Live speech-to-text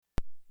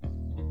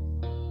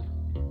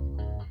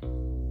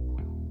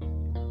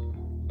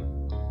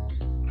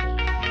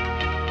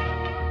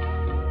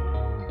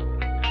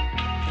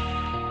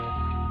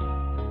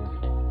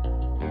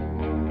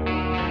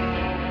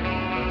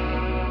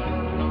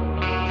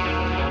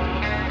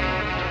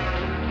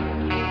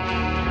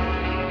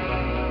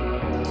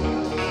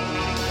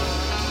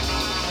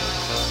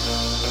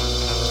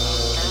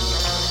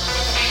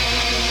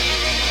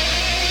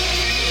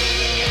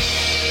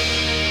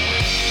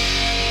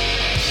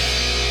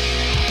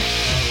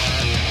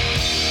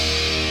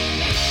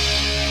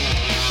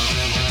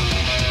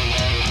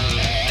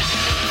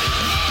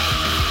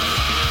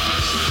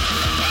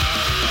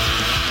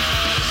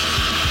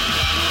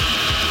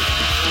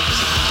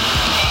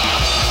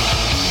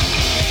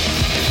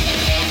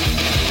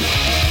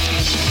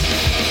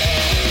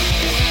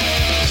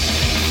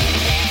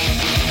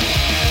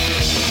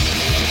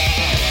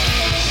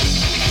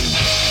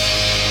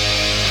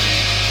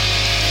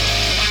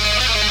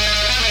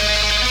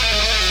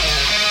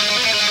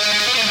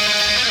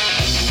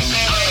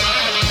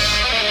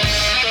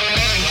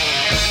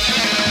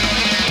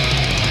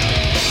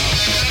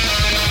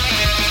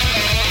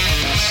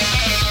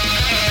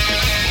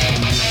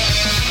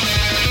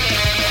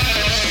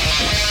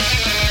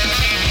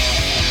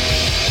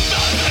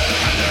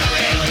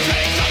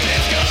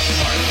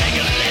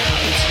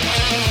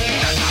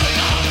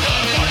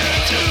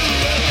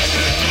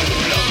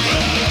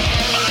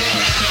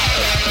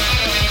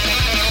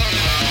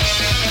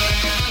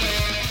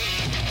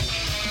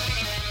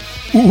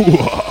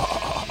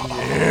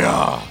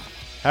Yeah.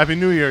 Happy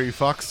New Year, you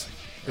fucks.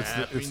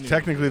 It's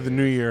technically the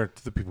New Year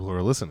to the people who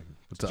are listening.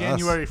 But to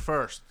January us,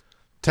 1st.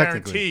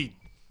 technically, Guaranteed.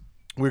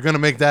 we're going to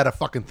make that a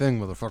fucking thing,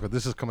 motherfucker.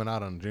 This is coming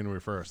out on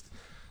January 1st.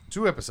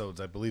 2 episodes,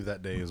 I believe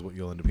that day is what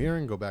you'll end up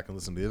hearing. Go back and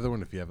listen to the other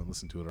one if you haven't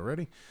listened to it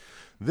already.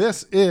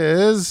 This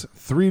is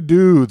Three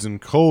Dudes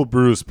and Cold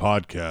Brews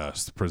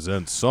Podcast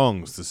presents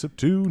Songs to Sip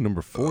To,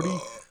 number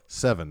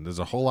 47. There's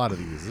a whole lot of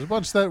these. There's a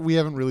bunch that we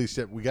haven't released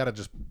yet. We got to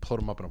just put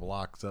them up in a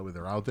block so that way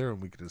they're out there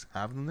and we can just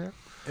have them there.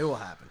 It will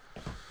happen.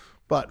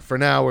 But for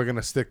now, we're going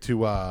to stick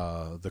to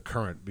the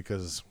current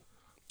because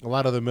a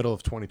lot of the middle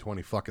of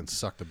 2020 fucking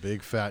sucked a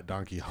big fat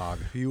donkey hog.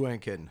 You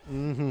ain't kidding.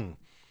 Mm-hmm.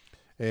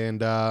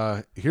 And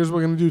here's what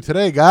we're going to do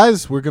today,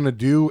 guys. We're going to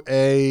do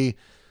a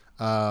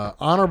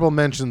honorable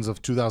mentions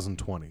of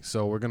 2020.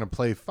 So we're going to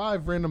play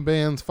 5 random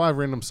bands, 5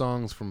 random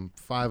songs from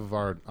 5 of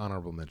our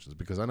honorable mentions.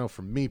 Because I know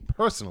for me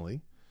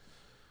personally,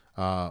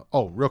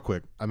 real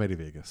quick, I'm Eddie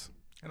Vegas.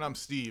 And I'm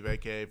Steve,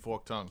 a.k.a.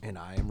 Fork Tongue. And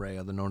I am Ray,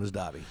 other known as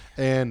Dobby.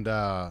 And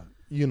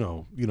you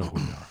know who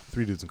we are.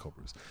 Three Dudes and Cold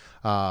Brews.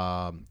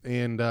 I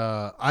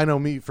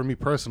know for me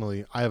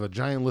personally, I have a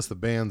giant list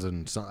of bands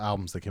and some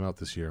albums that came out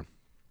this year.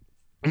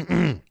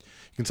 You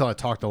can tell I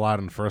talked a lot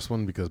in the first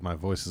one because my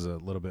voice is a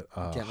little bit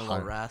Getting a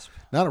little rasp.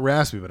 Not a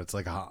raspy, but it's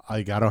like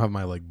I don't have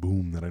my like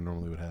boom that I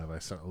normally would have. I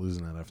start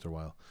losing that after a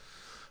while.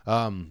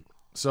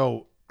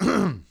 So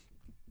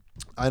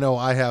I know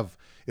I have.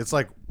 It's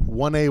like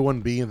 1A,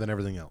 1B, and then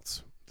everything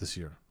else this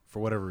year for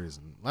whatever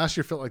reason. Last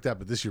year felt like that,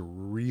 but this year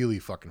really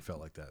fucking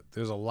felt like that.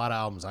 There's a lot of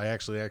albums. I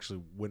actually just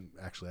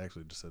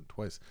said it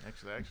twice.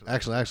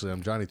 Actually,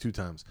 I'm Johnny 2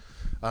 times.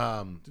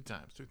 2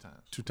 times.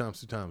 2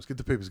 times. Get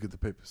the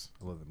papers.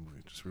 I love that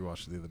movie. Just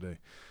rewatched it the other day.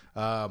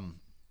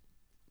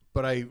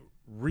 But I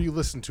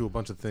re-listened to a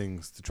bunch of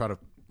things to try to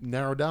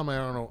narrow down my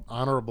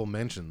honorable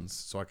mentions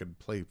so I could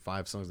play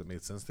 5 songs that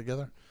made sense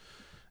together.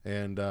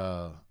 And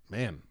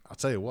man, I'll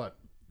tell you what,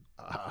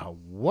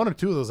 1 or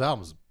 2 of those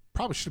albums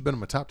probably should have been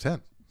in my top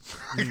 10.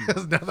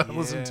 Because now that I'm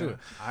listening to it,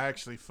 I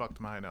actually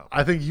fucked mine up.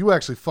 I think you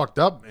actually fucked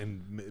up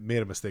and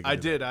made a mistake. I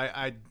did.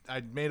 I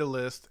made a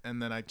list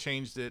and then I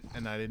changed it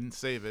and I didn't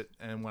save it.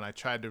 And when I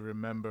tried to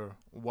remember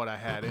what I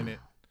had in it,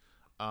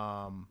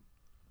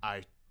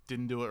 I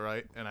didn't do it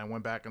right. And I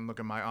went back and looked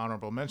at my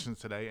honorable mentions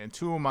today. And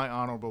 2 of my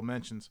honorable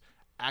mentions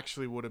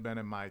actually would have been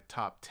in my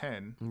top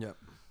 10. Yep.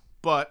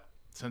 But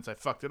since I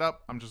fucked it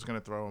up, I'm just going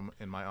to throw them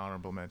in my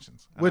honorable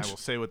mentions. And I will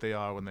say what they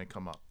are when they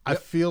come up. I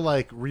feel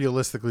like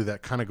realistically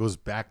that kind of goes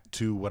back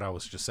to what I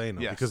was just saying.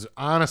 Though, Yes. Because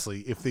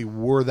honestly, if they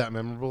were that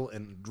memorable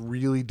and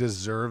really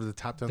deserve the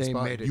top 10 They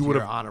spot, made it you to would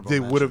your have honorable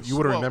you would mentions.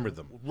 have remembered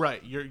them.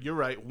 Right. You're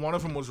right. One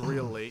of them was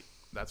real late.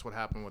 That's what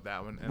happened with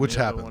that one. And Which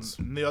the other happens.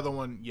 the other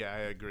one, yeah, I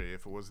agree.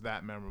 If it was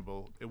that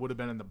memorable, it would have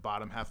been in the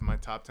bottom half of my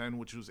top 10,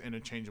 which was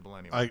interchangeable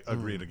anyway. I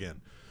agreed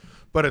again.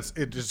 But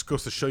it just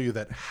goes to show you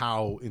that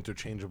how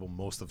interchangeable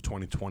most of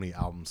 2020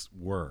 albums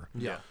were.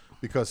 Yeah.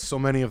 Because so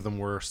many of them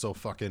were so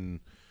fucking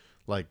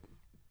like,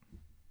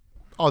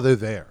 oh, they're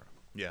there.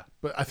 Yeah.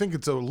 But I think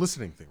it's a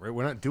listening thing, right?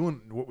 We're not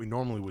doing what we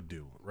normally would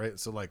do, right?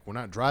 So like we're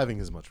not driving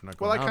as much. We're not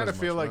going Well, I out kind as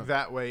of feel much. like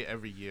that way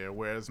every year,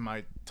 whereas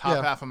my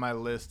top half of my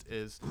list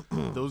is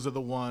those are the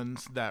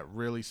ones that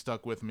really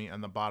stuck with me,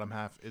 and the bottom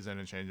half is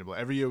interchangeable.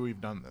 Every year we've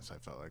done this, I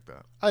felt like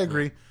that. I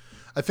agree.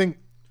 I think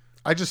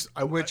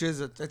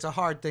It's a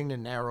hard thing to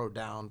narrow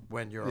down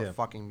when you're a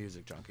fucking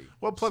music junkie.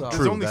 Well, plus So-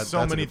 there's True, only so that's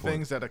a many good point.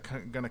 things that are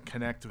going to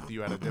connect with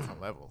you at a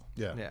different level.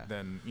 Yeah.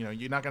 Then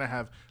you're not going to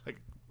have, like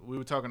we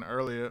were talking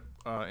earlier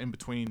in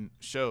between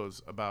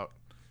shows about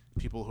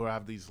people who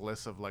have these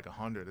lists of like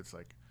 100. It's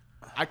like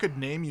I could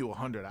name you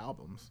 100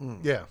 albums.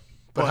 Yeah.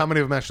 But how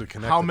many of them actually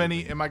connect? How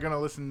many am I going to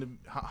listen to?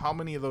 How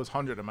many of those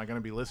 100 am I going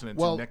to be listening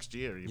to next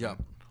year? Even? Yeah.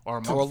 Or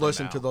a month Or from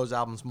listen now? to those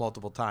albums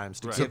multiple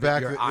times to Right. give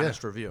it your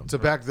honest review. To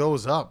back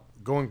those up,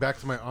 going back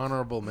to my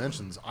honorable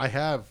mentions, I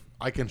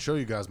can show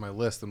you guys my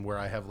list and where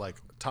I have like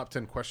top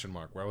 10 question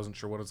mark where I wasn't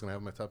sure what I was going to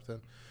have in my top 10.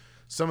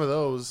 Some of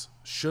those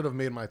should have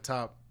made my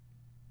top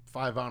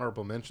 5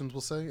 honorable mentions,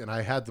 we'll say, and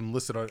I had them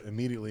listed out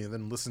immediately and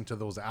then listened to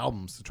those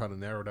albums to try to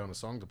narrow down a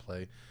song to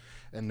play.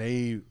 And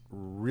they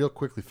real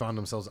quickly found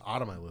themselves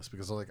out of my list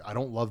because I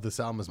don't love this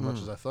album as much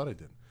as I thought I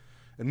did.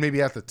 And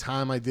maybe at the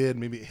time I did,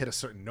 maybe it hit a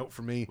certain note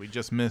for me. We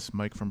just missed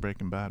Mike from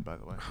Breaking Bad, by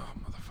the way. Oh,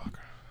 motherfucker.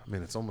 I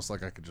mean, it's almost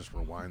like I could just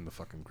rewind the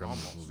fucking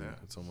Gremlins movie. yeah.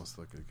 It's almost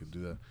like I could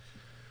do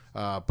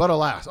that. But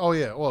alas. Oh,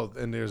 yeah. Well,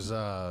 and there's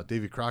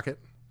Davy Crockett.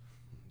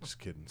 Just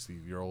kidding,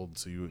 Steve. You're old,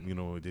 so you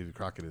know what Davy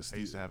Crockett is. I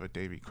used to have a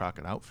Davy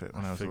Crockett outfit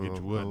when I was a figured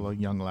you little, would.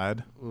 young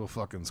lad. Little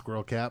fucking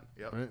squirrel cap.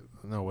 Yep. Right?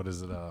 No, what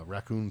is it?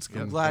 Raccoon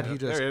skin. I'm glad Yeah, he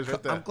there he is,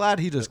 right there. I'm glad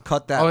he just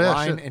cut that Oh, yeah,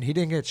 line shit. and he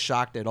didn't get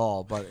shocked at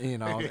all. But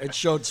it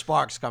showed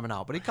sparks coming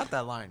out. But he cut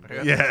that line.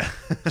 Yeah.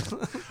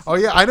 Oh,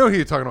 yeah. I know who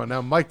you're talking about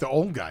now. Mike, the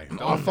old guy.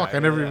 Oh, old fuck. guy, I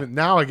never yeah. even.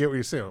 Now I get what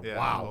you're saying. Yeah,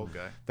 wow. the old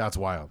guy. That's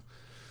wild.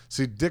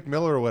 See, Dick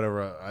Miller or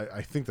whatever,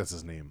 I think that's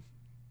his name.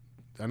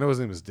 I know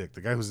his name is Dick,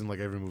 the guy who's in like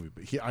every movie.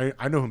 But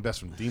I know him best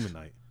from Demon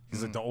Knight.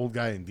 He's like the old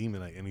guy in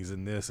Demon Knight, and he's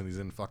in this, and he's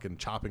in fucking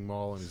Chopping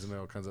Mall, and he's in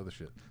all kinds of other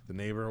shit. The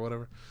Neighbor or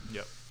whatever.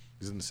 Yep.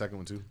 He's in the second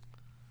one too.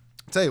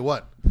 Tell you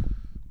what.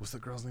 What's the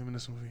girl's name in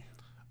this movie?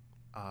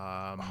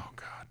 Oh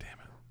God damn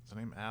it. Is her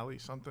name Allie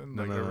something?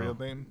 No, like no, her no. real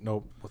name?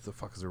 Nope. What the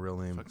fuck is her real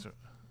name? Fuck's her-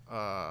 Oh,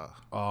 I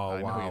know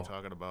who wow. you're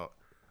talking about.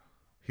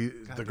 The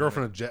damn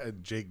girlfriend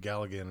of Jake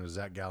Galligan or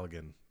Zach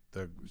Galligan.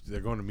 They're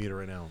going to meet her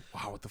right now.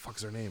 Wow, what the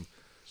fuck's her name?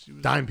 She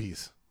was Dime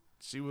piece.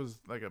 She was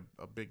like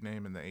a big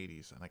name in the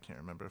 80s, and I can't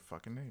remember her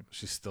fucking name.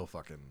 She's still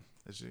fucking.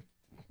 Is she?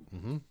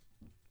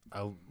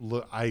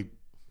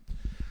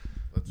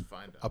 Let's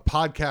find A out.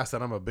 podcast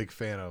that I'm a big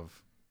fan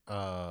of,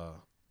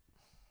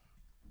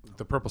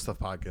 the Purple Stuff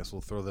podcast.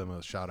 We'll throw them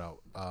a shout out.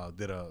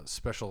 Did a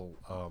special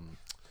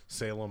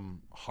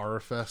Salem Horror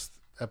Fest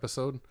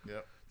episode.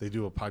 Yep. They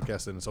do a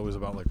podcast and it's always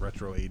about like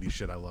retro 80s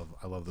shit. I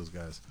love those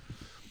guys.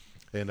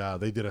 And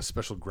they did a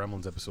special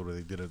Gremlins episode where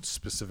they did a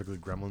specifically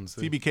Gremlins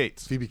thing. Phoebe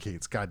Cates. Phoebe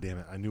Cates. God damn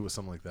it! I knew it was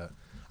something like that.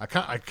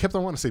 I kept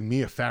on wanting to say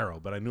Mia Farrow,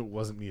 but I knew it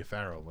wasn't Mia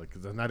Farrow. Like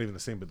they're not even the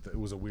same, but it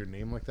was a weird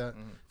name like that.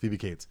 Phoebe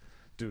Cates,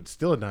 dude,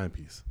 still a dime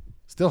piece,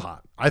 still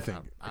hot. I think.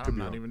 I could I'm be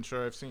not wrong. even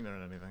sure I've seen her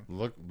in anything.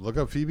 Look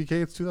up Phoebe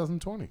Cates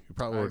 2020. You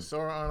probably I would. saw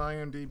her on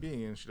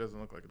IMDb, and she doesn't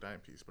look like a dime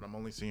piece, but I'm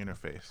only seeing her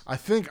face. I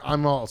think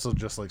I'm also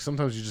just like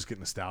sometimes you just get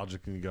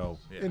nostalgic and you go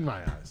in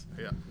my eyes.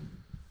 Yeah.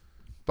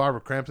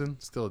 Barbara Crampton,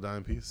 still a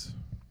dime piece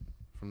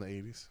from the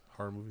 80s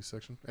horror movie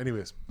section.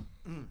 Anyways,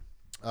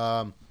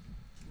 Wasn't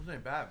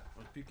it bad?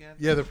 Was pecan?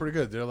 yeah, they're pretty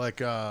good. They're like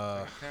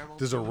caramel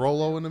there's a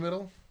Rolo in the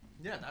middle.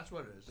 Yeah, that's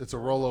what it is. It's a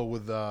Rolo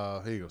with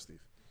here you go, Steve.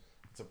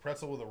 It's a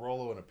pretzel with a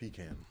Rolo and a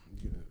pecan.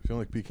 If you don't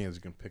like pecans,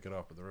 you can pick it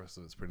up, but the rest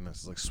of it's pretty nice.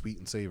 It's like sweet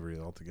and savory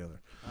all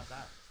together. Not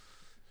bad.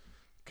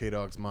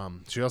 K-Dog's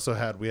mom. She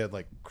also we had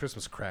like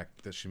Christmas crack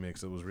that she makes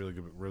that was really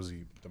good. But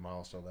Rosie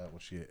demolished all that when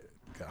she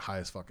got high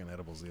as fucking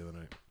edibles the other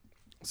night.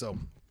 So,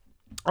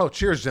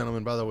 cheers,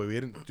 gentlemen. By the way, we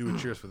didn't do a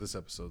cheers for this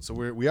episode. So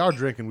we are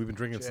drinking. We've been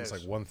drinking since like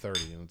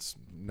 1:30, and it's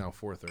now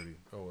 4:30.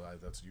 Oh,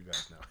 that's you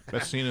guys now.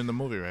 Best scene in the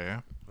movie right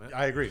here.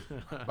 I agree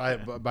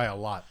by a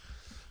lot.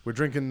 We're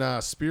drinking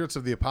Spirits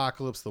of the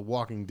Apocalypse, The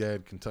Walking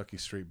Dead, Kentucky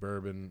Straight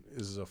Bourbon.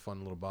 This is a fun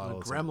little The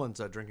bottle.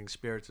 Gremlins are drinking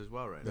spirits as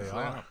well right They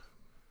now.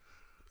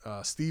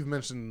 are. Steve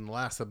mentioned in the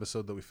last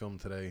episode that we filmed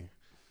today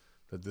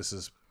that this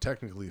is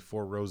technically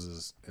Four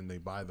Roses, and they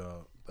buy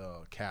the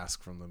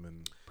cask from them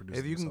and produce.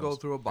 If you can go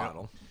themselves. through a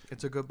bottle,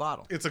 it's a good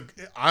bottle.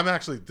 I'm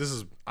actually. This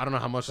is. I don't know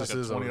how much It's this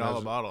like is. a $20 I would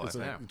imagine. bottle, I It's a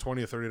think.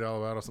 $20 or $30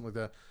 bottle, something like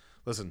that.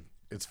 Listen,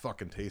 it's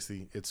fucking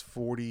tasty. It's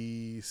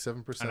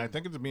 47%. And I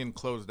think it's being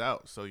closed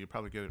out, so you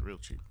probably get it real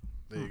cheap.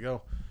 There you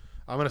go.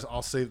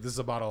 I'll save. This is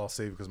a bottle I'll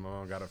save because my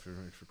mom got it for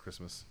me for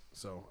Christmas.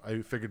 So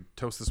I figured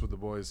toast this with the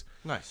boys.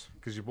 Nice.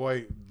 Because your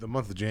boy, the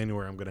month of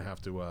January, I'm gonna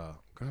have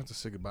to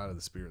say goodbye to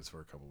the spirits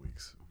for a couple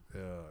weeks,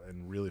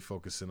 and really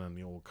focus in on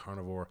the old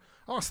carnivore.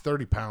 I lost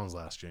 30 pounds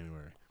last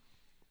January.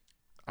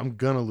 I'm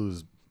gonna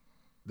lose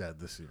that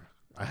this year.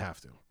 I have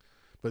to.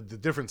 But the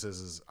difference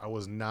is I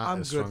was not.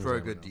 I'm as good strong for as a I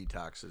am good now.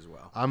 detox as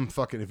well. I'm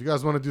fucking. If you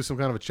guys want to do some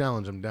kind of a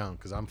challenge, I'm down.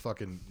 Because I'm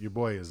fucking. Your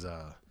boy is.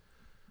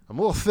 I'm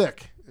a little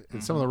thick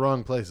in some of the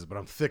wrong places, but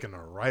I'm thick in the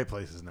right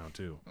places now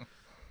too.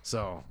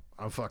 So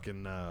I'm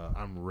fucking.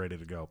 I'm ready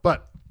to go.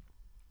 But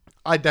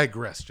I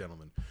digress,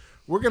 gentlemen.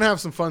 We're gonna have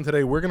some fun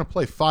today. We're gonna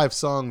play 5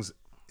 songs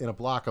in a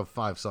block of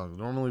 5 songs.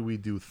 Normally we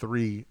do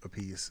 3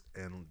 apiece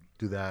and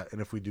do that. And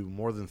if we do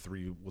more than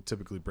 3, we'll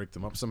typically break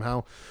them up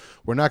somehow.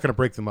 We're not gonna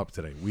break them up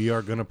today. We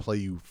are gonna play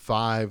you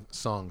 5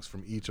 songs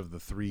from each of the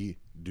 3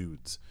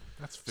 dudes.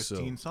 That's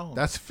 15 songs.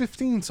 That's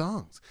 15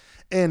 songs.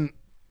 And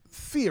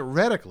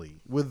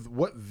theoretically, with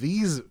what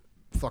these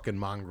fucking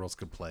mongrels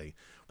could play,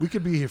 we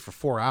could be here for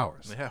 4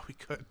 hours. Yeah, we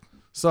could.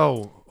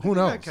 So who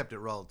knows? I kept it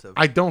relative.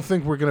 I don't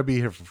think we're going to be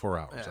here for 4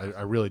 hours. Yeah.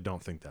 I really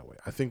don't think that way.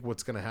 I think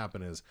what's going to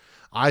happen is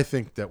I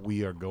think that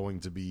we are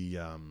going to be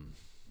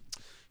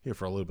here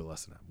for a little bit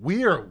less than that.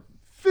 We are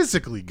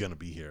physically going to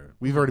be here.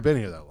 We've already been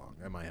here that long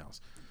at my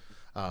house.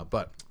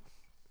 But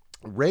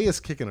Ray is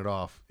kicking it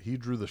off. He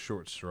drew the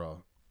short straw.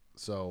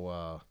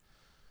 So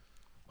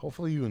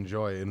hopefully you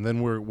enjoy it. And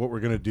then what we're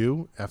going to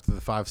do after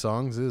the 5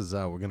 songs is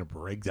we're going to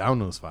break down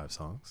those 5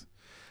 songs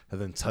and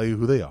then tell you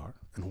who they are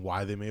and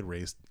why they made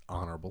Ray's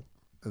honorable.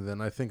 And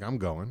then I think I'm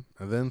going.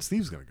 And then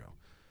Steve's going to go.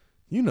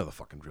 You know the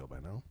fucking drill by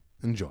now.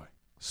 Enjoy.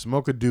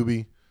 Smoke a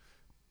doobie.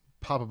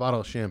 Pop a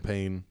bottle of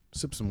champagne.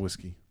 Sip some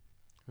whiskey.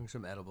 Drink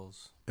some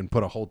edibles. And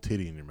put a whole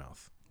titty in your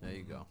mouth. There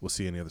you go. We'll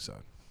see you on the other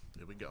side.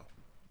 Here we go.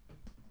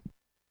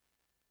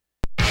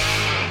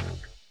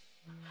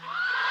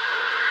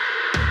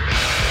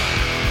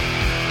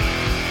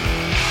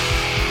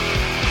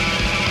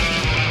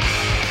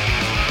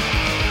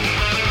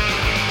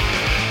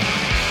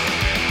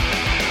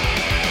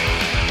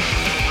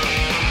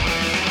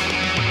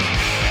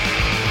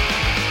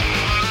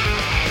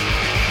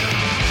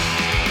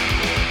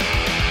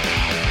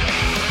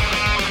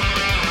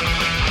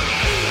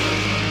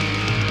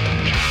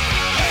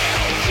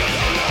 Hail to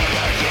the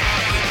warrior,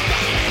 yes,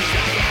 domination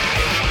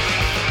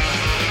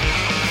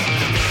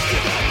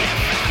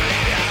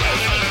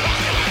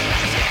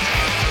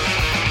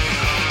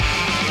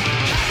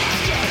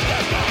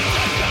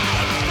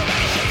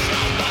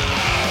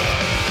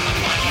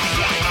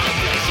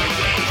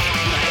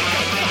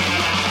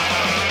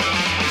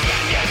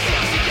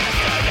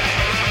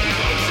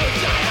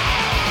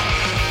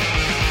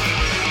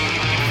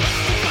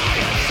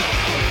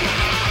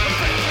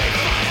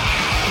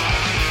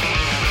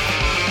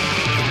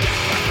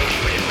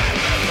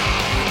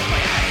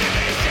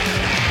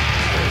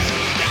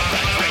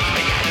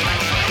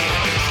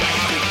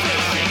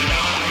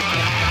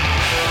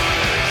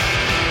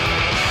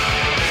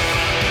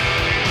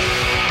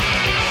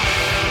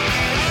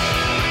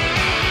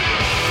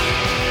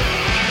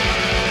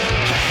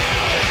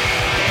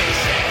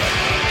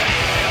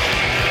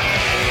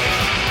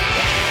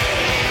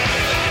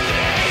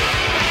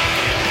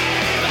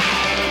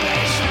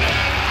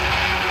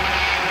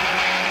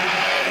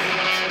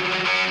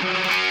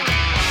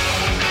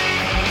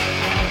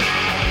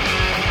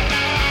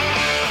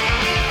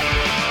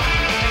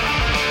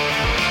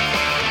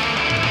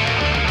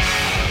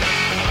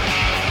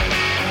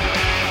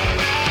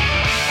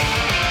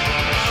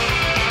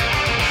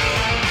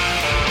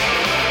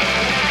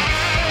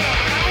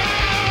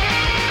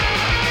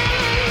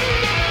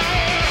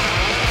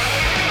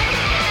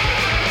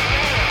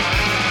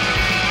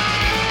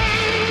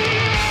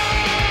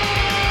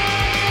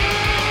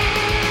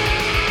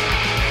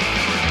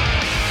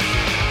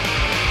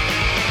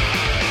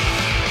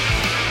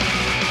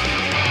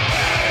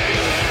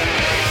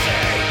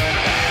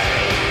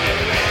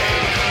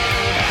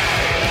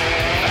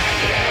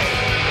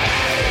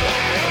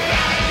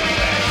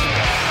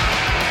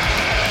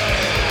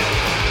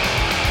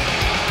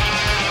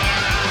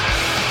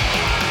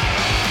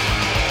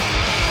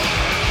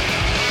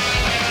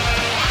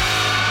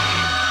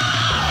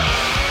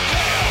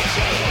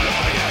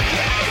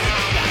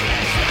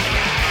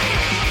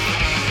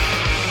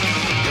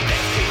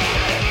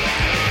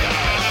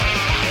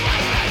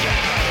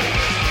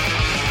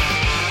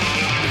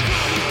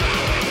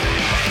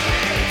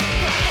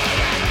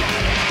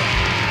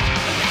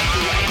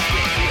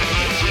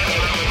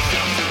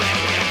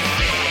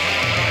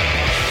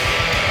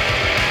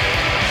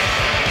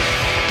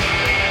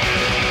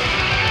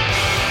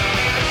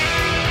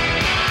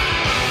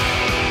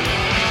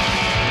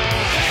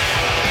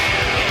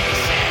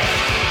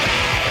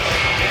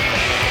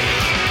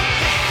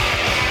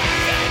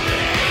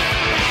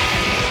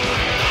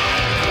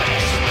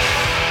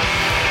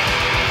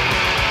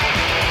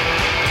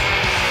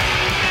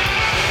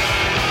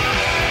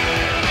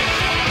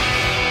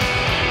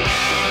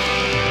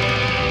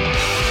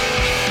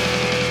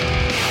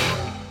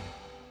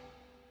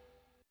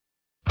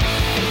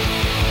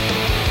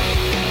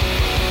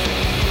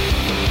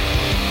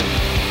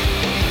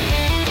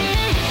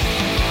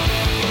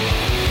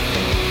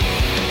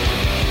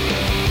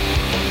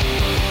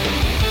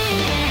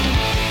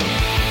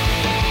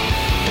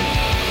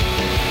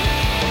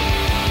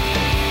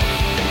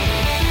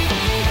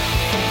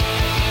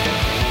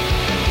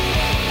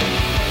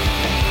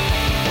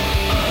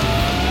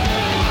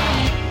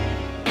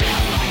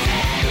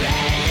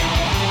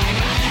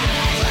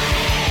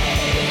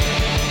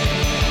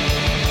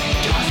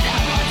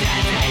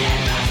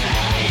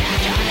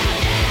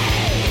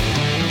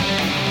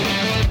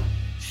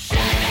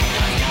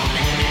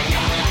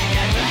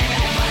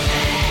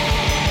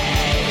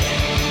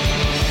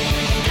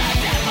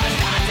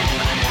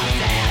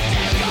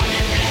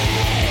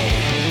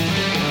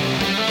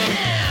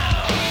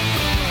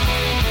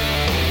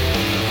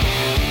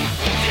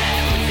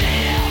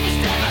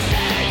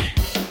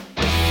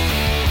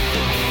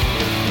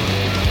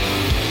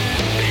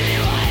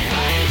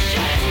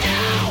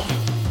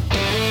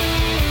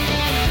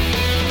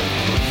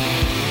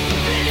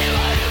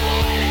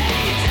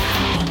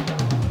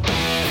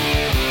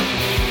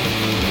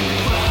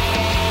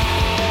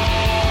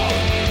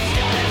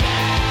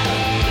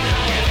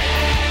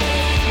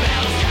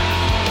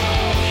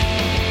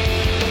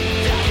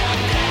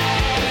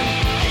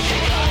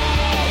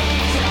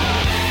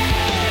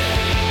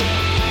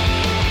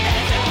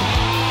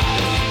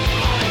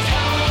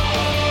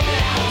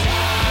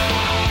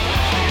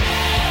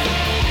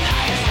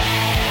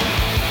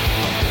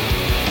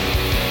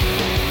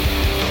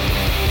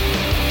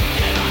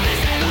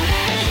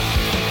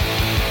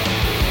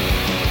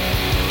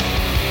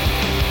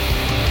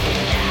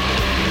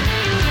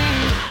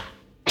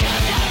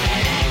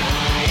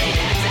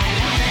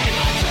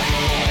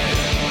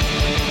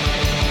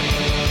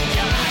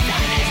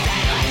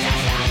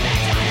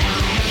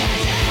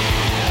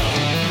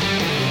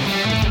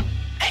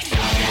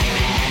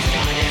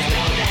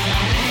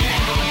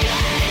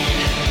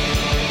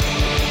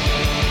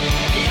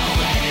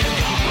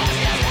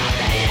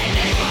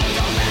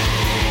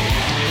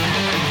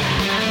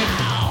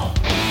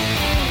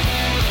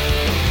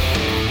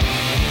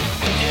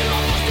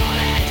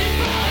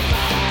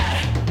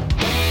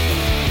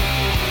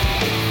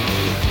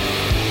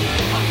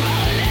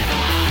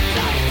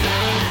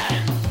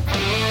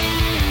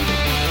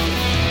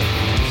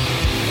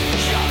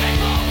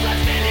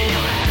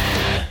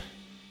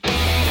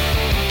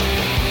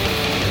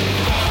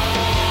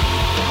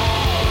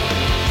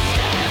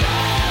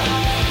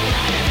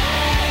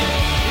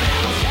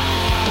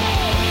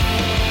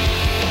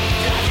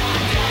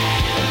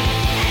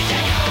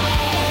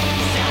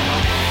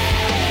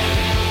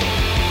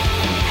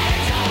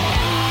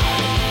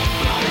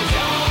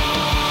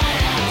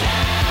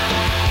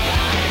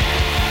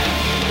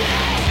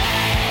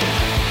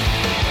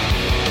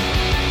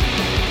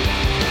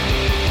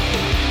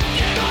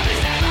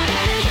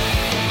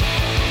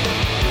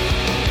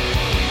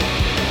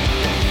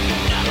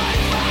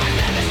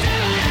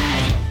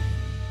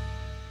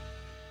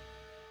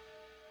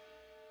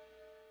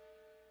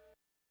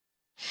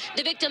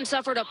victim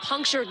suffered a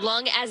punctured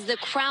lung as the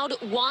crowd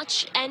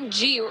watched and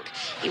jeered.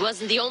 He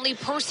wasn't the only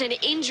person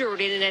injured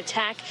in an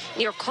attack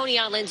near Coney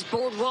Island's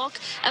boardwalk.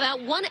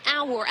 About 1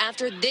 hour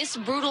after this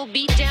brutal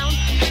beatdown,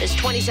 this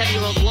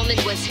 27-year-old woman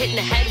was hit in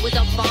the head with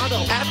a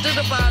bottle. After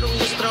the bottle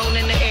was thrown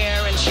in the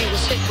air and she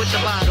was hit with the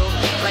bottle,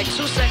 like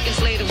 2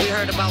 seconds later, we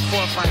heard about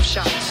 4 or 5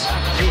 shots.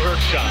 You heard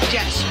shots?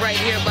 Yes, right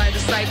here by the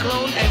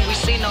cyclone, and we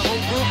seen the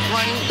whole group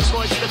running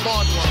towards the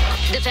boardwalk.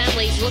 The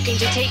families looking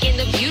to take in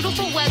the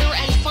beautiful weather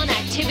and fun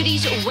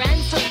activities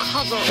ran for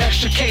cover.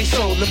 Extra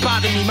queso,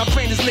 lobotomy, my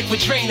brain is liquid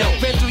Drano.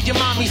 Ran through your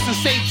mommy some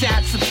safe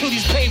dats and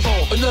titties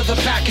payroll. Another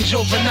package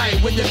overnight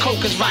when the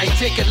coke is right.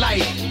 Take it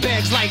light,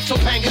 bags like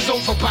Topanga's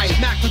overbite.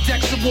 Mac with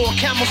Dexawar,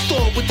 camel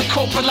store with the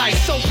Cobra light.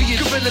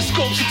 Soviet gorilla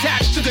scopes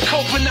attached to the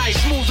Cobra knife.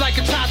 Smooth like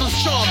a toddler's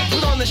charm,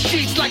 put on the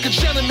streets like a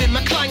gentleman.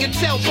 My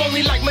clientele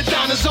bony like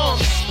Madonna's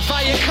arms.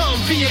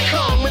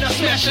 Viacom, when I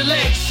smash your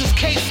legs. Since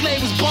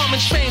K-Slade was bombing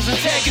trains and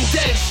tagging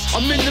decks.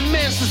 I'm in the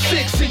Manson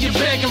 6 in your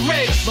bag of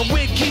regs. My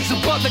wig keeps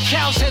above the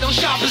cow's head on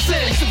sharpest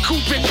eggs. Some cool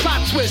big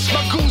plot twists,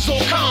 my goons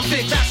all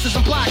convicts. Bastards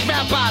and black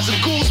rabbis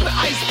and ghouls with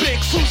ice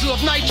picks. Loser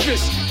of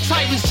nitrous,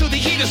 tyrants to the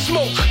heat of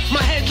smoke.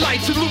 My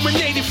headlights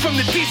illuminated from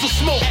the diesel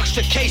smoke.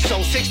 Extra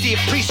queso,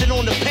 60th precinct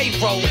on the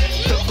payroll.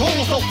 The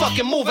goons don't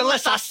fucking move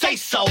unless I say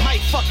so.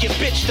 Might fuck your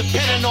bitch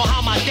depending on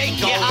how my day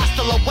go. Yeah,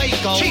 hasta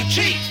luego.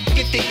 Cheap,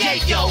 get the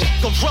yayo.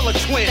 Gorilla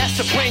twin, that's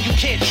a brand you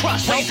can't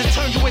trust. Razor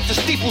turn you into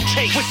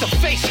steeplechase with the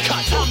face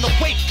cut. Time to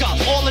wake up,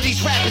 all of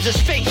these rappers is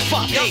fake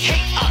fuck. They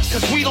hate us,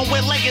 cause we don't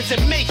wear leggings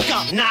and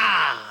makeup.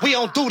 Nah, we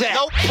don't do that.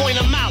 Nope. Point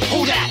them out,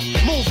 who that?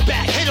 Move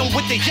back, hit them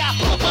with the yap,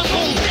 boom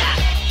that.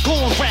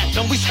 Goon rap,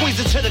 and we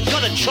squeeze into the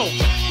gutter choke.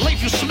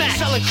 Leave you smack,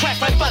 selling crack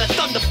right by the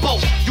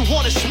thunderbolt. You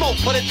wanna smoke,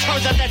 but it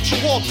turns out that you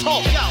all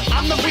talk. Yo,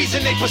 I'm the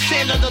reason they put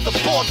sand under the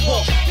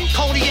boardwalk.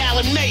 Coney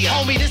Island Mayor,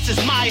 homie, this is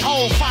my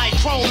home. Fire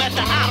chrome at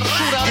the op,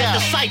 shoot out at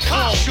the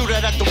cyclone. Shoot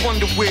out at the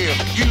Wonder Wheel.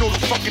 You know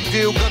the fucking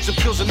deal. Guns and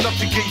pills enough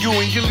to get you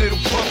and your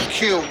little brother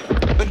killed.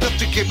 Enough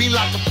to get me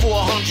locked up for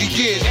 100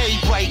 years.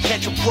 Everybody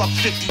catch a buck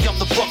 50, I'm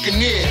the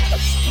Buccaneer.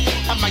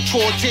 I might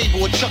throw a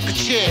table or chuck a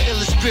chair.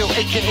 Illis Bill,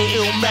 aka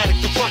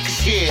Illmatic, the ruckus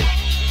here.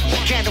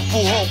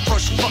 Cannibal home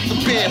first, fuck the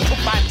bed. Put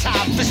my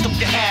time, fist up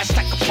your ass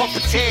like a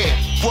puppeteer.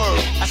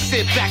 Word, I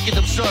sit back and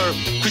observe.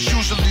 Cause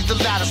usually the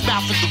loudest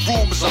mouth in the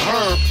room is a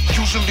herb.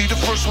 Usually the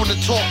first one to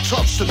talk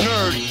tough's the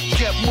nerd.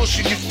 Get mush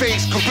in your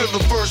face,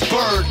 gorilla verse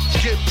bird.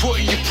 Get put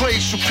in your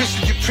place, you piss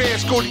in your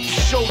pants. Go to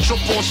your show,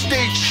 jump on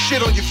stage,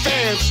 shit on your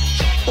fans.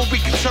 Or we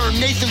can turn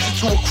Nathan's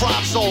into a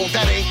crop zone.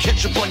 That ain't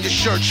ketchup on your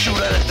shirt, shoot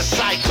out at the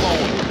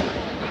cyclone.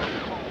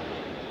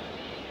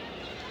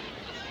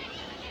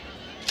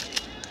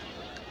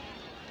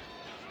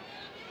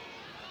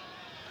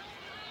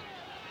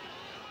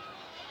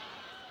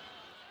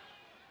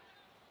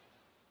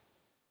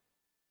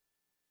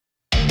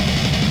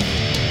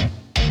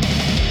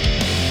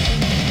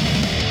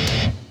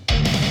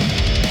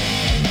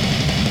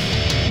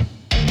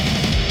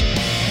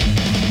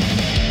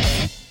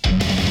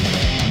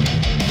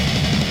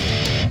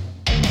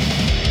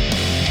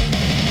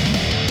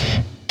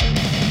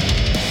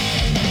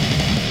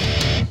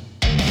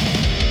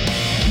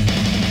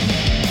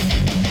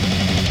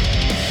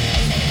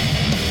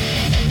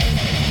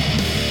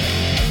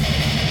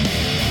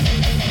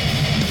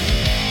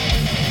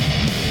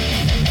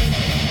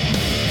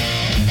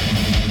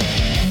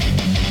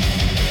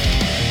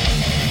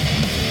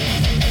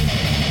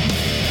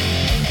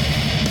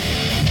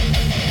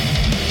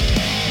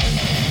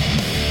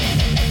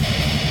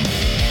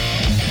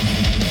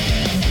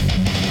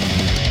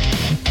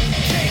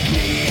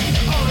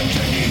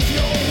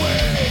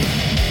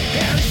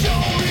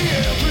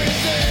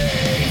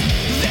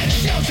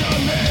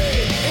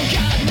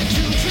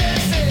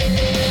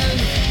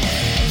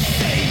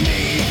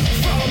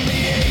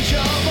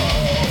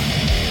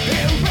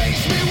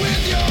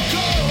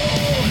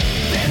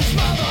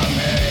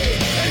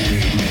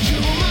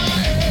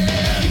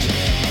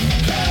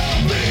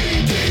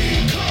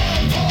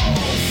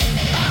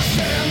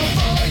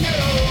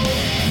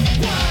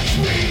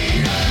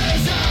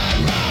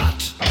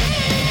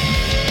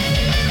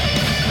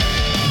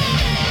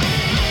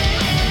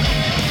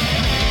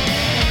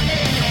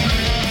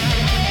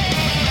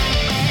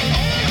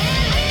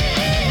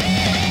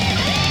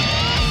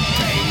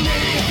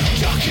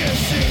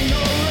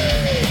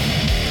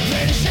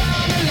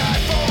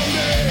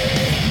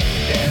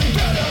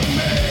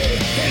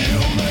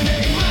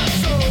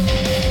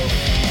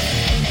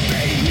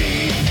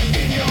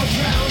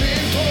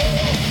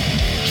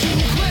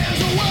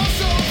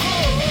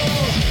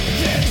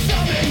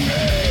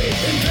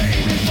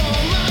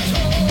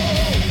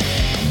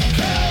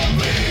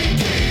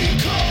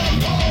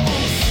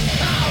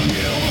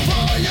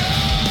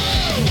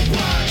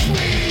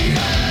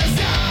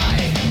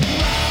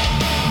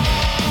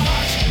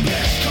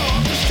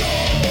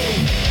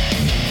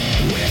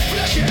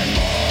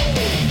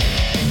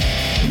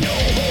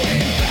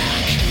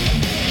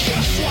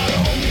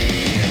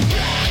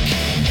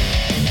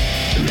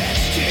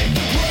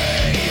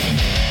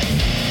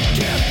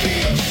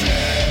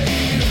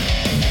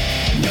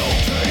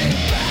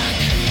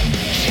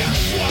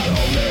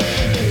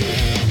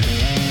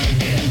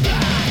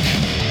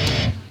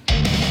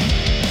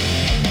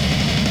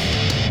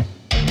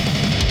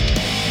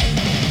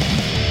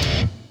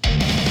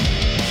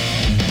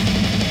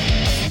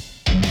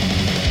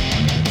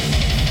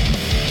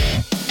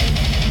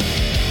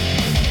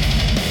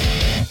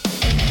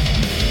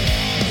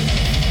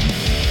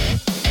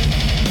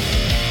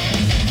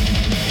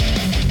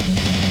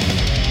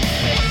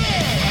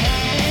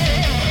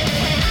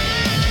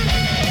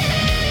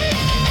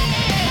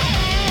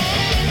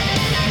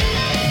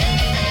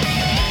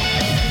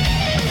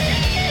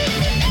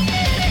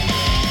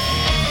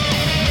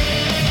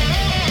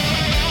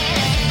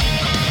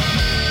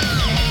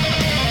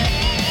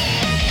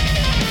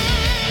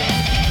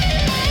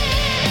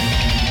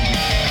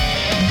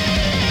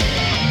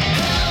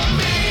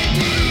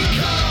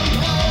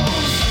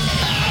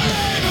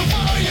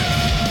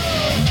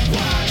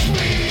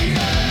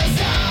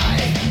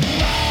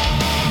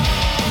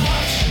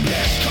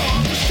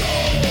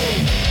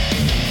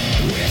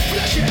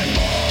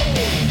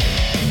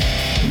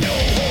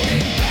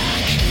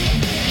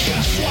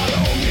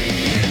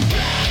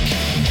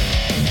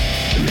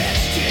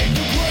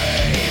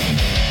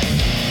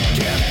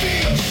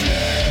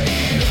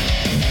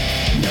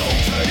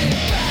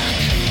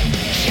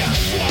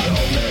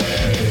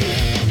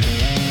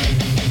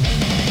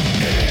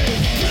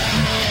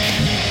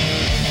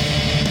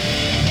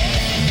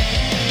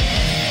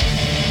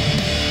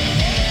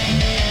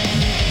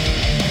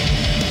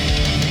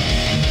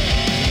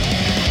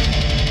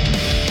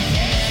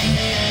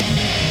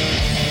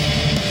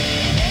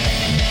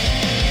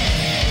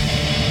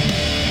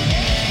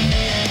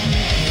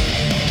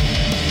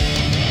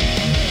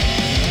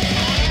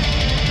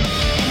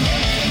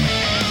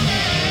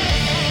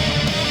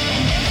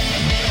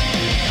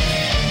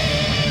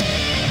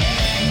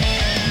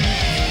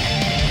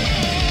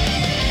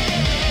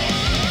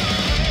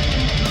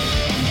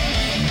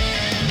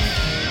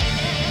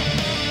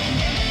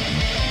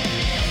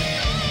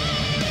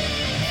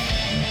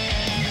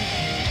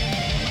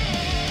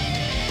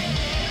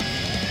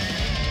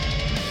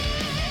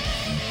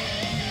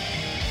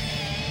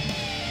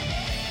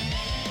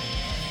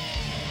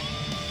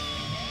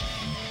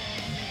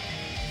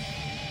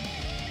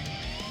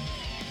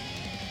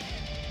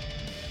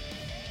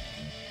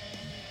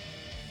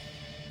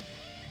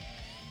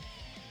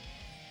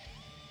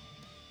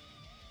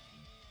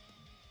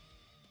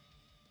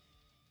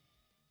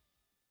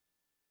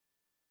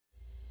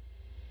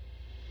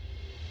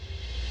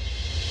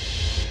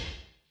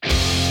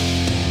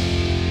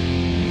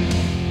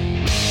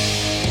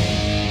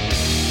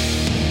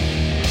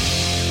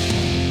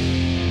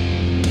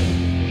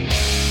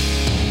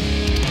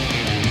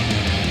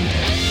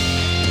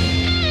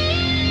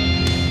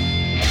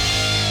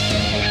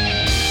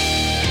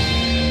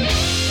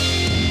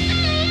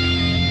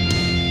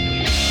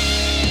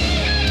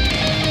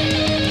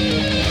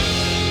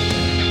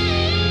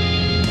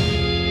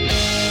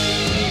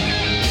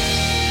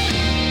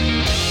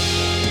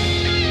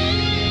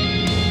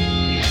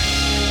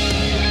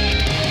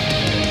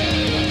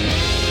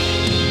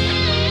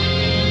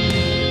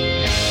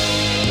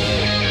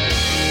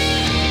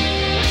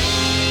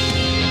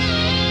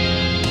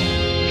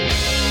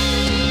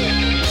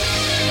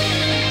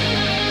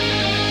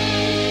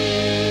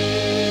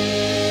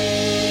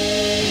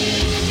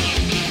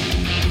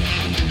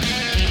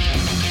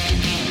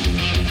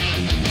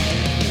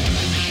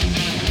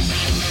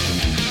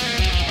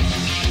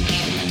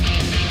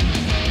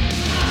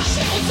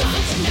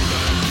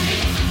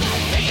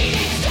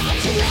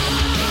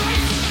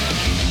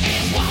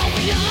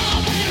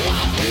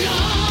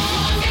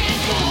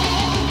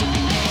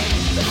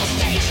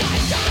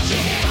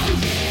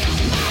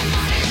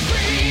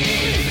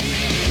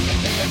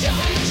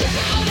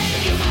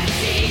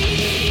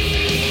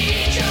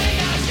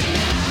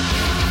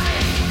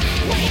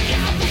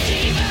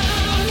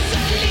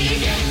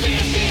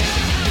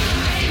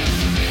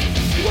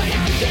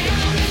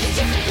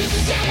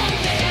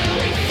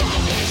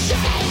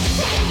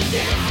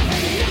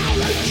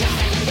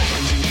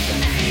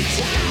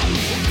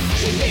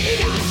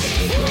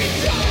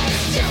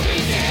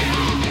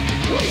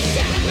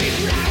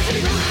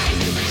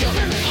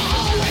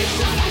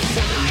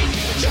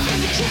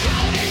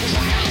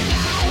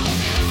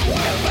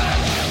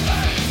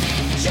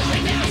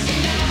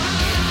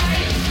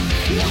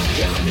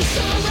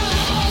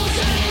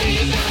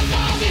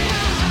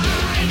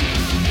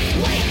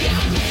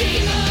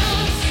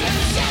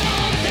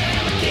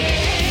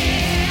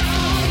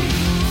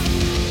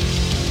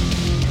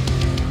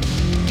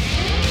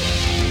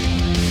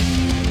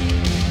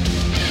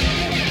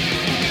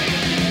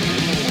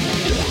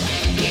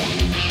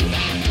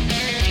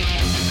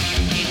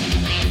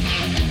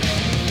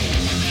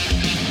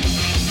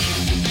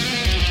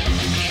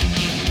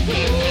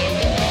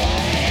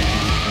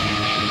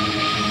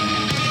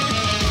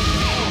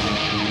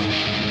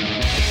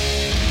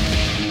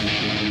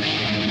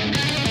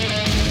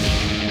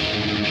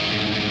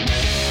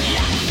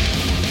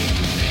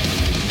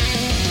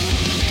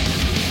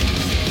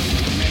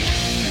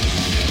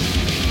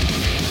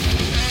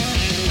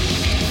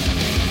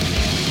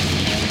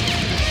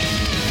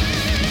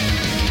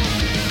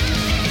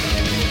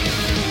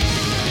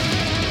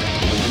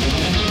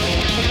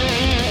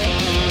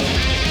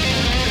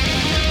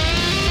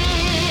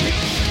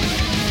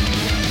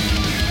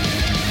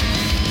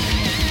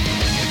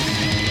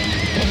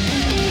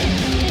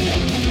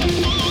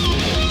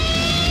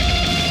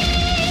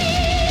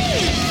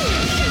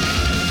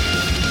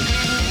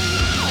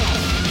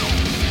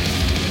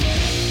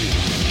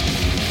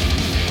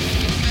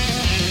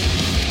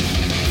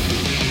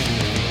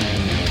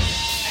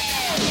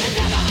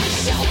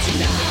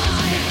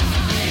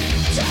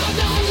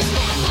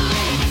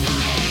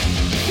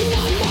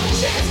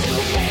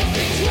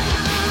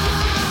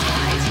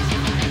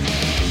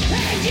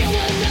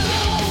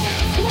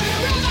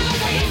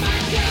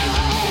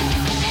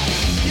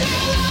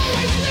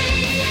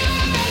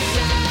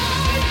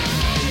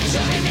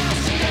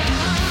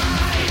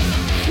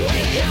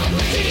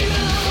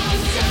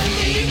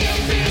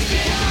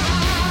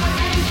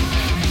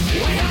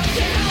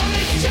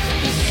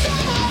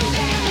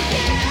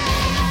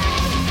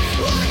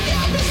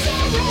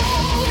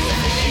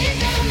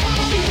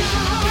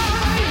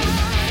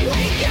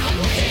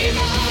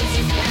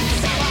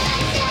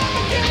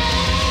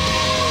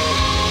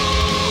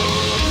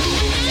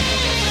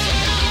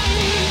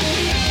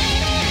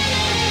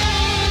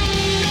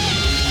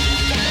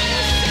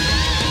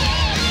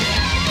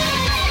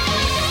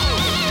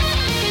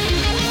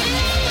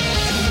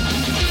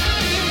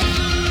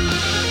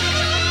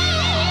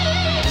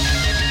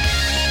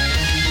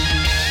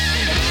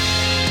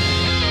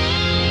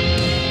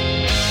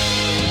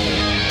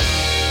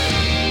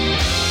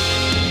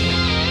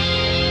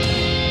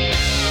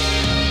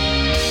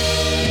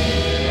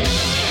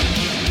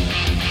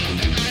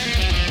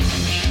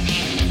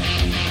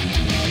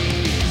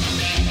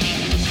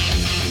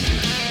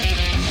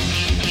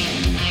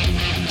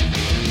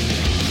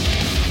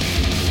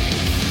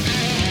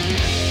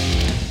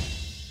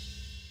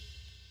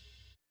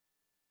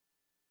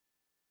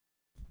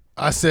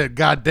 I said,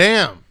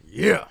 "Goddamn."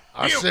 Yeah.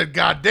 I said,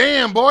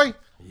 "Goddamn, boy."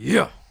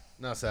 Yeah.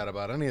 Not sad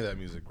about any of that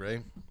music,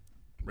 Ray.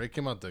 Ray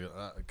came out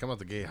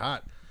the gate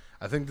hot.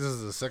 I think this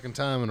is the second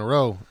time in a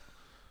row,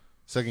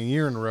 second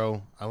year in a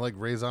row, I like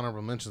Ray's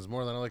honorable mentions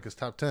more than I like his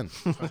top 10.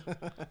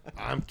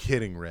 I'm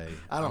kidding, Ray.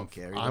 I don't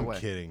care. I'm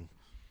kidding.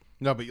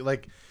 No, but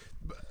like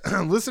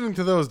listening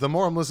to those, the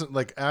more I'm listening,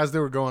 like as they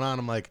were going on,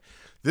 I'm like,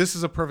 this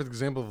is a perfect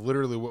example of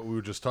literally what we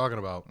were just talking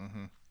about.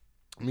 Mm-hmm.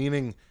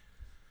 Meaning,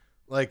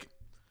 like,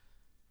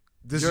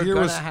 this year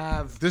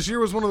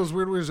was one of those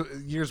weird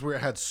years where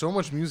it had so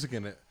much music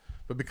in it,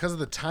 but because of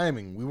the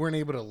timing, we weren't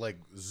able to like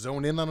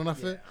zone in on enough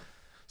of it.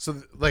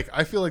 So, like,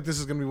 I feel like this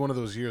is going to be one of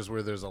those years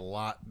where there's a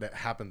lot that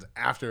happens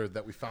after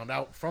that we found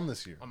out from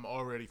this year. I'm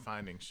already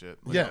finding shit.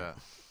 I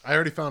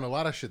already found a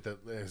lot of shit that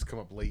has come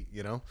up late,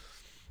 you know,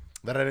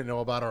 that I didn't know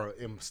about or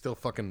am still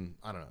fucking,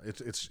 I don't know.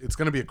 It's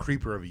going to be a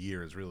creeper of a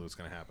year is really what's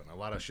going to happen. A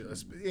lot of shit.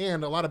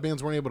 And a lot of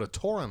bands weren't able to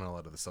tour on a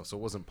lot of this stuff, so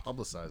it wasn't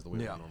publicized the way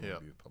it would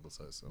normally be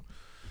publicized. So,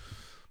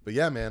 but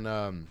yeah,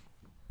 man.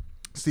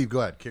 Steve,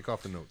 go ahead. Kick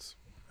off the notes.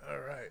 All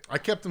right. I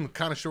kept them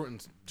kind of short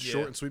and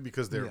sweet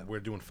because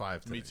we're doing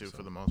 5 today. Me too,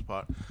 for the most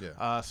part.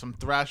 Yeah. Some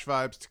thrash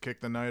vibes to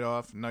kick the night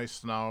off. Nice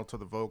snarl to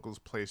the vocals,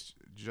 placed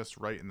just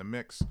right in the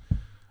mix.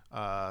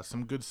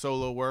 Some good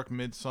solo work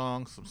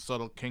mid-song. Some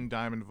subtle King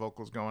Diamond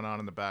vocals going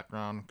on in the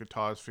background.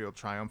 Guitars feel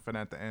triumphant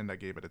at the end. I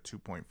gave it a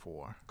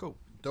 2.4. Cool.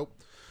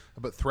 Dope.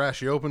 But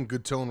Thrashy open,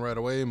 good tone right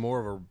away. More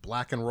of a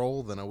black and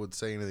roll than I would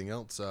say anything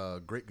else.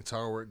 Great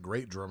guitar work,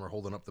 great drummer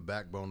holding up the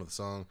backbone of the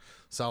song.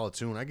 Solid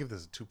tune. I give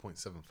this a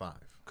 2.75.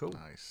 Cool.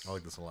 Nice. I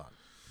like this a lot.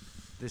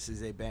 This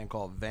is a band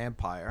called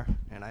Vampire,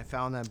 and I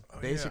found them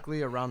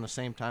basically around the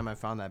same time I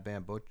found that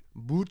band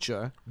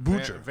Butcher.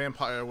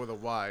 Vampire with a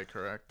Y,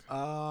 correct?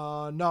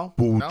 No.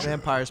 Butcher.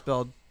 Vampire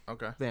spelled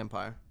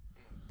vampire.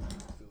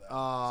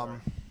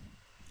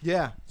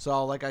 Yeah,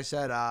 so like I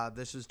said,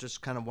 this is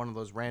just kind of one of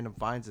those random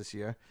finds this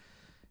year,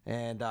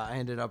 and I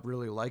ended up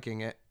really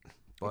liking it.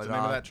 But, what's the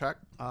name of that track?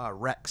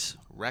 Rex.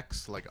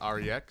 Rex, like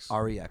R-E-X?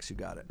 R-E-X, you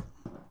got it.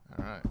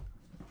 All right.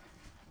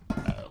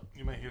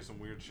 You might hear some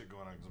weird shit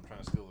going on because I'm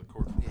trying to steal the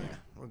chord from there.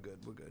 We're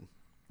good.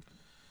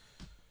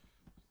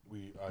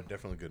 We are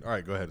definitely good. All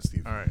right, go ahead,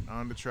 Steve. All right,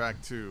 on to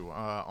track 2.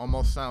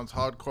 Almost sounds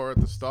hardcore at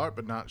the start,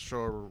 but not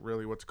sure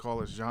really what to call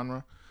this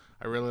genre.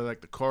 I really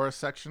like the chorus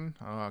section,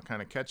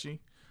 kind of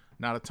catchy.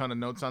 Not a ton of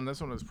notes on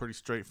this one. It's pretty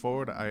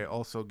straightforward. I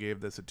also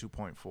gave this a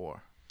 2.4. All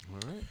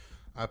right.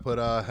 I put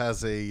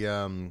has a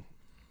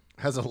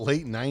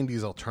late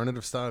 90s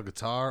alternative style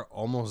guitar,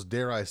 almost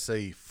dare I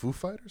say Foo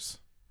Fighters.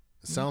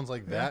 It sounds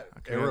like that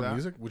era of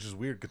music, which is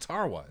weird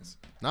guitar-wise,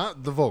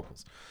 not the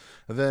vocals.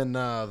 And then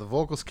the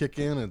vocals kick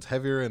in, and it's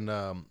heavier, and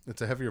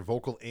it's a heavier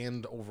vocal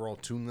and overall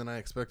tune than I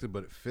expected,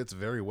 but it fits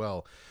very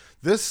well.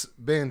 This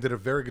band did a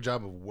very good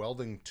job of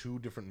welding 2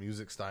 different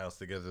music styles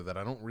together that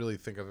I don't really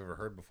think I've ever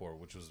heard before,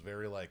 which was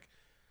very like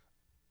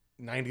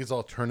 90s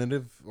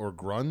alternative or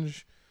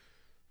grunge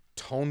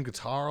tone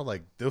guitar.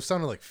 Like those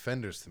sounded like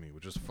Fenders to me,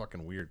 which is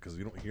fucking weird because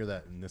you don't hear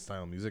that in this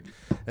style of music.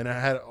 And it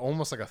had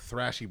almost like a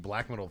thrashy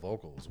black metal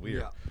vocal. It was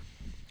weird.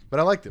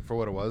 But I liked it for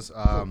what it was.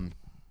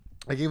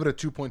 I gave it a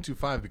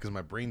 2.25 because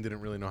my brain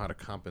didn't really know how to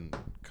compensate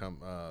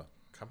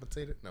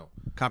it? No.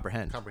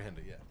 Comprehend. Comprehend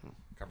it, yeah.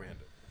 Comprehend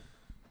it.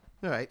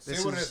 All right.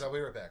 Say what it is. I'll be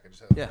right back. I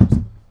just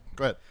have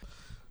Go ahead.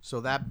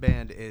 So that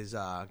band is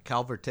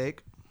Calver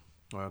Take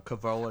or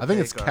Cavola. I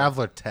think it's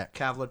Kavlar Tech.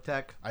 Kavlar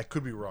Tech. I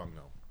could be wrong,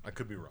 though. I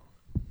could be wrong.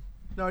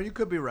 No, you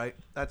could be right.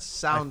 That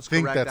sounds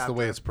correct. correct. I think that's the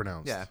way it's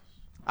pronounced. Yeah.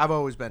 I've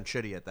always been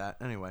shitty at that.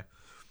 Anyway.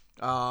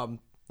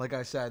 Like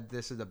I said,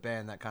 this is a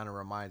band that kind of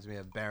reminds me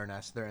of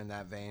Baroness. They're in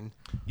that vein.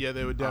 Yeah,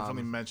 they were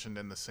definitely mentioned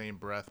in the same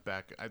breath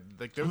back.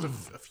 There was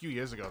a few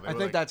years ago. I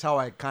think that's how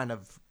I kind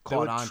of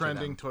caught on to them. They were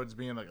trending towards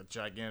being like a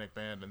gigantic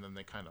band, and then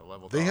they kind of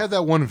leveled off. They had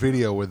that one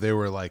video where they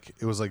were like,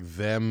 it was like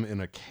them in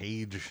a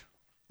cage,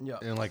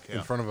 and like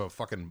in front of a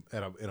fucking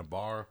in a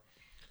bar.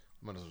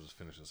 I might as well just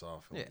finish this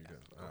off. Yeah,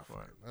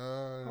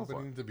 but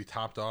it needs to be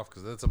topped off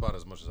because that's about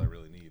as much as I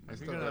really need. If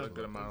you're gonna have a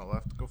good amount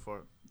left, go for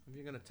it. If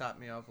you're gonna top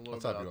me off a little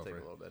bit, I'll take a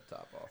little bit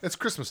top off. It's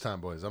Christmas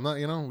time, boys. I'm not,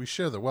 we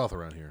share the wealth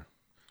around here.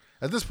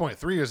 At this point,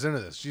 3 years into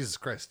this, Jesus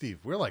Christ, Steve,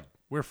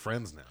 we're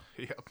friends now.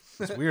 Yep.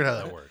 It's weird how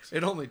that works.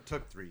 It only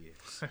took 3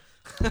 years.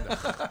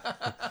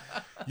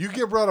 You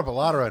get brought up a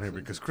lot around here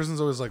because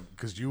Kristen's always like,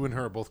 because you and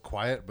her are both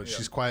quiet, but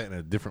she's quiet in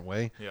a different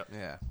way. Yep.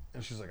 Yeah.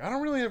 And she's like, I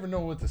don't really ever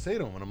know what to say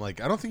to him. And I'm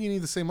like, I don't think you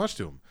need to say much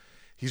to him.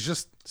 He's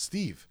just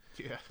Steve.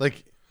 Yeah.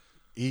 Like,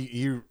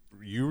 you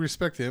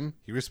respect him.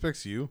 He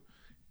respects you.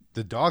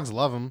 The dogs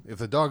love him.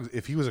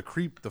 If he was a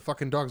creep, the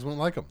fucking dogs wouldn't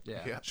like him.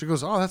 Yeah. She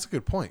goes, oh, that's a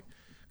good point.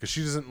 Because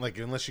she doesn't like,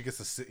 unless she gets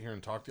to sit here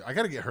and talk to you. I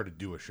got to get her to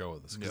do a show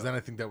of this because then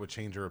I think that would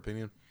change her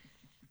opinion.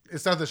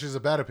 It's not that she's a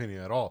bad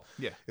opinion at all.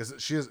 Yeah. Is that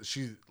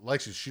she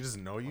likes you. She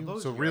doesn't know you. Are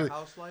those so your really,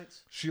 house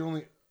lights? she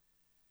only,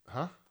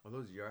 huh? Are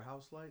those your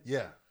house lights?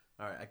 Yeah.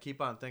 All right. I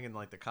keep on thinking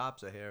like the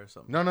cops are here or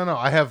something. No.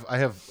 I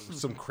have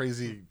some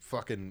crazy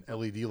fucking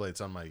LED lights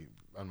on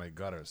my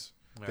gutters.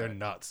 They're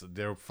nuts.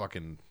 They're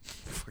fucking.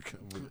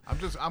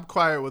 I'm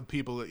quiet with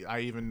people that I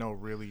even know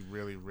really,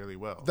 really, really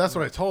well. That's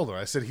what I told her.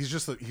 I said he's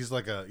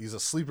a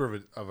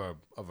sleeper of a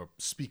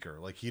speaker.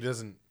 Like he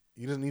doesn't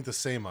need to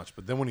say much.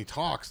 But then when he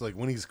talks, like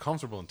when he's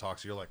comfortable and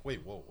talks, you're like,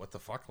 wait, whoa, what the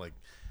fuck? Like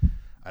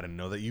I didn't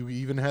know that you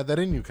even had that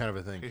in you, kind of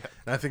a thing. Yeah.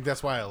 And I think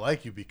that's why I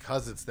like you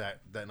because it's that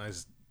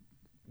nice.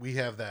 We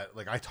have that,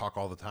 like I talk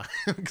all the time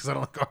because I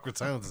don't like awkward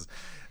silences,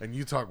 and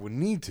you talk when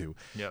need to.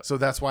 Yeah. So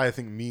that's why I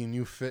think me and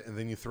you fit, and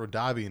then you throw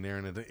Dobby in there,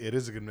 and it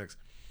is a good mix.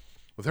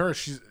 With her,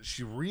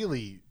 she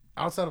really,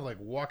 outside of like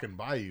walking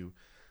by you,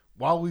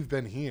 while we've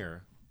been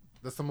here,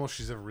 that's the most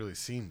she's ever really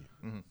seen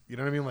you. Mm-hmm. You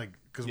know what I mean? Like,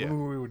 because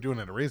when we were doing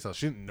it at a race house,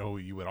 she didn't know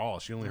you at all.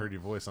 She only heard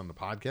your voice on the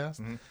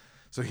podcast. Mm-hmm.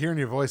 So hearing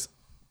your voice,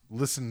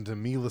 listen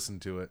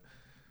to it,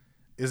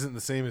 isn't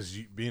the same as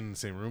you being in the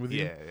same room with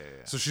you. Yeah.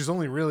 So she's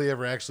only really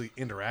ever actually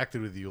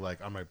interacted with you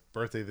like on my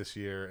birthday this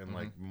year and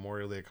like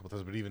Memorial Day a couple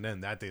times. But even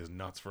then, that day is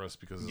nuts for us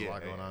because there's a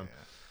lot going on.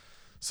 Yeah.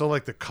 So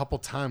like the couple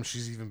times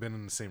she's even been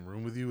in the same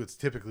room with you, it's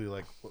typically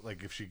like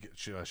if she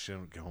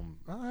don't get home.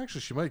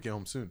 Actually, she might get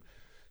home soon.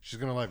 She's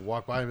gonna like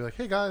walk by and be like,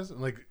 "Hey guys," and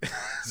like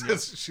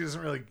she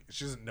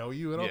doesn't know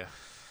you at all. Yeah.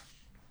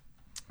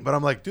 But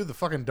I'm like, dude, the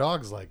fucking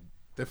dogs like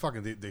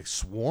they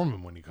swarm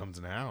him when he comes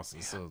in the house,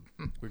 and so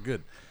we're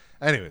good.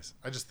 Anyways,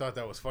 I just thought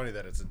that was funny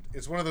that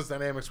it's one of those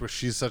dynamics where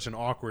she's such an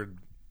awkward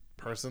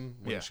person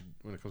when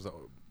it comes to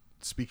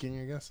speaking,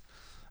 I guess.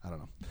 I don't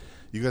know.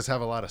 You guys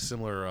have a lot of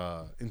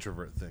similar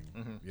introvert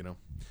thing, you know?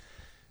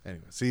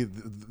 Anyway, see,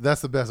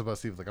 that's the best about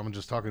Steve. Like, I'm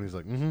just talking, he's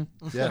like,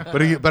 yeah.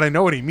 But I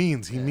know what he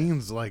means. He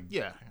means, like...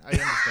 Yeah, I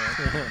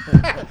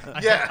understand.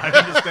 Yeah. I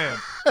understand.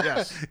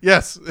 Yes.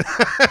 Yes.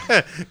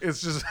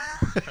 It's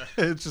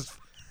just...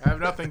 I have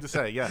nothing to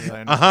say. Yes,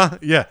 I understand.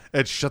 Yeah.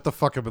 And shut the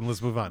fuck up and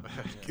let's move on.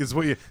 Is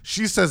what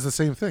she says the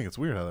same thing. It's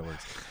weird how that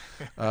works.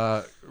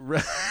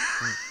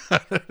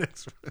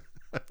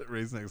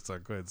 Ray's next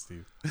song. Go ahead,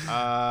 Steve.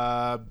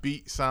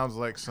 Beat sounds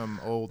like some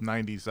old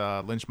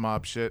 90s Lynch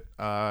Mob shit.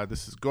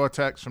 This is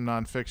Gore-Tex from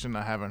Nonfiction.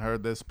 I haven't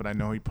heard this, but I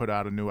know he put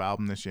out a new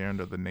album this year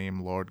under the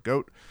name Lord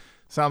Goat.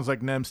 Sounds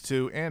like Nems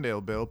 2 and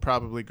Ale Bill,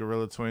 probably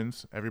Gorilla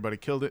Twins. Everybody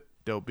killed it.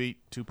 Dope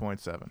beat,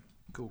 2.7.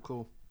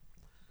 Cool.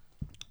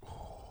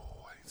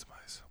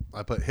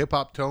 I put hip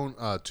hop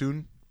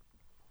tune.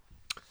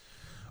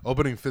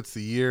 Opening fits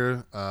the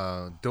year.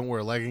 Don't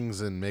wear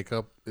leggings and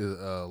makeup.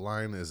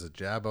 Line is a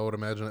jab. I would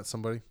imagine at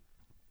somebody.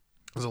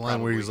 There's a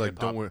line where he's like,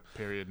 "Don't wear."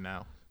 Period.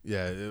 Now.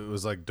 Yeah, it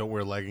was like, "Don't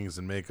wear leggings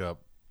and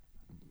makeup."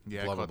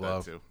 Yeah, blah, I caught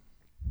blah, that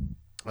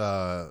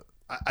blah. too.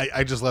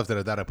 I just left it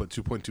at that. I put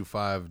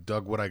 2.25.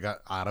 Dug what I got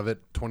out of it.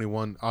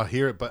 21. I'll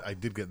hear it, but I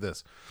did get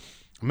this.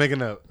 I'm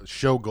making a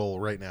show goal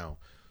right now.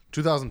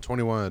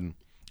 2021.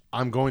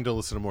 I'm going to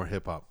listen to more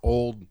hip hop,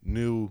 old,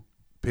 new,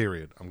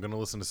 period. I'm going to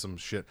listen to some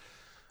shit.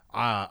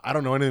 I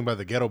don't know anything about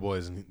the Ghetto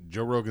Boys, and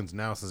Joe Rogan's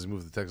now, since he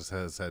moved to Texas,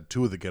 has had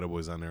 2 of the Ghetto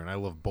Boys on there, and I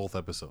love both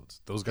episodes.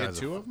 Those guys.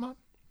 He had 2 of them on?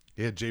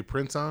 He had Jay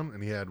Prince on,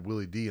 and he had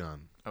Willie D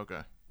on. Okay.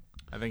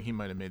 I think he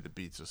might have made the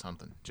beats or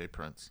something. Jay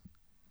Prince.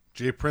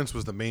 Jay Prince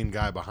was the main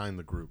guy behind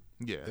the group.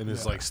 Yeah. And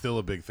it's like still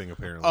a big thing,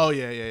 apparently. Oh,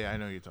 yeah. I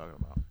know who you're talking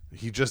about.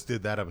 He just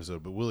did that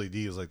episode, but Willie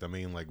D is like the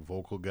main like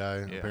vocal guy,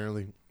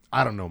 apparently.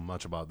 I don't know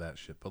much about that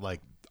shit, but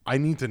like I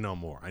need to know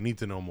more. I need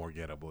to know more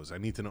Ghetto Boys. I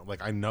need to know,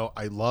 like,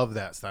 I love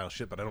that style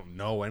shit, but I don't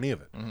know any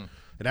of it. Mm-hmm. And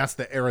that's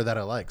the era that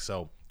I like.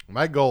 So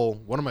my goal,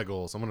 one of my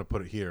goals, I'm going to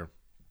put it here,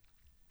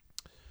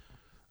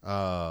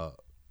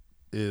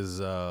 is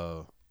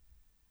to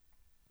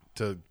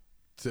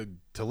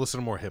listen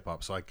to more hip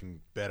hop so I can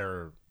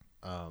better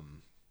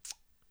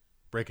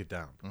break it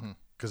down.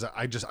 Because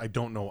I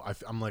don't know.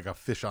 I'm like a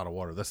fish out of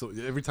water.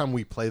 Every time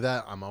we play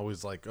that, I'm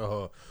always like,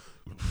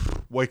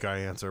 white guy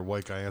answer,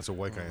 white guy answer,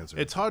 white guy answer.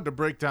 It's hard to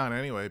break down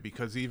anyway,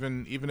 because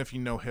even if you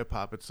know hip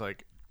hop, it's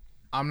like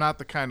I'm not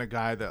the kind of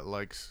guy that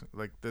likes,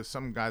 like, there's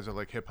some guys that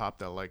like hip hop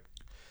that like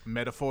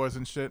metaphors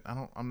and shit.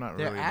 I'm not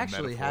really. There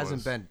actually metaphors.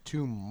 hasn't been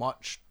too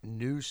much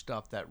new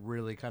stuff that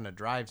really kind of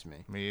drives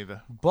me. Me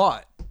either.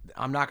 But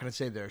I'm not going to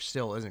say there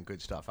still isn't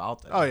good stuff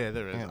out there. Oh yeah,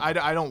 there is.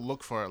 I don't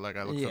look for it like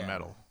I look for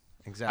metal.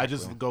 Exactly. I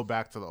just go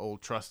back to the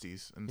old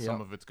trusties, and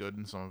some of it's good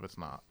and some of it's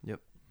not.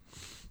 Yep.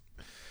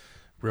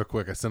 Real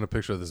quick, I sent a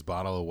picture of this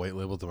bottle of White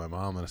Label to my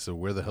mom, and I said,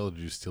 "Where the hell did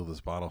you steal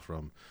this bottle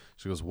from?"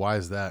 She goes, "Why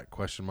is that?" ?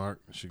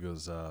 She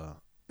goes,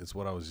 "It's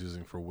what I was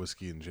using for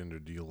whiskey and ginger.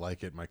 Do you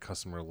like it? My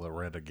customer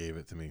Loretta gave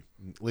it to me."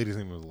 Lady's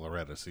name was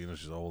Loretta, so you know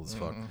she's old as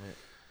fuck.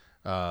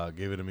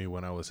 Gave it to me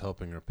when I was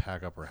helping her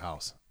pack up her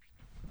house.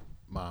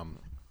 Mom,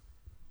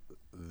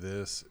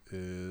 this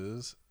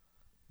is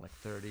like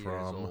 30 years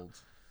from old.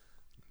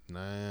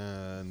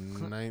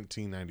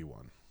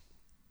 1991.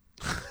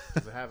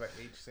 Does it have an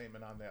H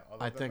statement on there?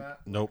 Other than that?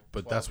 Nope,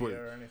 but that's what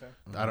or anything?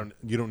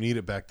 you don't need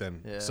it back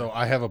then. Yeah. So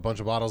I have a bunch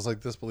of bottles like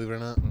this, believe it or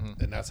not,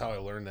 and that's how I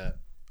learned that.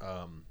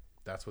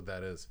 That's what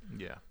that is.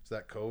 Yeah. Is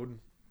that code?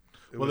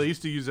 They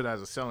used to use it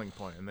as a selling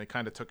point, and they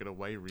kind of took it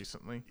away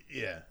recently.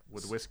 Yeah.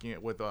 With whiskey,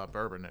 with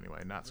bourbon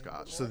anyway, not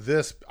scotch. So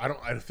this,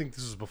 I think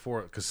this was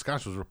before, because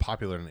scotch was real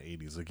popular in the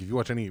 80s. Like if you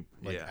watch any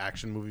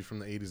action movie from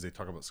the 80s, they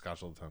talk about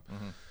scotch all the time.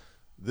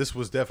 This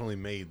was definitely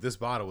made. This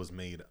bottle was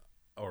made,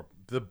 or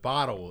the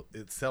bottle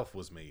itself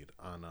was made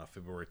on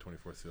February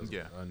 24th,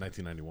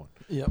 1991.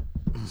 Yep.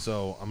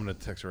 So I'm gonna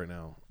text her right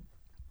now.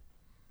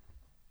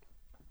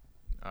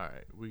 All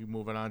right, we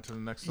moving on to the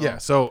next song? Yeah.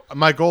 So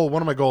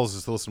one of my goals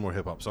is to listen to more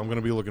hip hop. So I'm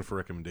gonna be looking for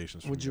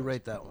recommendations. Would you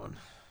rate that one?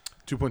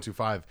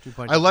 2.25.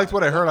 I liked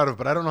what I heard out of it,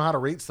 but I don't know how to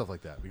rate stuff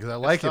like that because I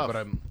like it,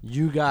 but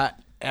You got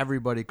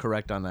everybody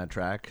correct on that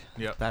track.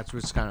 Yep. That's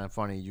what's kind of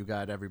funny. You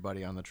got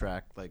everybody on the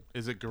track. Like,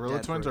 is it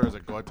Gorilla Twins or is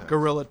it Gore-Tex?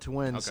 Gorilla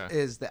Twins Okay.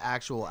 is the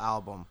actual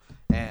album,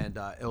 and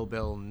Ill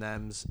Bill,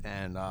 Nems,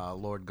 and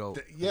Lord Goat.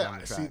 on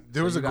the See, track.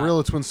 there was a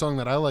Gorilla Twins song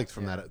that I liked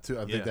from that too.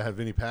 I think that had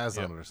Vinny Paz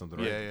on it or something,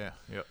 right?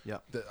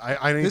 Yep.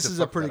 I need This to is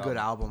a fuck pretty that good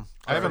album.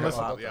 I haven't forgot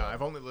listened. about that.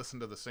 I've only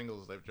listened to the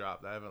singles they've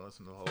dropped. I haven't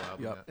listened to the whole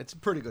album yet. It's a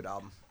pretty good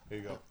album. Here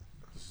you go.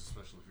 This is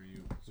especially for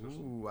you.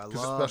 Ooh, I It's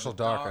love a special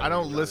dark. I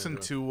don't listen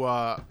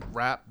to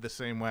rap the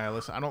same way I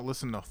listen. I don't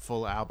listen to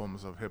full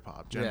albums of hip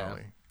hop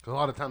generally. Because a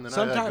lot of time they're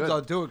not that Sometimes good.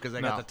 I'll do it because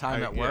I got the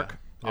time at work.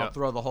 I'll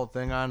throw the whole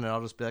thing on and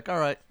I'll just be like, all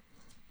right,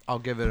 I'll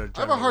give it a. I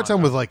have a hard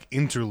time with like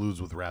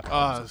interludes with rap.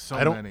 So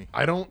many.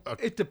 I don't.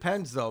 It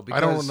depends though,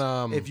 because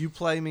don't, if you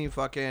play me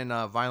fucking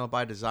Violent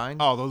by Design,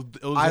 those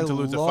I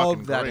interludes are love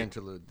fucking that great.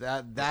 interlude.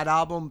 That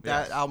album,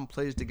 that album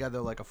plays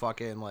together like a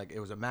fucking it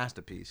was a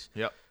masterpiece.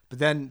 Yep. But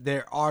then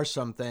there are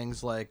some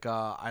things like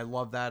I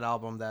love that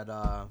album that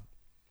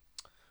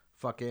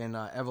fucking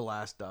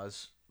Everlast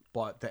does,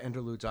 but the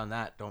interludes on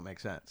that don't make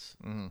sense.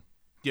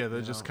 Yeah,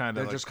 they're just kind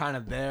of. They're just kind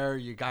of there.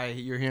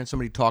 You're hearing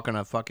somebody talk on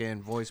a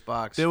fucking voice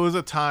box. There was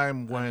a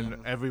time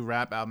when every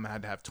rap album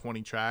had to have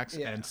 20 tracks,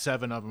 Yeah. and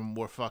 7 of them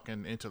were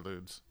fucking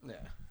interludes. Yeah.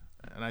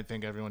 And I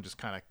think everyone just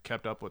kind of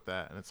kept up with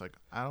that. And it's like,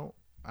 I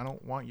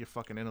don't want your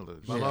fucking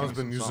interludes. My Just mom's give me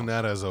been some using songs.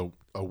 that as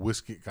a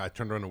whiskey. I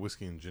turned her on to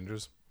whiskey and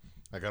gingers.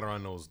 I got her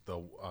on the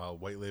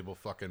White Label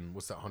fucking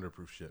what's that 100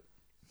 proof shit.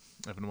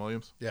 Evan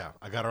Williams. Yeah,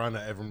 I got her on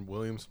to Evan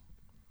Williams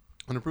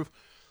 100 proof.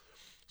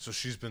 So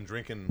she's been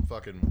drinking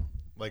fucking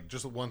like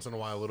just once in a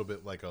while a little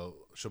bit like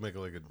she'll make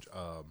like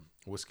a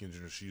whiskey and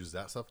ginger. She used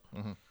that stuff.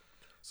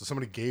 So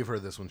somebody gave her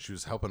this when she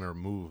was helping her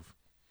move.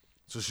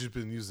 So she's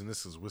been using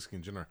this as whiskey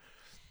and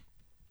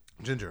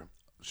ginger.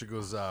 She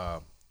goes,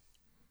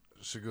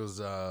 She goes,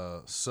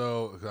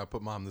 so I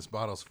put Mom, this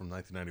bottle's from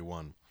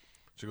 1991.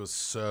 She goes,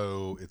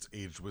 so it's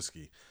aged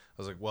whiskey.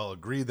 I was like, well,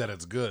 agreed that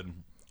it's good,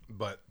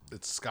 but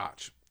it's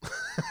Scotch.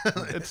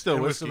 It's still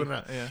It was whiskey.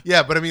 still Yeah.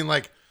 Yeah, but I mean,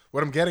 like,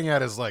 what I'm getting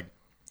at is like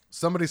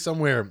somebody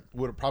somewhere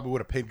probably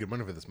would have paid good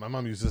money for this. My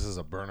mom used this as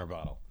a burner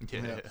bottle.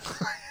 Yeah.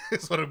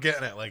 That's what I'm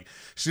getting at. Like,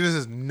 she just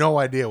has no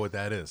idea what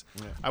that is.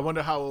 I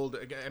wonder how old.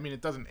 I mean,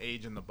 it doesn't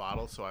age in the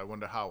bottle, so I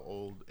wonder how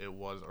old it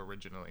was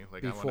originally.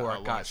 Like, I Before wonder it how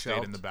long got it stayed in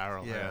shelved. the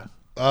barrel. Yeah.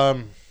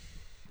 Yeah.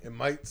 It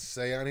might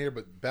say on here,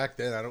 but back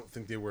then I don't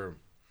think they were.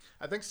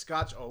 I think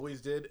Scotch always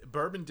did.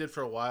 Bourbon did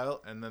for a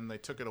while, and then they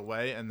took it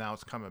away, and now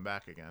it's coming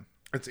back again.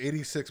 It's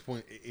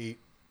 86.8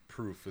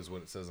 proof is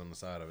what it says on the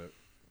side of it.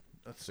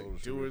 Let's see. Soda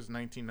sugar. Dewar's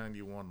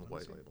 1991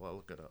 white label. I'll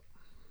look it up.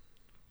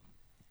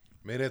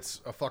 I mean,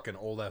 it's a fucking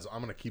old ass.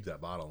 I'm gonna keep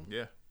that bottle.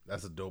 Yeah.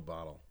 That's a dope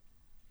bottle.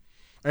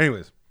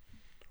 Anyways,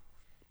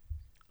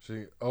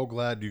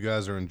 glad you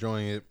guys are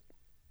enjoying it.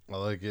 I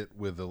like it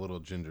with a little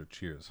ginger.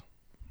 Cheers.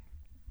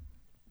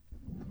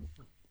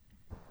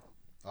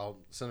 I'll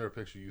send her a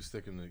picture of you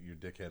sticking your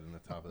dickhead in the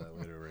top of that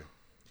later, Ray.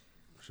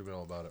 She'll be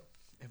all about it.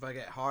 If I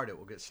get hard, it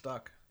will get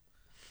stuck.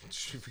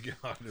 She forget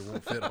it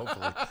won't fit.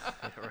 Hopefully,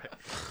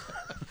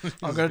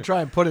 I'm gonna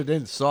try and put it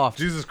in soft.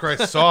 Jesus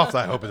Christ, soft.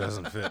 I hope it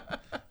doesn't fit.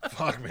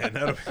 Fuck,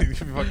 man,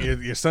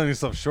 you're selling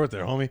yourself short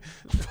there, homie.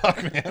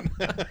 Fuck, man.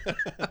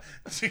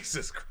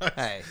 Jesus Christ.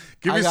 Hey,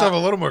 give I yourself got-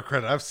 a little more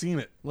credit. I've seen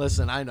it.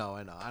 Listen, I know.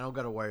 I don't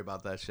got to worry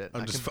about that shit.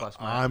 I'm I just can fu- bust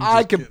I'm my. just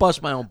I can kidding.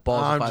 bust my own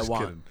balls I'm if just I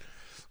want. kidding.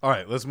 All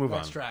right, let's move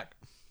Next on. track,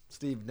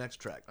 Steve. Next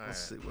track. Let's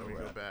see where Let me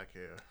we're go at. back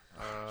here.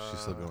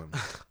 She's still going.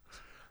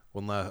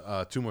 One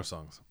last, two more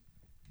songs.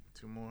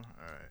 2 more. All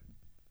right.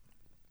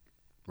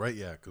 Right,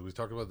 yeah, because we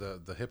talked about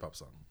the hip hop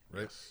song,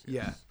 right?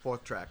 Yeah,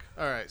 fourth track.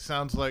 All right,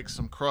 sounds like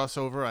some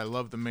crossover. I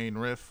love the main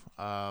riff.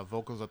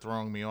 Vocals are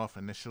throwing me off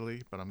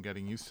initially, but I'm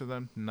getting used to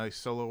them. Nice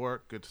solo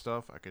work, good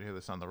stuff. I could hear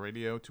this on the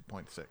radio.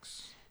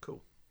 2.6.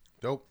 Cool.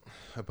 Dope.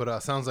 I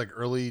put sounds like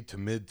early to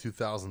mid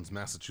 2000s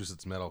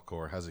Massachusetts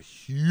metalcore, has a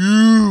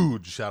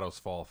huge Shadows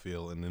Fall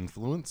feel and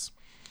influence.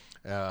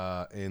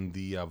 And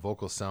the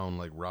vocals sound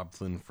like Rob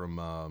Flynn from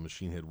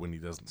Machine Head when he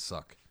doesn't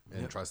suck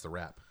and tries to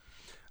rap.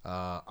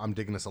 I'm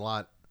digging this a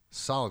lot.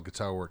 Solid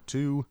guitar work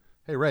too.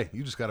 Hey Ray,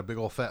 you just got a big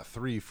old fat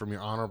 3 from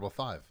your honorable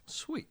 5.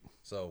 Sweet.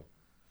 So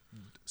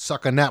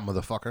suck on that,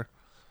 motherfucker.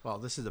 Well,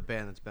 this is a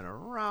band that's been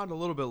around a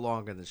little bit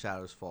longer than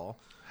Shadows Fall.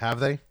 Have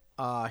they?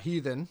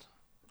 Heathen.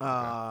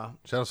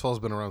 Shadows Fall's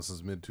been around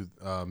since mid Heathen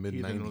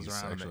 90s was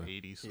around actually.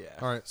 in the 80s. Yeah.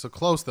 All right, so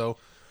close though.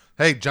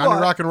 Hey, Johnny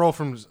But- Rock and Roll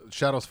from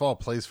Shadows Fall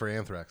plays for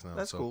Anthrax now.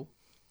 That's so cool.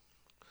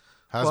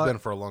 Has But- been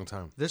for a long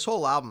time. This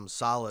whole album's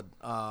solid.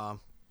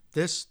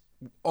 This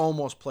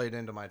almost played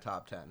into my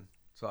top 10.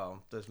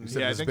 So this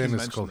said Yeah, I this think band you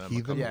is mentioned called them a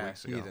Heathen? couple yeah,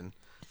 weeks ago. Heathen.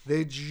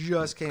 They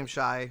just came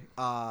shy.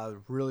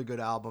 Really good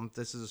album.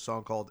 This is a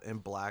song called In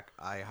Black.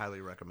 I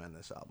highly recommend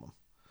this album.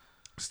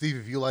 Steve,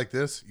 if you like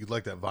this, you'd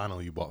like that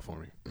vinyl you bought for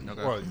me,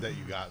 or that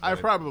you got. I've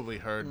that probably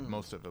heard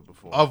most of it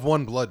before. of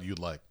One Blood. You'd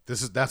like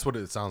that's what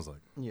it sounds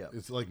like. Yeah.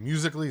 it's like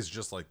musically, it's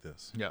just like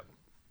this. Yep.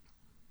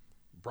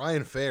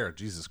 Brian Fair,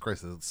 Jesus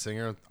Christ, the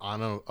singer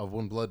on of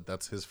One Blood.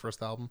 That's his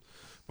first album.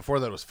 Before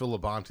that was Phil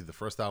Labonte. The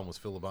first album was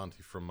Phil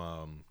Labonte from.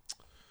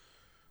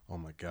 Oh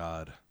my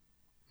God,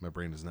 my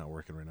brain is not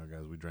working right now,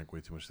 guys. We drank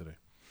way too much today.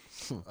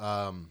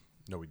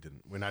 No, we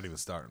didn't. We're not even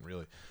starting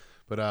really,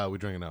 but we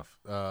drank enough.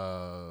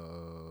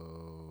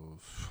 Oh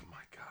my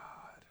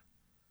God,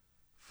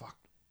 fuck.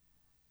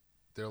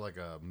 They're like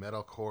a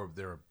metalcore.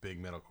 They're a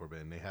big metalcore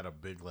band. They had a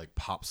big like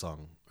pop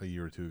song a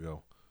year or two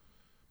ago.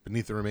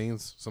 Beneath the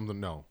Remains, something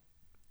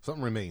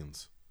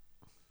remains.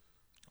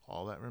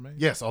 All that remains?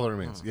 Yes, All That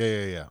Remains.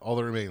 Yeah. All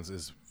That Remains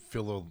is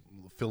Phil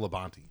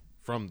Labonte.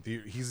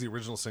 He's the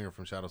original singer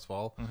from Shadows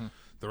Fall.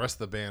 The rest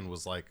of the band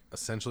was like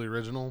essentially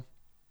original,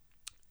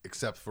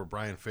 except for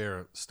Brian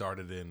Fair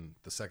started in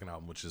the second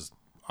album, which is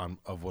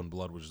of One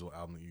Blood, which is the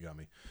album that you got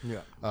me.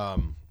 Yeah.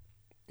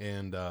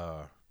 And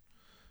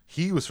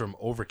he was from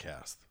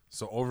Overcast.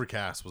 So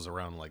Overcast was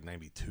around like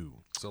 92.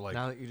 So like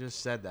Now that you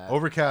just said that.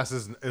 Overcast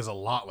is a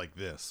lot like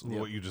this,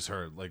 what you just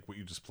heard, like what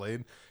you just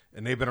played,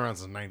 and they've been around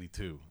since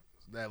 '92.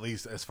 At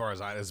least as far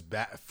as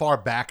far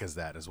back as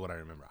that is what I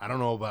remember. I don't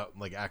know about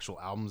like actual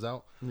albums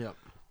out, Yep.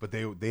 but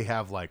they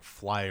have like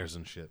flyers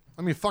and shit.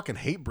 I mean, fucking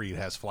Hatebreed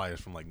has flyers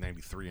from like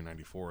 '93 and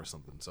 '94 or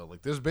something. So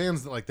like, there's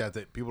bands like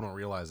that people don't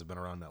realize have been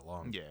around that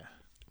long. Yeah.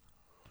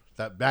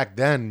 That back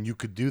then you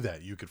could do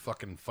that. You could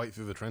fucking fight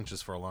through the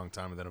trenches for a long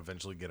time and then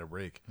eventually get a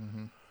break.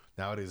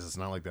 Nowadays it's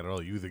not like that at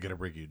all. You either get a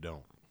break or you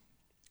don't.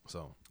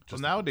 So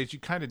Well, nowadays you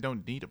kind of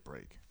don't need a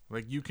break.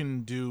 Like you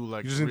can do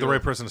like you just need the real-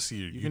 right person to see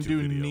your You YouTube can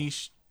do video.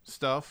 niche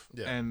stuff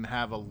Yeah. and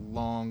have a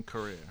long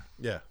career.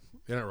 Yeah,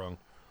 you're not wrong.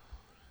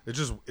 It's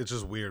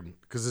just weird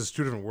because there's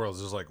two different worlds.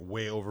 There's like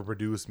way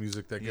overproduced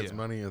music that gets Yeah.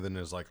 money, and then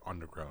there's like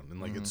underground, and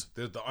like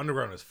the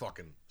underground is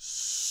fucking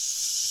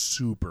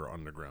super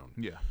underground.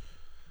 Yeah.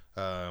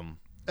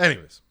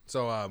 Anyways,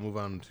 so move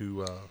on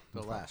to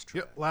The last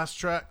track. Yep, last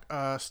track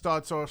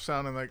starts off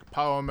sounding like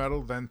power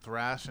metal, then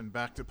thrash, and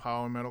back to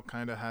power metal.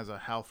 Kind of has a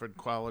Halford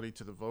quality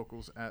to the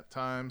vocals at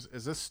times.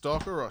 Is this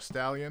Stalker or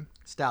Stallion?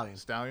 Stallion.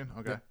 Stallion,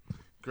 okay.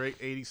 Great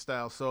 80s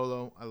style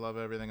solo. I love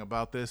everything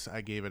about this.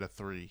 I gave it a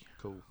 3.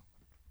 Cool.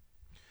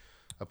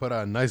 I put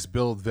a nice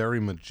build, very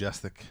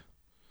majestic.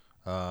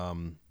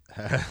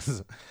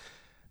 Has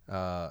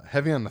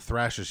heavy on the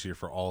thrash this year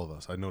for all of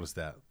us. I noticed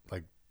that.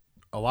 Like,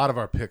 a lot of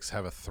our picks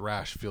have a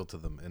thrash feel to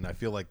them, and I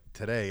feel like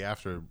today,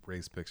 after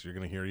Ray's picks, you're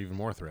going to hear even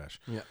more thrash.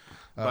 Yeah.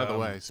 By the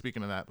way,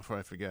 speaking of that, before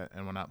I forget,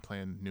 and we're not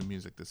playing new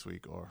music this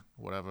week or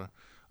whatever,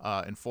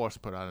 Enforce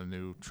put out a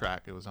new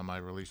track. It was on my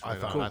release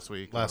radar last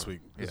week. Last week.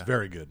 It's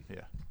very good.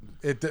 Yeah.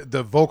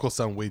 The vocals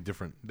sound way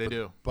different. They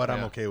do. But I'm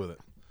Yeah. okay with it.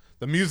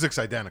 The music's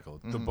identical,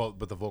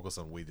 but the vocals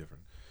sound way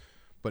different.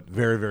 But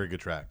very, very good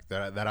track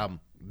that I'm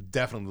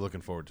definitely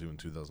looking forward to in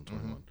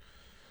 2021.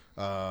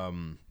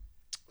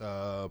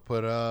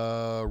 Put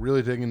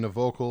really digging the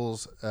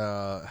vocals.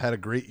 Had a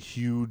great,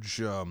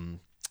 huge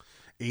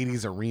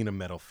 80s arena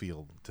metal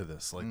feel to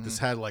this. Like this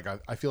had like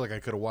I feel like I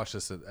could have watched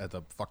this at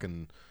the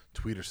fucking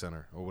Tweeter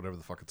Center or whatever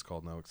the fuck it's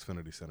called now,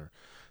 Xfinity Center.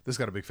 This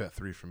got a big fat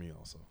 3 from me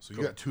also. So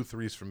you got 2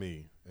 3s from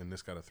me, and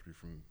this got a 3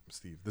 from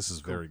Steve. This is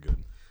very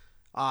good.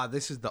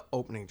 This is the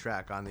opening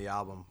track on the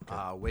album,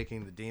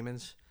 Waking the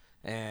Demons.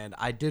 And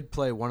I did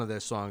play one of their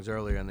songs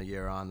earlier in the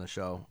year on the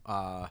show.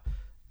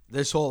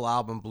 This whole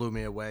album blew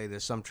me away.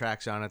 There's some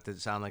tracks on it that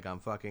sound like I'm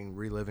fucking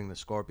reliving the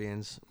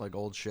Scorpions, like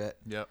old shit.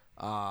 Yep.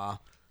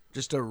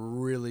 Just a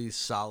really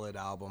solid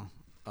album.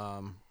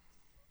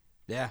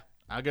 Yeah.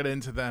 I got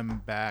into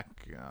them back,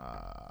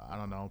 I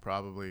don't know,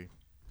 probably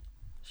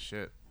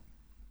 6-7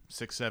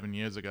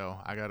 years ago.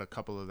 I got a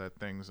couple of their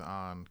things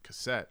on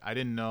cassette. I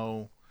didn't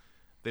know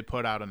they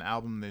put out an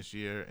album this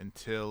year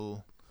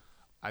until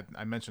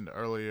I mentioned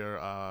earlier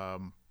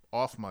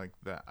off mic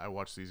that I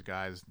watched these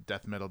guys,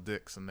 Death Metal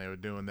Dicks, and they were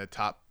doing their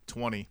top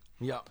 20.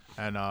 Yeah.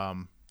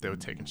 And they were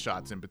taking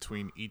shots in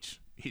between each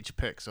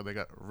pick, so they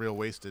got real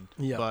wasted.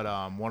 Yeah. But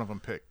one of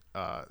them picked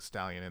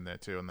Stallion in there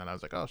too, and then I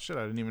was like, oh shit,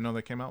 I didn't even know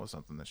they came out with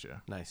something this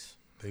year. Nice.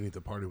 They need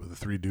to party with the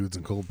 3 dudes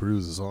and cold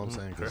brews is all I'm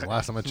saying. Because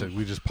last time I checked,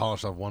 we just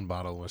polished off one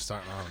bottle and we're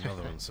starting on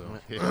another one. So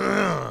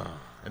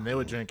And they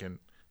were drinking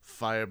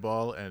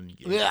Fireball and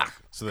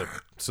so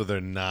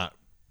they're not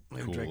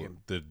They're cool. drinking.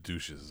 They're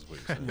douches is what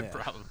you're saying. Yeah.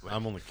 probably.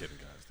 I'm only kidding,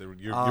 guys.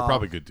 You're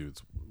probably good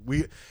dudes.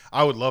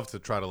 I would love to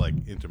try to like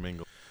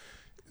intermingle.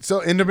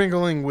 So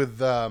intermingling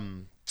with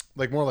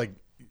like more like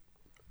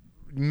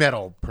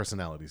metal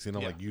personalities, you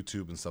know, like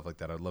YouTube and stuff like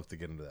that. I'd love to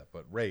get into that.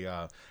 But Ray,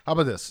 how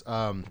about this?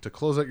 To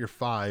close out your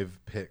 5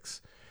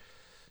 picks,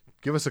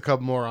 give us a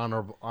couple more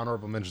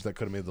honorable mentions that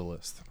could have made the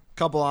list.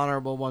 Couple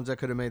honorable ones that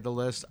could have made the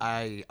list.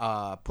 I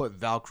put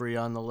Valkyrie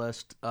on the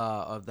list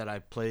of that I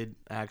played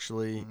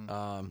actually.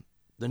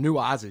 The new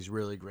Ozzy's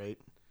really great.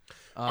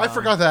 I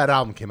forgot that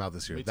album came out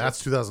this year.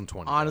 That's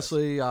 2020.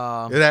 Honestly, it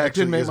it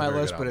didn't make is a my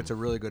very list, good but album. it's a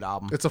really good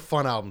album. It's a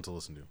fun album to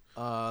listen to.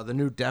 The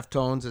new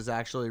Deftones is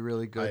actually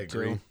really I good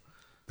agree. too.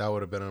 That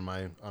would have been in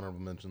my honorable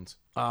mentions.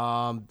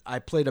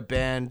 I played a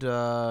band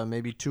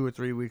maybe 2 or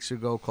 3 weeks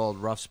ago called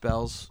Rough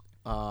Spells.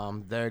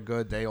 They're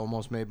good. They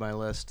almost made my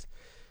list.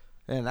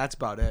 And that's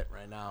about it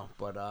right now.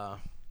 But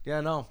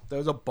yeah, no,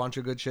 there's a bunch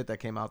of good shit that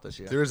came out this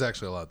year. There is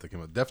actually a lot that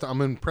came out.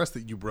 I'm impressed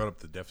that you brought up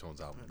the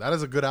Deftones album. That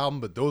is a good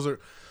album, but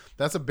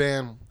that's a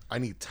band I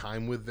need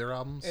time with their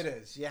albums. It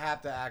is. You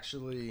have to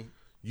actually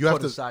You have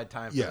put to aside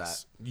time for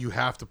yes, you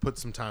have to put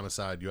some time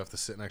aside. You have to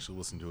sit and actually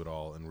listen to it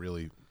all and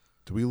really.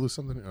 Did we lose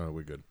something? Oh,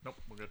 we're good. Nope,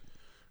 we're good.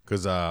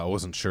 Because I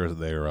wasn't sure that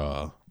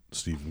they're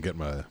Steve, I'm getting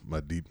my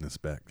deepness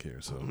back here.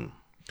 So,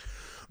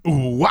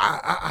 ooh,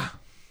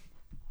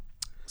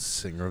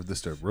 Singer of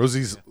Disturbed.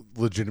 Rosie's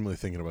legitimately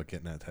thinking about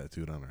getting that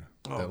tattooed on her.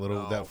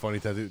 That funny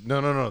tattoo.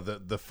 No.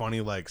 The funny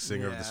like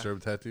Singer of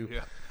Disturbed tattoo.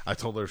 Yeah. I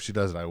told her if she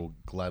does it, I will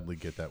gladly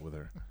get that with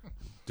her,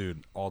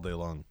 dude, all day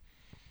long.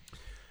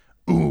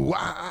 Ooh,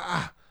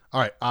 All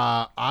right.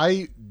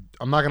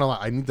 I'm not gonna lie.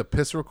 I need to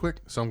piss real quick,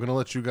 so I'm gonna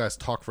let you guys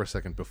talk for a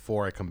second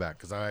before I come back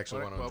because I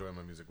actually want to enjoy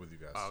my music with you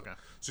guys. Oh, okay.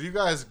 So you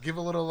guys give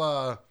a little,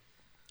 I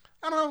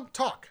don't know,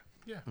 talk.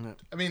 Yeah.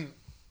 I mean,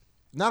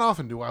 not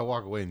often do I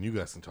walk away and you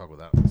guys can talk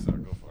without me. So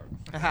go for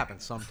it. It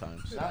happens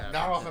sometimes. Not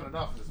often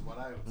enough is what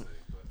I would say.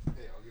 But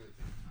hey, I'll give it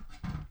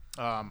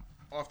to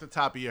you. Off the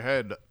top of your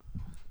head,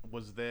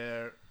 was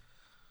there?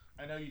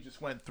 I know you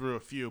just went through a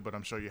few, but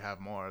I'm sure you have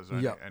more. Is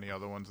there any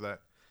other ones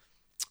that?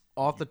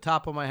 Off the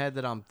top of my head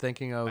that I'm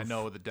thinking of. I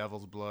know the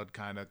Devil's Blood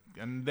kind of,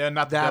 and they're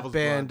not the that Devil's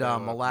band,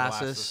 Blood.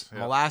 Molasses. Yeah.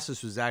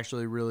 Molasses was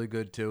actually really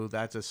good too.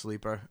 That's a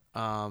sleeper.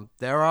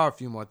 There are a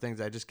few more things.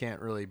 I just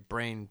can't really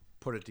brain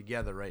put it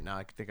together right now.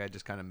 I think I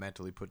just kind of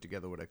mentally put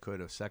together what I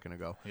could a second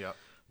ago. Yep.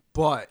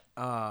 But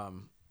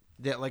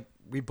like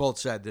we both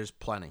said, there's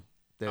plenty.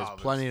 There's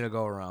plenty to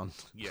go around.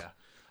 Yeah,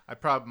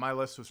 my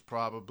list was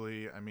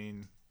probably. I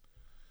mean,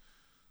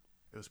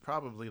 it was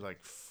probably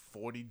like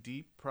 40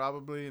 deep,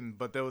 probably,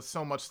 but there was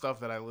so much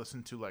stuff that I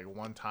listened to like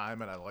one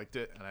time and I liked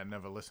it, and I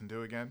never listened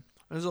to again.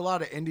 There's a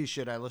lot of indie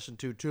shit I listen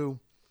to too.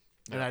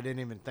 and I didn't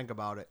even think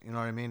about it. You know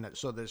what I mean?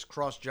 So there's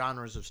cross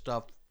genres of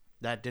stuff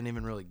that didn't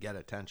even really get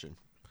attention.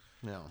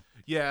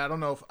 Yeah, I don't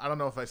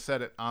know if I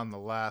said it on the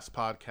last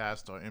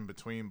podcast or in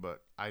between,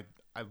 but I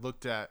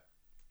looked at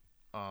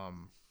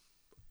kind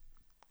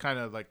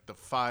of like the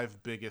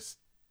 5 biggest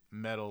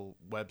metal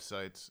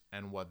websites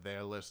and what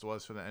their list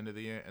was for the end of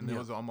the year, and there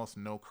was almost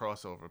no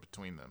crossover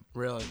between them.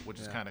 Really? Which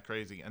is kind of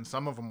crazy. And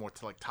some of them were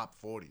to like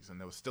top 40s, and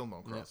there was still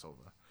no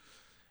crossover.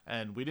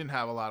 And we didn't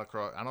have a lot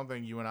of I don't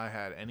think you and I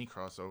had any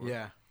crossover.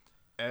 Yeah.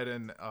 Ed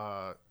and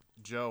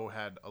Joe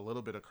had a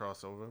little bit of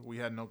crossover. We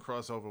had no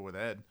crossover with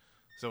Ed.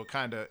 So it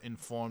kind of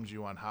informs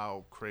you on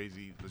how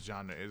crazy the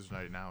genre is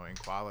right now in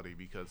quality,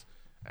 because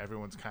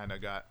everyone's kind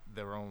of got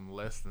their own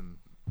list and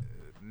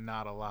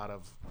not a lot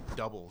of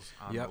doubles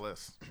on the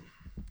list.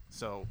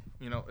 So,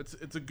 you know,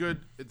 it's a good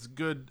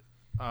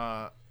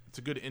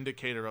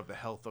indicator of the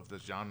health of the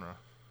genre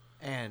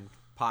and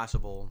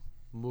possible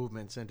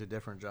movements into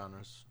different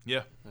genres.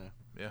 Yeah.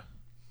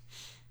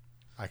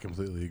 I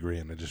completely agree,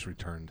 and I just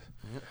returned.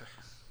 Yep.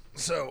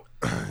 So,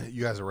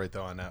 you guys are right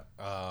though on that.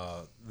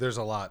 There's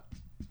a lot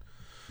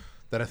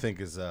that I think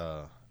is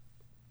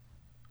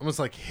almost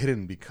like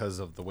hidden because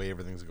of the way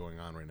everything's going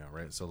on right now,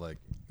 right? So like,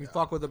 you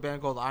fuck with a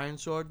band called Iron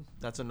Sword?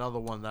 That's another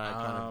one that I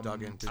kind of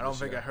dug into. I don't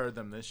think I heard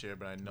them this year,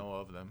 but I know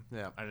of them.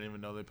 Yeah, I didn't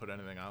even know they put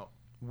anything out.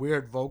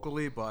 Weird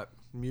vocally, but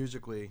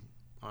musically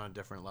on a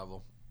different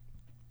level.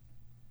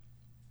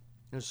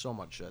 There's so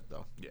much shit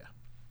though. Yeah.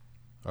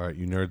 All right,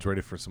 you nerds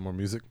ready for some more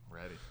music?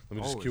 Ready. Let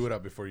me just cue it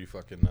up before you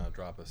fucking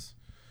drop us.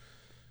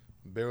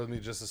 Bear with me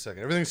just a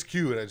second. Everything's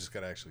queued. I just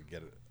got to actually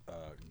get it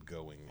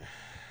going.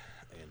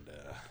 And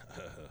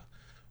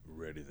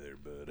ready there,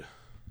 bud.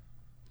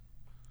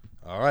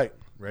 All right,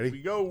 ready? Here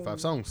we go.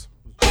 5 songs.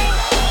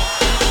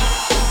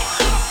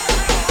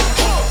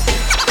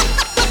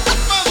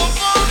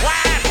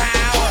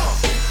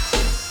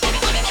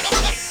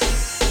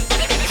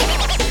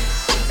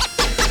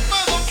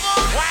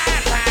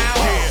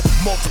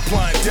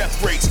 Multiplying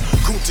death rates,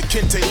 Kunta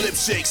Kinte lip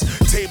shakes,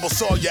 table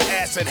saw your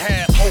ass in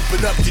half,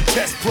 open up your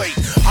chest plate.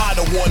 I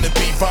don't wanna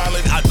be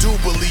violent, I do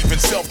believe in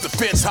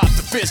self-defense. Hop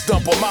the fence,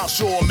 dump them out,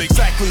 show them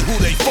exactly who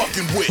they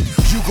fucking with.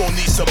 You gon'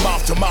 need some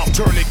mouth-to-mouth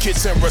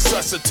tourniquets and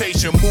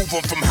resuscitation. Move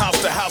them from house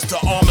to house to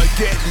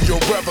Armageddon,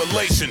 your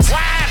revelations.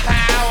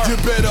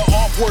 You're better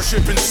off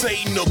worshiping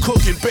Satan or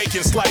cooking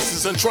bacon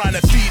slices and trying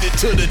to feed it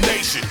to the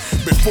nation.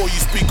 Before you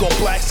speak on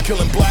blacks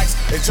killing blacks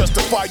and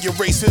justify your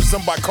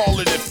racism by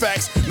calling it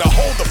facts. Now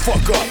hold the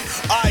fuck up.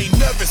 I ain't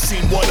never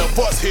seen one of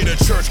us hit a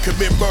church,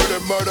 commit murder,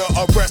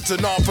 arrest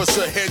an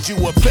officer, head you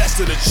a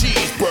vest of a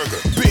cheeseburger.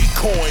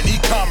 Bitcoin,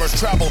 e-commerce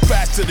travel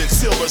faster than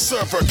silver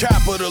surfer.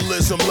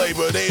 Capitalism,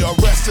 labor, they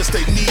arrest us,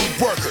 they need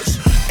workers.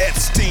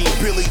 Epstein,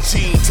 Billie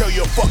Jean, tell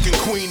your fucking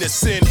queen to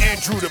send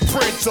Andrew the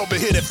Prince over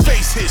here to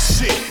face his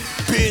shit,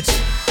 bitch.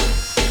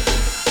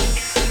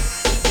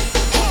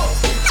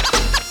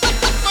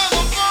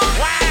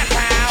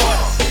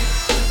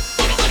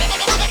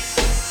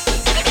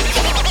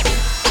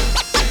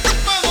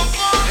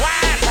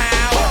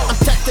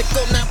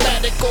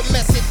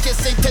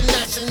 Messages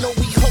international,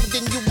 we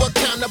holding you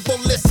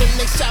accountable. Listen,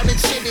 they shouting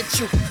shit at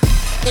you.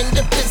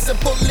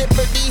 Indivisible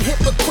liberty,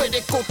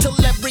 hypocritical till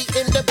every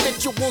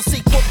individual's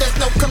equal. There's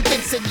no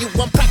convincing you.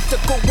 I'm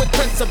practical with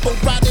principle.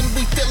 Riding,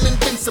 we feel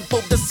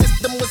invincible. The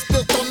system was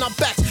built on our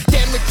backs,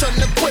 damage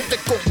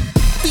unequivocal.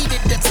 Feed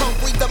it that's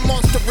hungry, the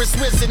monster is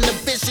risen. The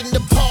vision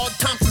of hard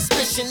time,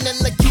 suspicion, and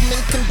the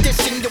human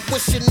condition. You're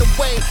wishing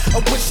away.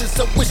 A wish is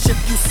a wish if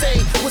you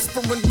say.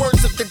 Whispering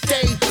words of the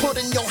day,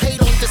 putting your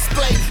hate on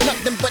display.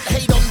 Nothing but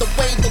hate on the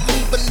way,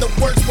 believing the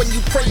words when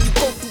you pray. You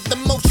go through the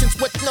motions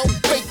with no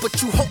faith, but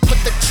you hope for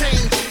the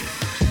change.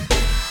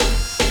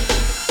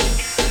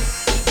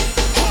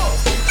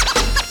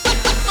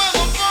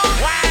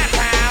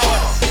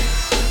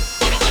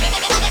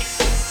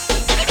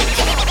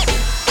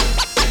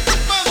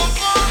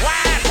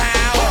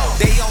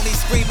 They only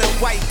screaming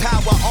white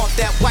power off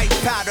that white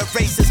powder.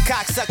 Racist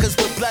cocksuckers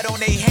with blood on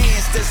their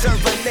hands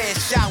deserve a lead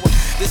shower.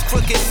 This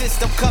crooked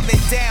system coming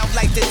down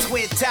like the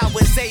Twin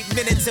Towers. 8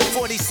 minutes and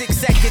 46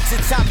 seconds,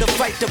 it's time to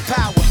fight the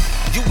power.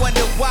 You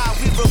wonder why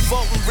we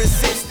revolt and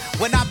resist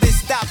when I've been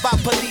stopped by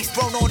police,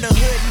 thrown on the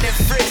hood and then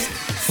frisked.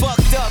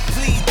 Fucked up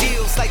plea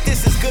deals like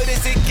this as good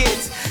as it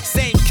gets.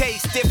 Same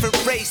case, different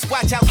race,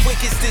 watch how quick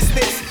it's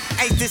dismissed.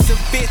 Ain't this a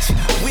bitch?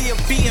 We are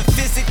being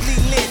physically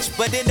lynched,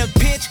 but in a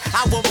pinch,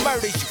 I will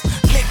murder you.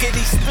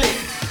 Lickety split.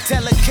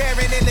 Tell a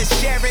Karen and a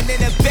Sharon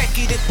and a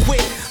Becky to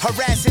quit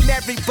harassing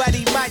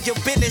everybody, mind your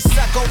business,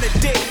 suck on the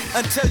dick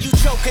until you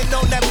choking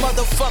on that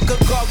motherfucker,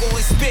 gargle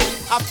and spit.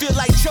 I feel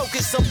like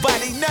choking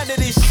somebody, none of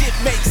this shit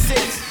makes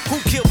sense. Who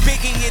killed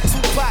Biggie and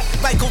Tupac,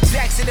 Michael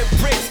Jackson and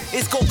Prince?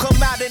 It's gon'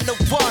 come out in the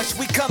wash,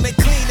 we coming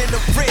clean in the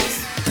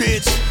Prince,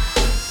 bitch.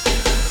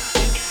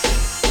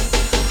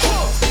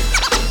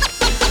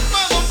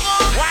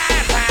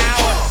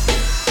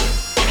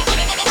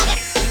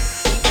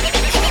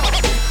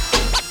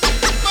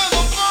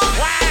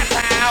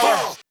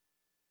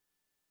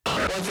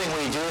 One thing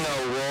we do know,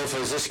 Wolf,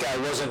 is this guy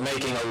wasn't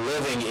making a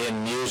living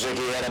in music.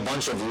 He had a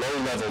bunch of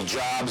low-level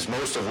jobs,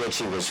 most of which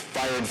he was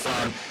fired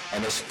from.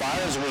 And as far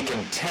as we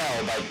can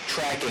tell by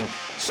tracking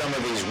some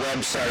of these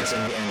websites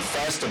and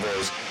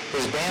festivals,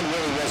 his band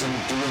really wasn't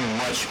doing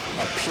much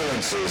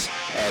appearances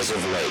as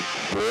of late.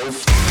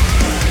 Wolf?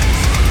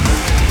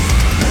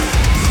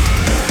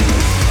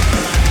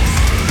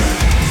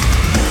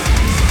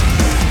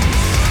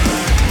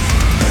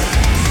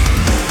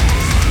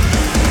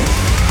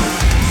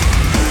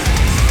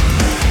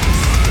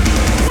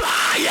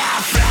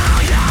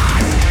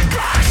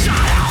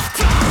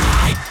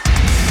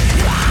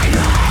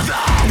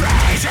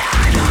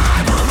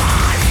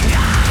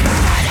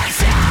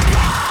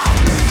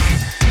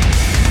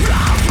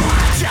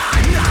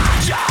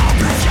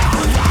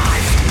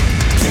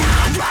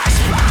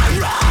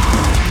 Run!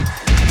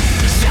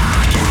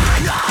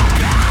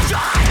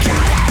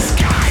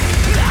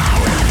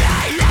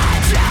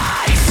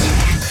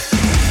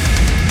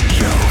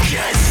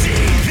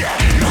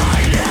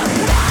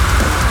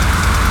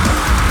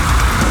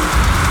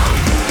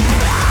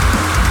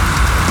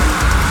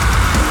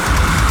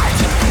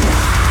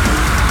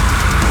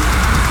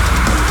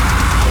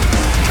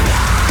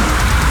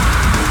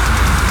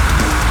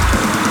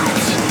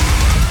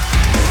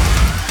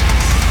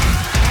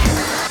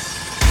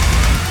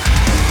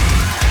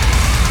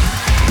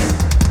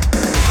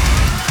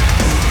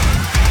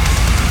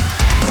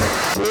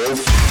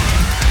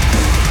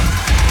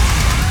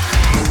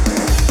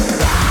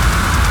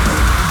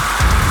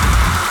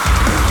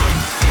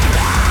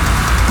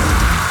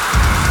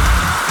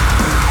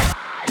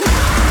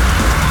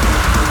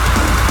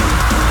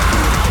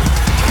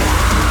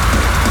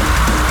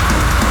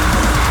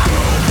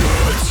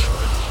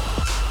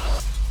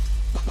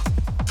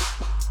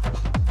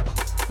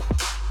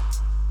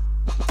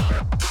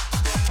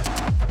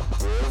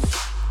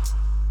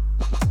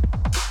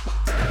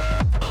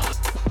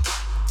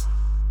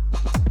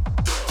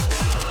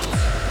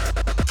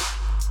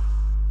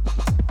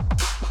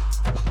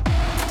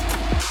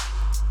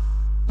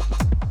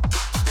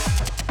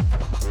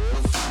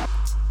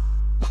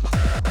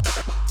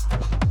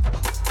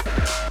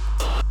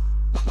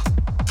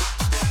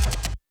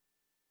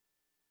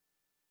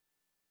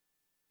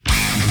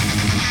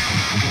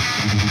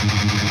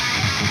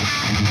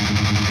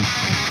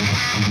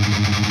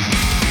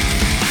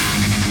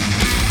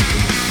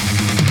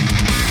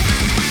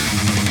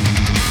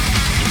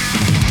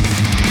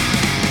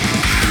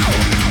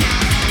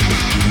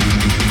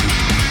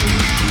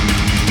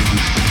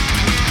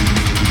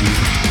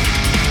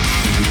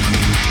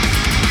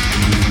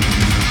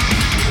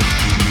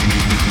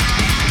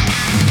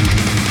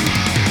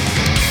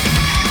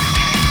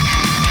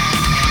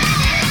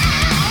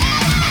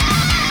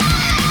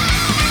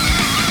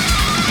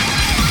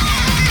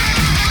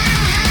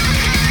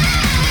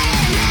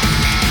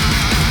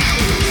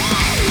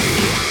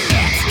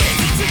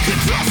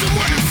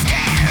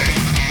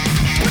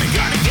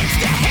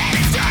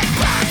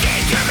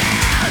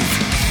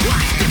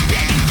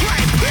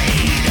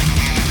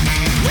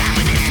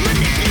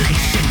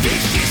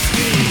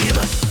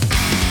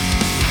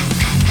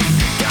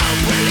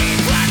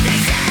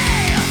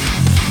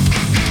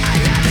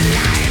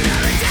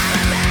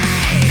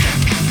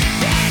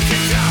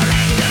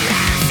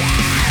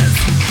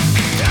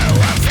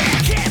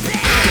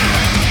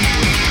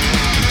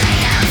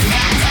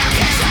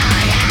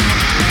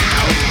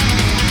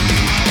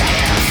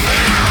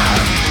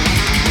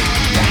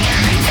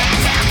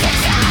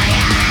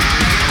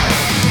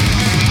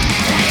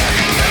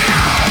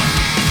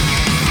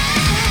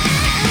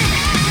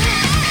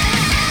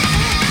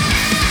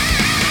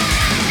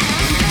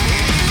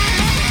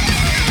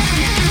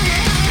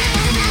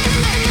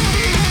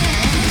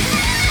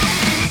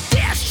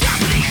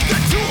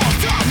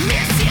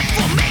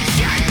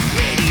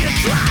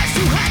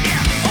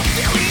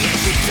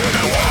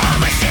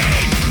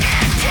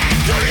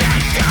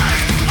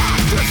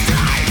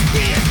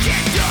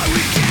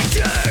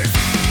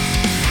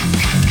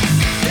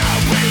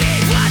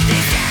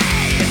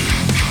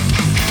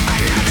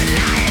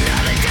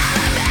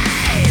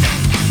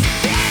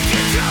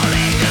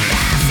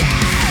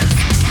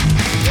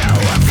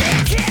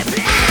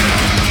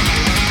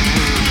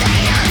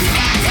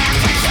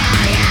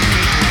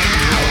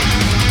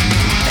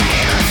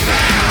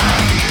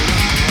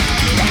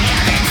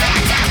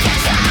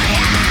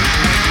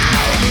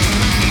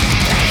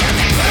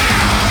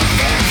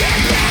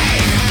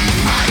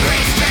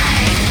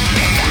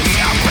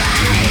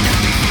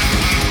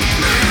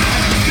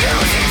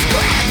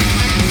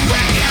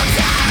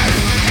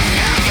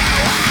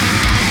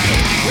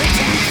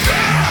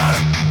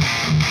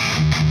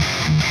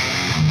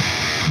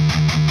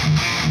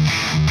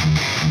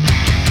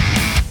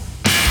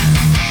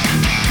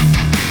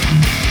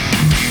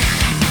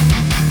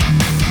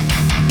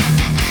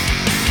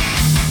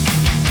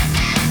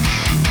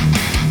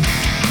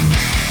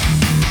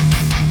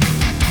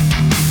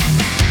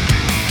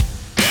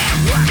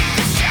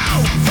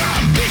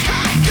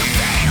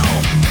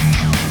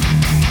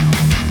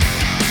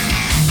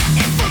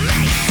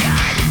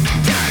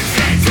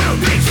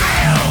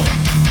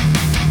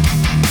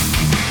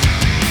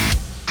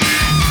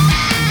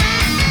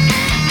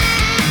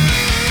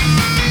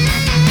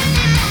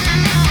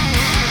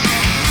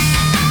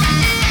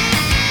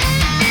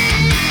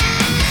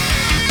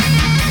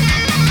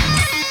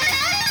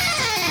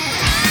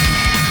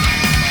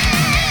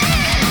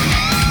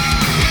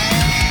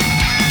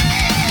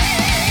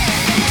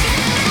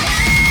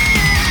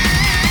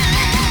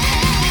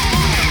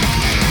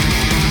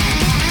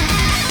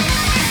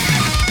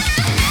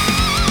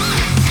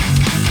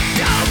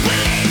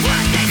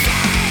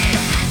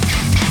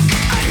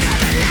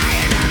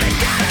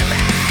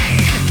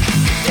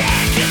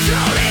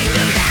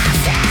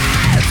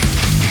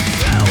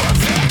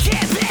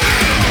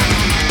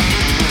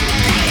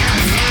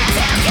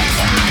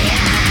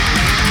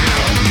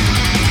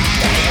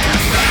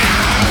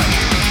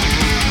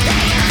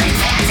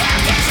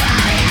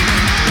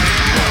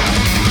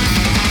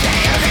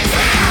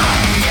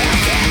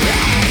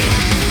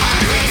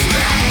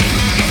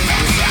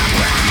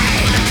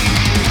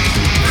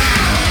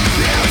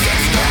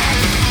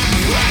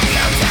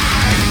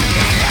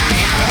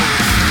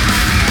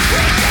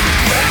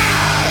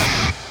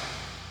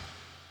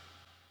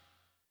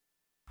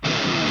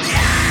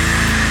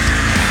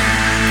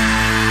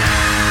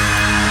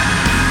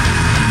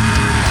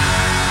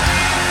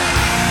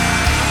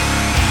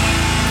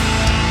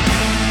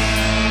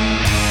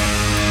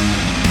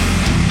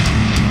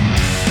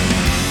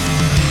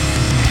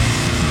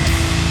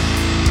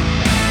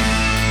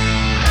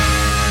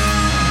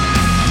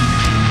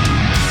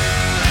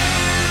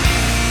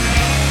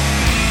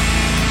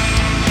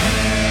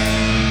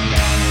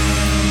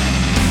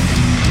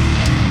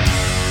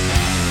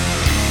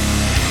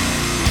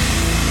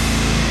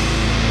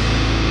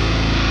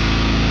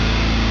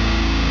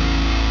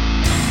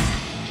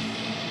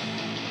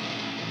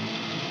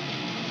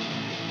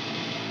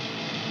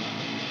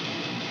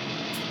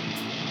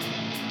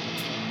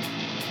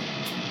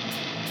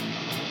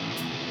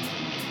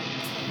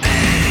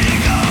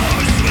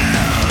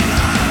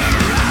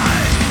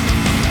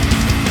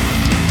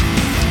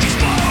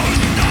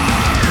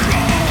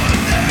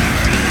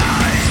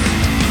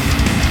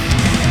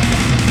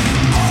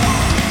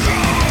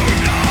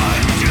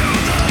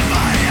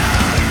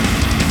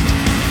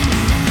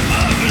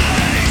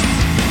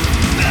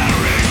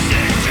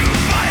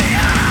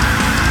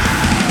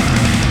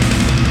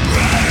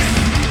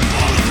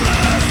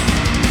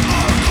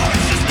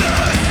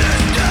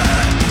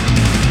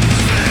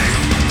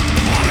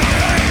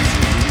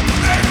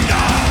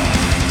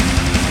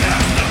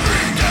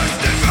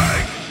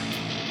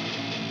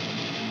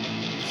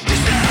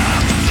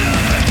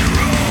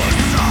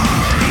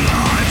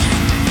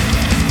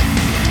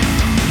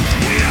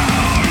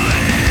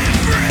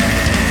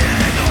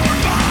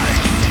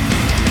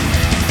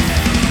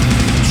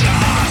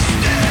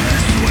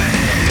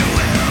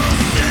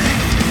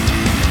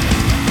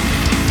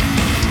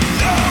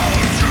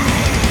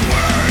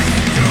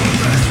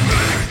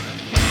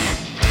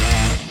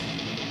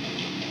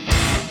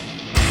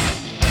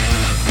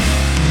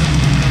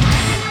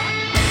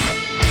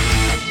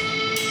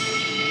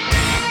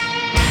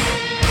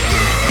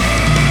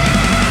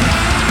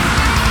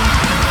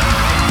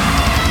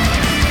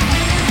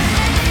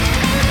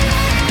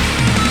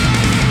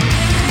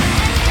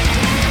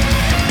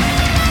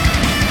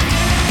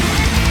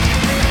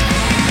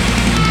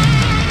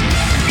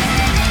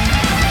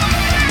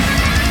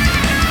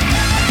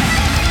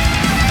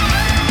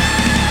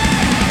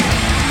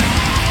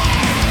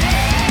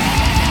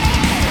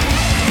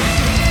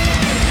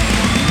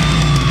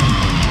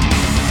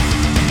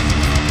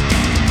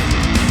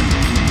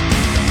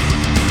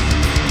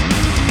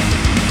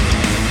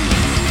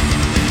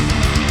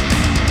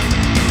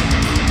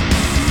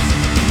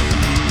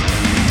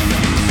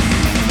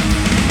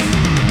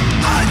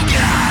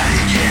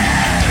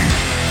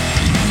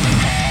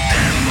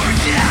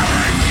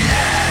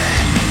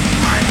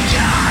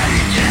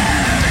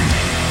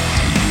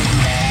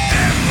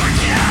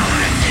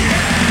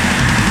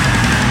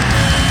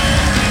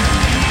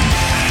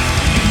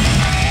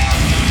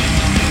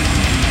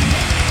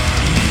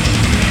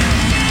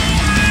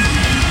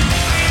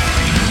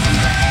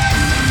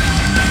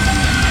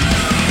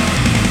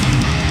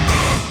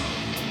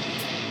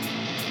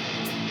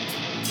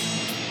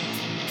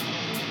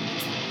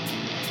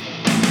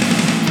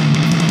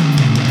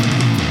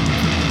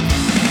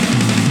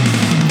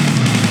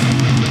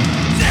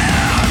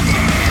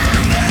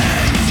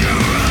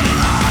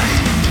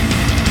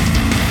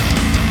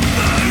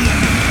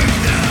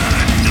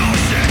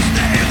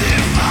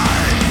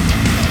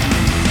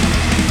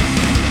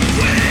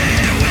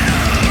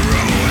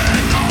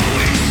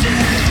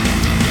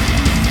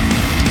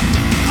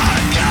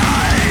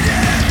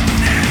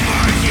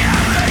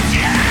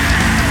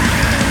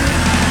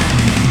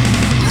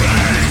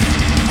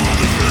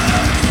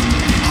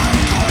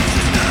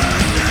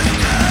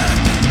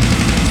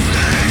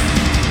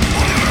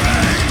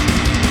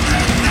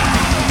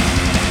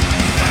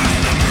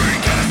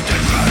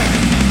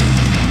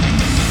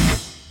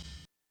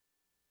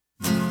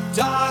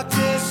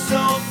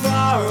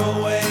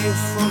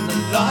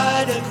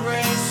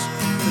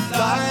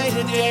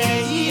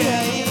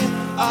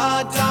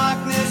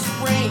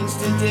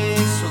 rings today,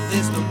 so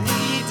there's no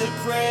need to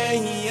pray.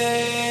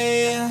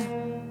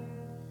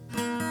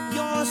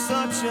 You're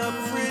such a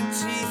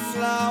pretty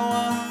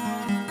flower,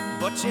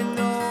 but you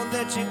know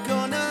that you're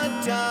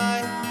gonna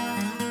die.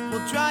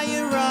 Well, dry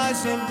your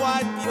eyes and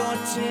wipe your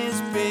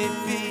tears,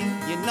 baby.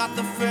 You're not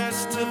the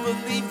first to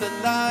believe the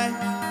lie.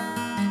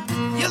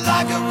 You're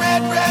like a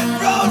red, red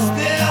rose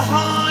there,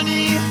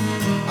 honey.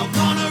 I'm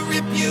gonna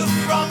rip you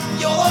from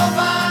your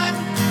vine.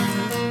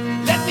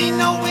 Let me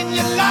know when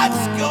your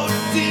lights go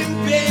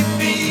dim,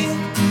 baby.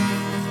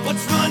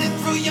 What's running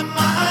through your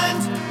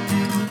mind?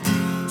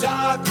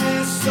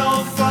 Darkness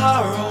so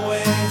far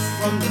away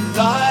from the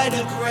light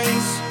of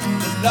grace,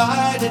 the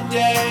light of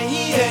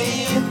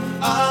day.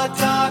 Our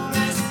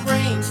darkness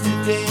reigns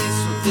today,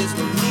 so there's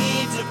no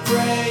need to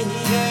pray.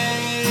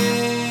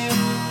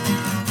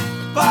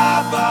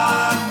 Bye,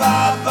 bye,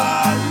 bye,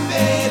 bye,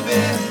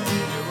 baby.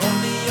 You're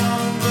only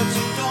young, but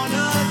you're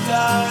gonna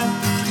die.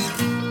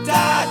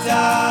 Die,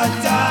 die,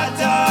 die,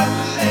 die,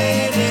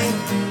 lady.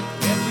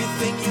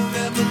 Everything you've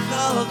ever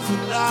loved to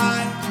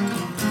lie.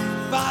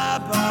 Bye,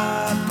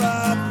 bye,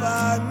 bye,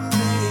 bye,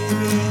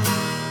 baby.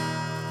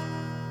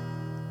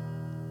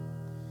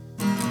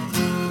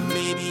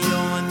 Maybe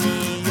on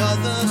the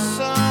other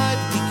side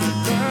we can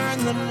burn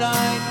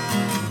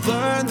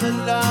the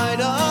light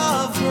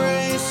of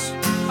grace.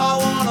 I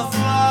wanna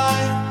fly,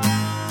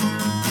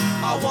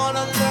 I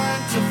wanna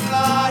learn to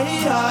fly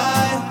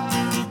high.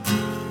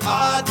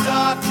 Our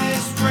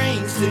darkness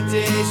reigns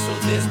today, so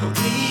there's no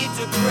need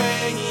to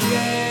pray.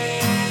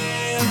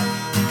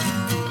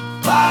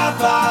 Bye,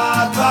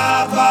 bye,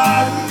 bye,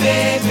 bye,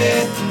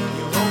 baby.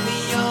 You're only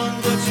young,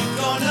 but you're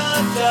gonna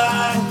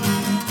die.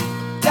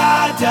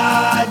 Die,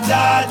 die,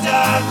 die,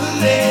 die,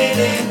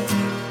 lady.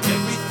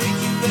 Everything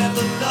you've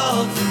ever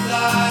loved to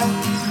lie.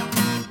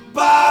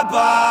 Bye,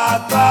 bye,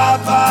 bye,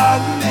 bye,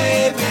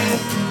 baby.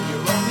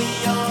 You're only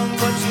young,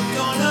 but you're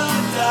gonna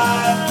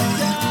die.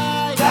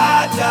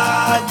 Die,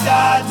 die,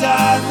 die,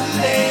 die,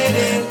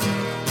 lady.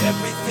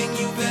 Everything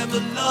you've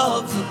ever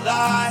loved to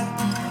lie.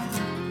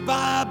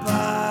 Bye,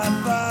 bye,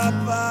 bye,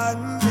 bye,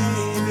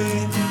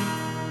 baby.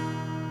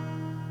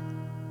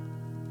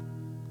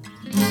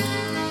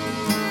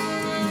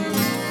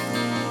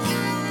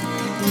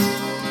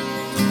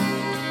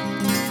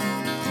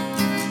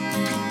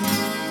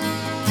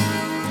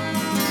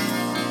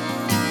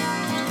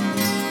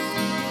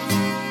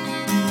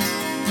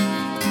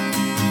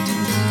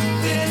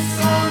 This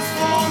song's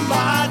for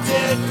my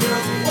dead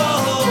girl.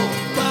 Whoa,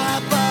 bye,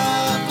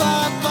 bye,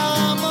 bye,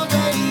 bye, my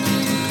baby.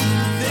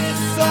 This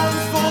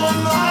song's for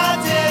my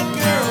dead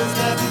girls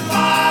that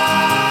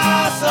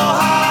fly so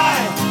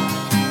high.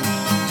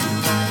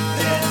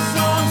 This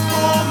song's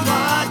for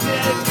my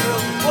dead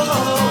girl.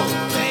 Whoa,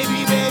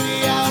 baby, baby,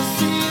 I'll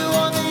see you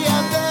on the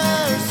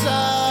other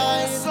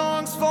side. This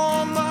song's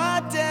for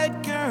my dead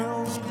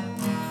girls.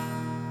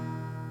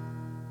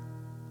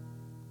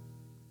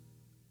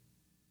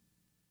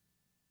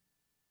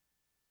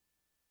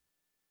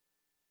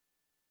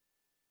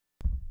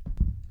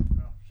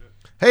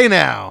 Hey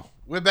now,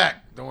 we're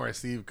back. Don't worry,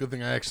 Steve. Good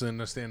thing I actually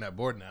understand that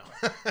board now.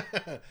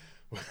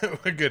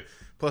 We're good.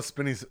 Plus,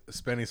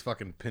 Spenny's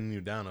fucking pinning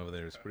you down over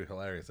there. It's pretty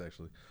hilarious,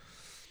 actually.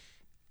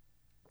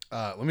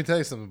 Let me tell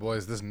you something,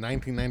 boys. This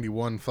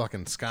 1991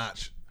 fucking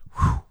Scotch.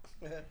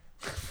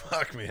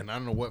 Fuck, man. I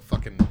don't know what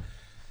fucking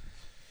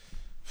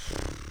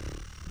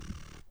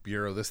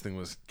bureau this thing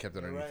was kept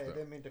underneath. Right, I though.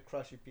 didn't mean to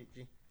crush you,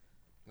 PG.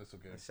 That's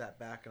okay. I sat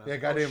back and I Yeah,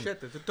 was goddamn. oh shit,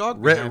 there's a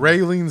dog behind me.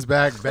 Ray leans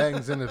back,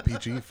 bangs into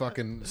PG.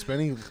 Fucking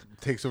Spenny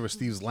takes over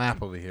Steve's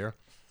lap over here.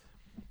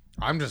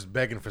 I'm just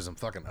begging for some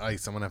fucking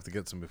ice. I'm gonna have to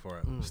get some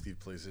before Steve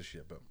plays this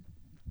shit. But,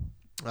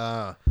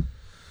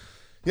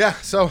 yeah.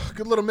 So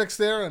good little mix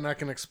there, and I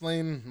can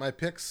explain my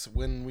picks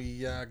when we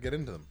get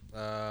into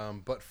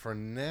them. But for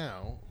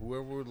now,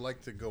 whoever would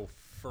like to go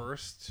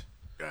first,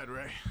 Go ahead,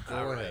 Ray.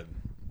 go ahead.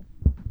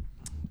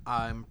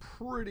 I'm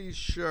pretty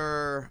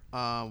sure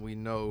we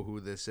know who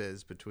this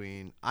is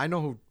between... I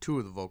know who two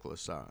of the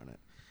vocalists are on it.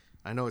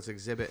 I know it's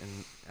Exhibit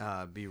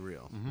and Be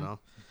Real. No?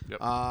 Yep.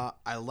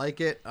 I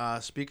like it.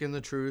 Speaking the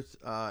truth,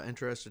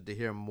 interested to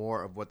hear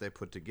more of what they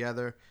put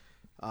together.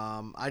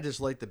 I just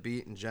like the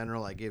beat in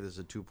general. I gave this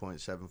a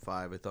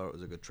 2.75. I thought it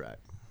was a good track.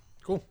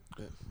 Cool.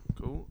 Yeah.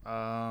 Cool.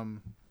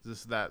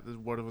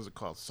 What was it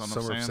called?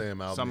 Summer of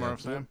Sam album. Summer yeah.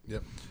 of Sam?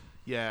 Yep.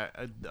 Yeah,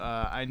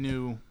 I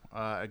knew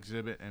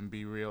Exhibit and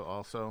Be Real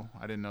also.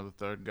 I didn't know the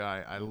third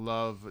guy. I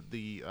love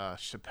the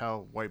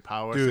Chappelle White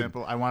Power Dude.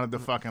 sample. I wanted to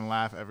fucking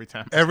laugh every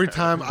time. Every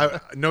time,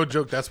 no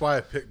joke. That's why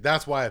I picked.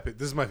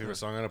 This is my favorite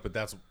song on it. But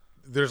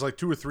there's like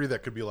 2 or 3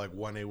 that could be like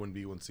 1A,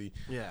 1B, 1C.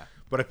 Yeah.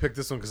 But I picked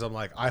this one because I'm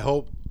like, I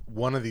hope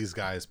one of these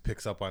guys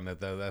picks up on that.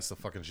 That's the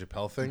fucking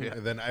Chappelle thing. Yeah.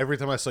 And then every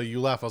time I saw you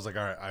laugh, I was like,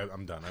 all right,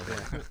 I'm done. I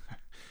figured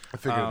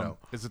it out.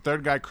 Is the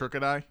third guy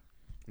Crooked Eye?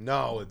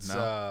 No, it's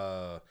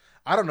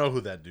I don't know who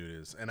that dude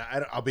is, and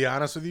I'll be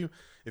honest with you.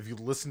 If you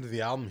listen to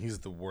the album, he's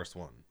the worst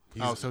one.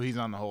 So he's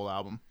on the whole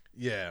album.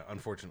 Yeah,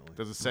 unfortunately.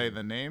 Does it say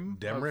the name?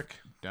 Demrick?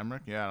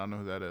 Demrick? Yeah, I don't know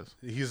who that is.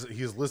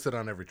 He's listed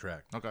on every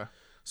track. Okay.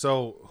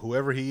 So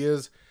whoever he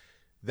is,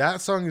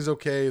 That song is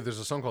okay. There's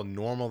a song called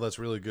Normal that's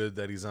really good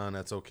that he's on.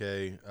 That's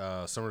okay.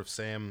 Summer of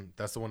Sam,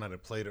 that's the one that I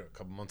played a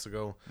couple months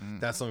ago.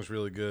 That song's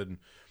really good.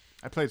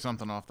 I played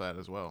something off that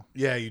as well.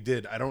 Yeah, you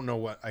did. I don't know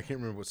what. I can't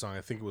remember what song.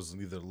 I think it was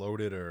either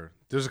Loaded or.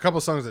 There's a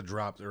couple songs that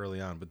dropped early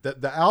on, but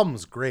the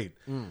album's great.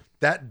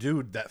 That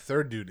dude, that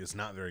third dude, is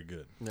not very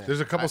good. Yeah.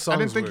 There's a couple songs. I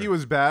didn't think he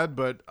was bad,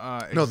 but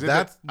no, Exhibit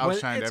that's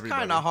outshined it's everybody.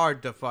 kind of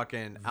hard to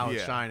fucking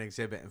outshine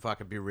Exhibit and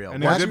fucking Be Real.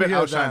 And Once Exhibit you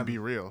hear outshined them- Be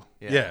Real.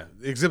 Yeah.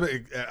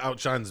 Exhibit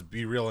outshines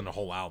Be Real in the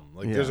whole album.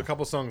 Like, Yeah. there's a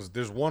couple songs.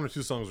 There's one or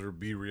two songs where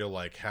Be Real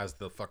like has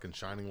the fucking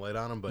shining light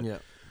on him. But Yeah.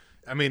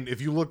 I mean, if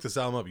you look this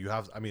album up, you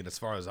have. I mean, as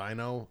far as I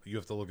know, you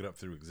have to look it up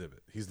through Exhibit.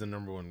 He's the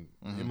number one.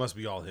 It must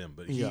be all him.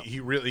 But he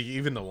really,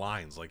 even the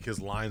lines, like his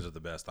lines are the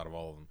best out of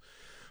all of them.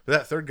 But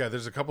that third guy,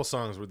 there's a couple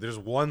songs where there's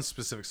one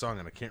specific song,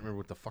 and I can't remember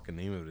what the fucking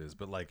name of it is,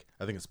 but like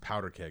I think it's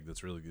Powder Keg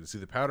that's really good. See,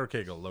 the Powder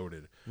Keg are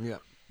Loaded. Yeah.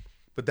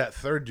 But that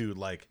third dude,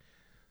 like,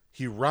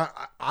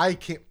 I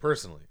can't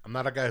personally. I'm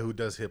not a guy who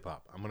does hip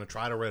hop. I'm gonna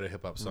try to write a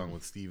hip hop song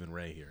with Steve and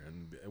Ray here,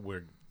 and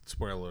we're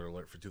spoiler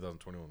alert for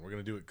 2021. We're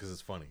gonna do it because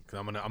it's funny. Because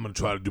I'm gonna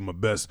try to do my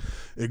best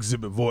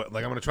Exhibit voice.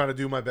 Like I'm gonna try to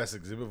do my best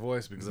Exhibit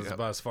voice because that's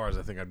about as far as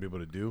I think I'd be able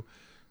to do,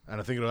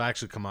 and I think it'll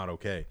actually come out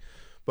okay.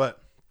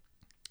 But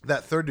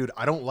that third dude,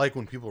 I don't like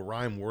when people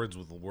rhyme words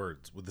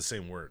with the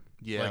same word.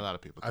 Yeah, Like, a lot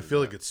of people I do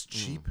feel that. like it's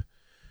cheap,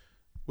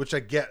 which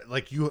I get.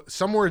 Like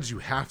some words you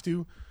have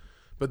to.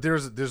 But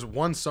there's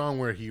one song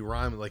where he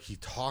rhymes, like he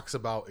talks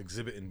about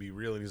Exhibit and Be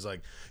Real, and he's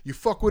like, you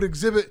fuck with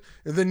Exhibit,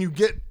 and then you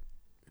get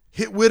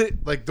hit with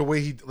it, like the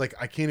way like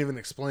I can't even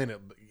explain it.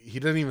 He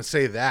doesn't even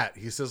say that.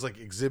 He says like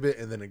Exhibit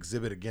and then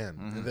Exhibit again,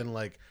 and then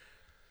like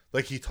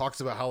he talks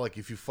about how like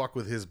if you fuck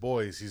with his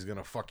boys, he's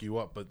gonna fuck you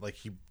up, but like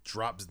he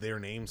drops their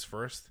names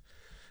first.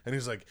 And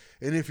he's like,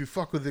 and if you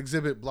fuck with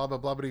Exhibit, blah blah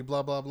blah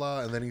blah blah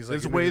blah, and then he's like,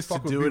 There's and then you ways to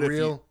fuck with do Be it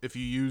Real. if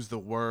you use the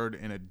word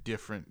in a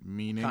different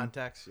meaning.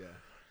 Context, yeah.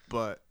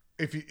 But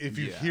If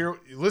you hear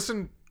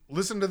listen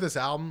to this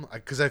album,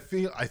 because I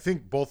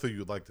think both of you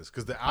would like this,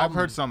 because the album, I've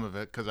heard some of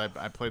it because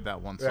I played that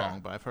one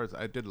song, Yeah. but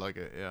I did like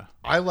it. Yeah,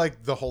 I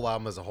like the whole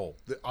album as a whole.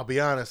 I'll be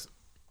honest,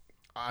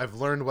 I've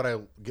learned what I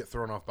get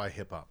thrown off by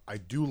hip hop. I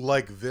do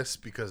like this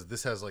because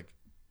this has like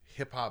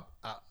hip hop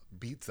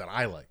beats that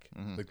I like.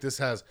 Like this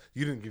has.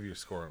 You didn't give your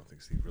score, I don't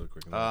think, Steve. Really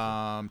quick.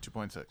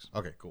 2.6.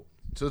 Okay, cool.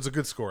 So it's a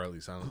good score at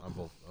least on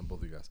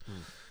both of you guys.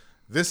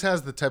 This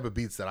has the type of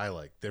beats that I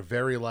like. They're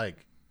very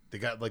like they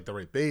got like the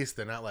right bass.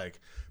 They're not like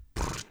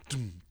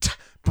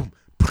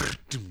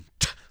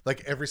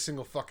like every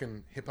single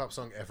fucking hip hop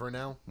song ever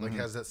now. Like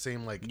has that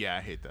same like Yeah,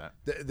 I hate that.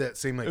 that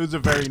same like It was a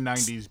very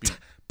 90s beat.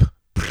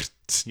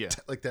 Yeah,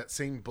 like that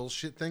same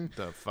bullshit thing.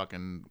 The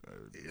fucking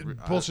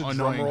Bullshit drum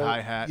annoying roll.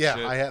 hi-hat Yeah,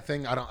 shit. hi-hat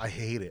thing. I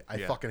hate it. I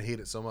Yeah. fucking hate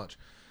it so much.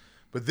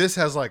 But this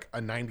has like a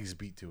 90s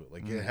beat to it.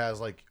 Like it has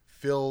like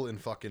fill and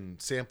fucking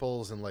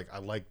samples and like I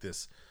like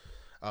this.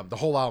 The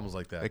whole album's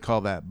like that. They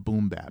call that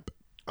boom bap.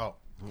 Oh,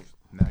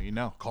 now you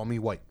know. call me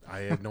white. I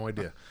had no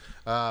idea.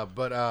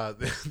 But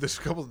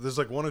there's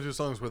like one or two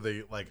songs where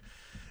they like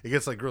it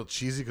gets like real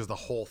cheesy because the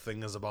whole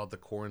thing is about the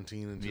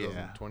quarantine in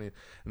 2020.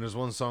 And there's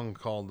one song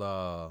called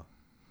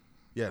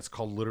it's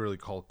literally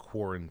called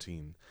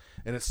Quarantine.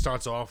 And it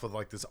starts off with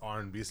like this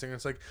R&B singer.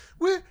 It's like,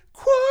 we're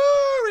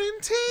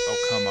quarantined.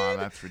 Oh, come on,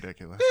 that's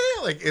ridiculous.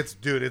 Yeah, like it's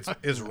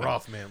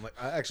rough, man. Like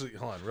I actually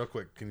hold on real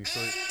quick. Can you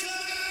still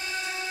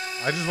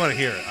I just want to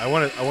hear it. I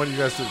want you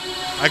guys to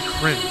I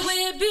cringe.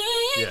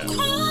 Yeah.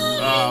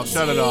 Oh,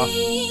 shut it off.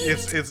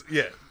 It's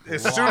yeah.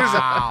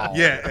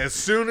 As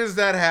soon as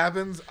that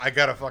happens, I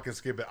gotta fucking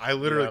skip it. I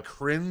literally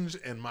cringe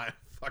and my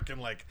fucking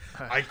like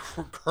I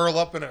curl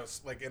up in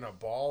a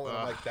ball and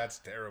I'm like that's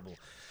terrible.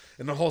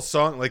 And the whole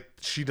song, like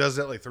she does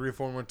that like 3 or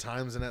 4 more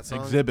times in that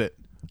song. Exhibit.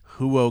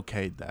 Who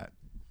okayed that?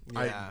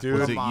 Dude,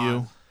 Was it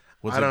you?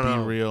 Was I it don't Be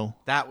know. Real?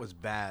 That was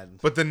bad.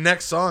 But the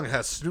next song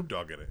has Snoop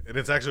Dogg in it, and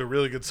it's actually a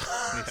really good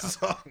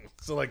song.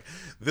 So like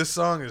this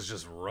song is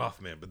just rough,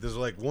 man. But there's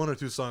like 1 or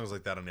 2 songs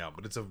like that on the album,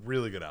 but it's a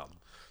really good album.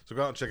 So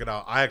go out and check it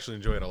out. I actually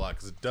enjoy it a lot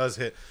because it does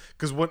hit.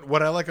 Because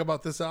what I like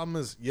about this album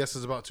is, yes,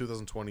 it's about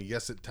 2020.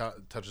 Yes, it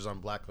touches on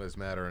Black Lives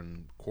Matter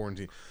and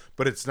quarantine,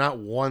 but it's not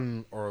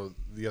one or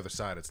the other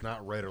side. It's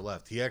not right or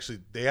left.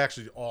 They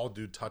actually all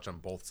do touch on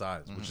both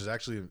sides, which is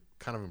actually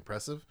kind of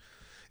impressive.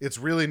 It's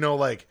really no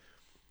like.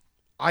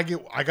 I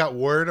got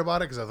worried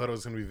about it because I thought it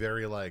was going to be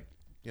very like,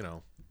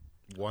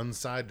 one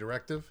side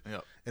directive,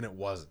 and it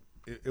wasn't.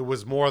 It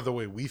was more the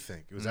way we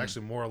think. It was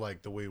actually more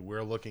like the way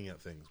we're looking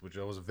at things, which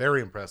I was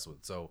very impressed with.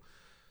 So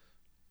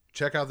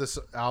check out this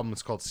album.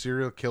 It's called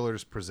Serial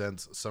Killers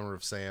Presents Summer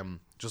of Sam.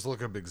 Just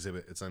look up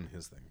Exhibit. It's on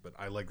his thing. But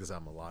I like this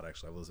album a lot,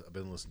 actually. I've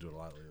been listening to it a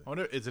lot lately. I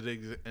wonder, is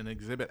it an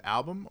Exhibit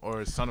album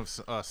or is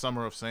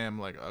Summer of Sam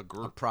like a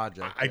group? A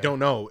project. I don't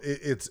know.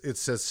 It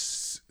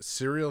says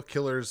Serial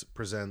Killers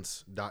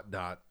Presents ...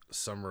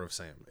 Summer of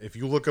Sam. If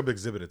you look up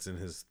Exhibit, it's in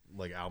his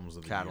like albums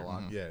of the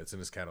catalog. year. Yeah, it's in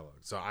his catalog.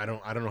 So I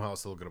don't know how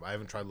else to look it up. I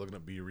haven't tried looking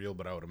up Be Real,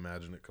 but I would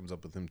imagine it comes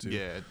up with him too.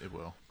 Yeah, it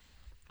will.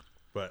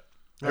 But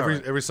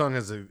every song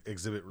has an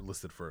Exhibit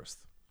listed first.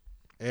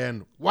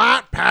 And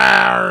White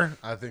Power.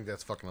 I think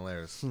that's fucking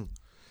hilarious.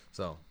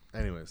 So,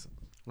 anyways.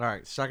 All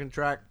right, second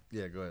track.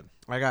 Yeah, go ahead.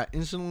 I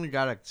instantly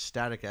got a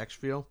Static X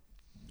feel.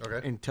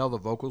 Okay. Until the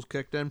vocals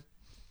kicked in.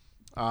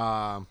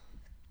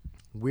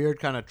 Weird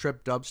kind of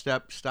trip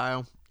dubstep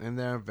style in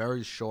there.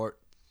 Very short.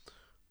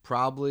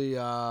 Probably,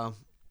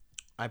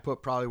 I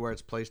put probably where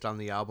it's placed on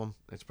the album.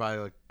 It's probably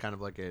like kind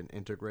of like an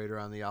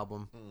integrator on the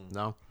album.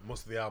 No?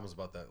 Most of the album's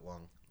about that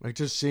long. It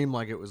just seemed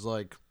like it was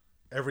like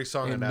every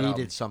song it in that needed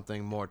album.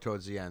 something more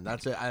towards the end.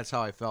 That's it. That's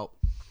how I felt.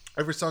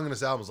 Every song in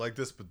this album is like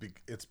this, but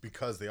it's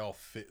because they all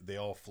fit. They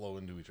all flow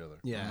into each other.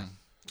 Yeah.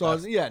 So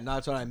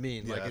that's what I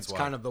mean. Yeah, like that's it's why.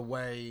 kind of the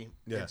way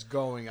it's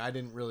going. I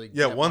didn't really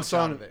Yeah, get one much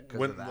song out of it 'cause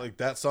when of that. like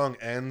that song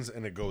ends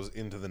and it goes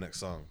into the next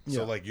song.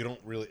 So Yeah. like you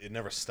don't really it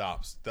never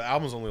stops. The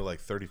album's only like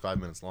 35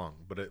 minutes long,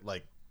 but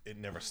it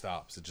never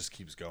stops. It just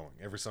keeps going.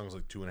 Every song's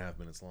like 2.5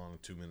 minutes long,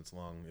 2 minutes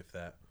long, if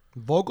that.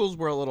 Vocals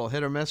were a little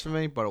hit or miss for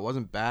me, but it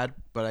wasn't bad.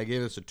 But I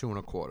gave this a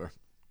 2.25.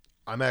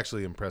 I'm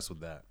actually impressed with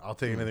that. I'll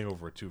take anything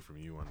over a 2 from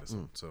you on this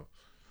one. So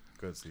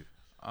go ahead, Steve.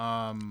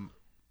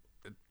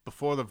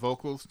 Before the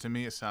vocals, to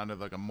me, it sounded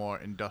like a more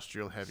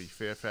industrial heavy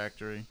Fear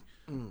Factory.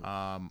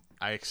 I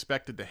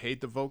expected to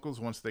hate the vocals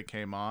once they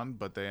came on,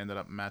 but they ended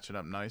up matching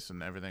up nice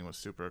and everything was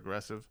super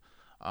aggressive.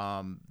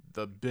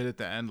 The bit at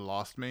the end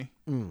lost me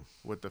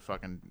with the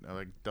fucking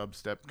like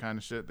dubstep kind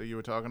of shit that you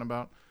were talking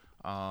about.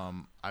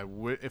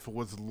 If it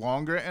was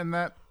longer and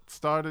that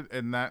started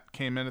and that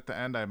came in at the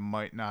end, I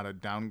might not have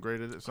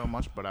downgraded it so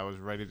much, but I was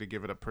ready to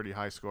give it a pretty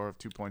high score of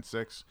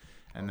 2.6,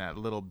 and that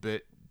little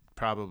bit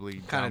probably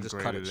Kinda just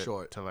cut it downgraded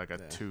short. to like a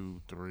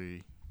 2,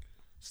 3.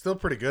 Still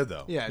pretty good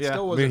though. Yeah, it Yeah.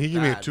 still I wasn't mean, he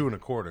gave me a bad.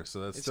 2.25, so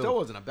that's It still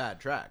wasn't a bad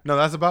track. No,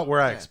 that's about where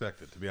I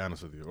expected, to be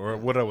honest with you, or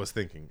what I was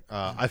thinking.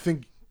 I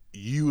think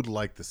you'd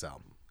like this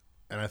album,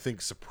 and I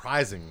think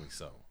surprisingly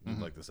so, you'd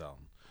like this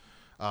album.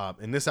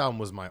 And this album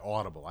was my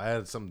audible. I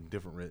had something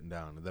different written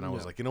down, and then I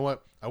was like, you know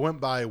what? I went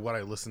by what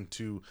I listened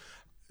to.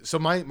 So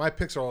my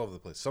picks are all over the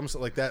place. Some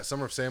like that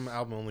Summer of Sam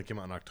album only came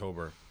out in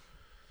October,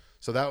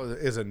 so that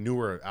is a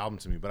newer album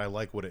to me. But I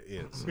like what it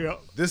is. Yeah.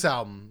 This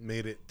album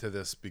made it to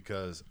this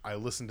because I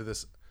listened to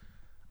this.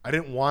 I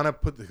didn't want to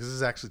put because this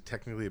is actually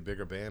technically a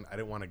bigger band. I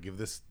didn't want to give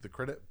this the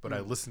credit, but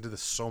I listened to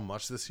this so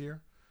much this year.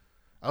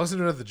 I listened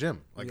to it at the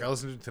gym. Like I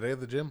listened to it today at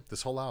the gym.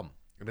 This whole album,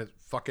 and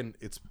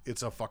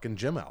it's a fucking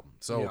gym album.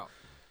 So,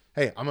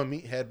 hey, I'm a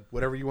meathead,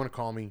 whatever you want to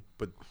call me,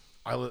 but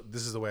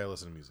this is the way I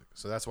listen to music.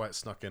 So that's why it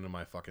snuck into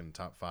my fucking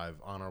top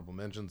 5 honorable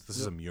mentions. This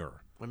is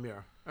Amur.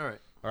 Amur. All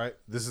right.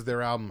 This is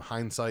their album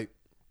Hindsight.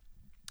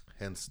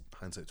 Hence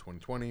Hindsight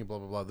 2020. Blah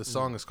blah blah. This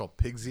song is called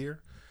Pig's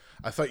Ear.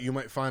 I thought you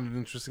might find it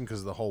interesting because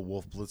of the whole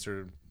Wolf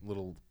Blitzer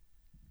little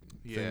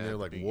thing there,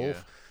 like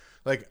wolf.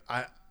 Like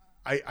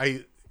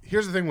I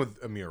here's the thing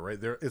with Amur, right?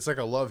 It's like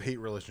a love-hate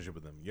relationship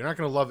with them. You're not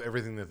going to love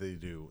everything that they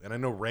do. And I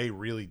know Ray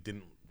really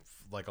didn't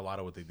like a lot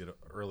of what they did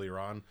earlier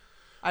on.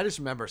 I just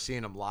remember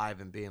seeing them live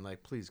and being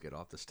like, "Please get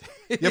off the stage."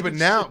 Yeah, but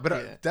now,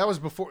 that was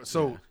before.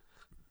 So,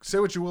 say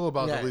what you will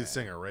about the lead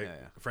singer, right?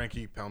 Yeah.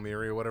 Frankie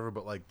Palmieri or whatever.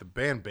 But like the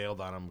band bailed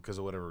on him because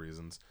of whatever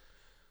reasons.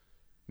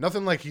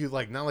 Nothing like he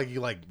not like he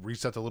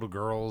reached out to little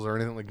girls or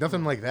anything like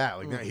nothing like that.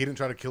 Like he didn't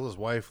try to kill his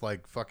wife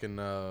like fucking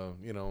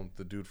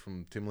the dude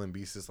from Tim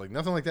Lambesis. Like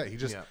nothing like that. He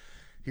just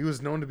he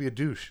was known to be a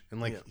douche,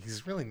 and like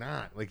he's really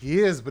not. Like he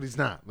is, but he's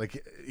not.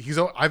 Like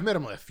I've met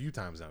him a few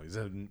times now. He's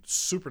a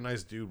super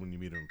nice dude when you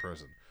meet him in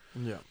person.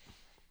 Yeah.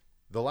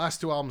 The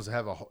last 2 albums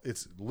have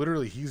it's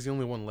literally he's the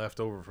only one left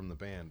over from the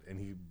band,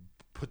 and he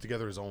put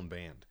together his own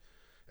band,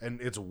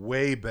 and it's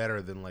way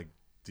better than like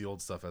the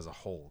old stuff as a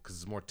whole because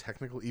it's more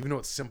technical, even though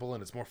it's simple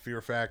and it's more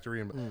Fear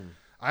Factory. And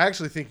I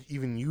actually think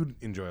even you'd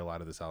enjoy a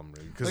lot of this album,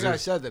 Ray, because like I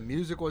said, the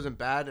music wasn't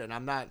bad, and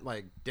I'm not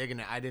like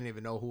digging it. I didn't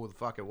even know who the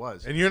fuck it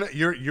was. And you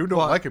don't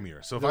like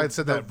Amir, so if I had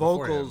said that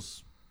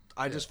vocals,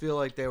 I just feel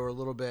like they were a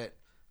little bit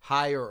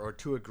higher or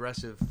too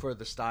aggressive for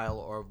the style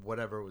or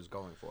whatever it was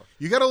going for.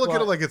 You got to look at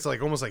it like it's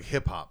like almost like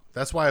hip hop.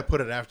 That's why I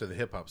put it after the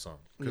hip hop song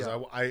because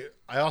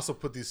I also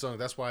put these songs.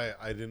 That's why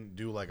I didn't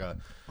do like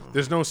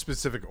there's no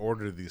specific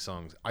order to these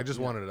songs. I just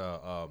wanted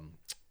a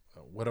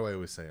what do I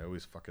always say? I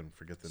always fucking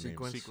forget the name.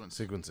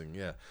 Sequencing.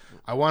 Yeah,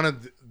 I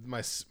wanted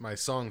my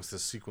songs to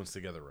sequence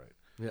together right.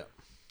 Yeah.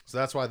 So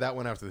that's why that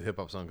went after the hip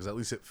hop song because at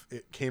least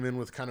it came in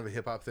with kind of a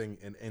hip hop thing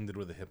and ended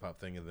with a hip hop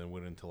thing and then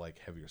went into like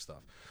heavier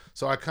stuff.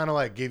 So I kind of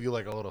like gave you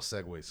like a little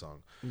segue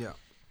song. Yeah.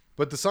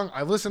 But the song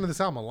I listened to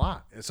this album a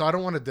lot, so I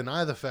don't want to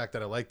deny the fact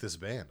that I like this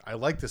band. I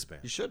like this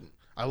band. You shouldn't.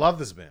 I love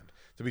this band,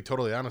 to be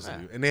totally honest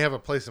with you, and they have a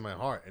place in my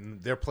heart.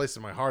 And their place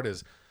in my heart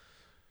is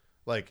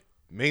like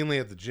mainly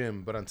at the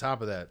gym, but on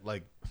top of that,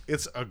 like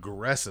it's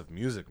aggressive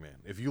music, man.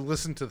 If you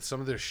listen to some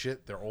of their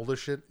shit, their older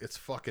shit,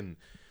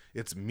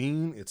 it's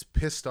mean, it's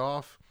pissed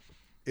off.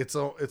 It's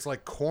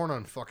like Korn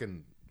on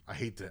fucking. I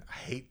hate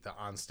the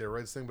on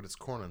steroids thing, but it's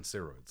Korn on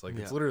steroids. Like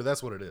it's literally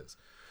that's what it is.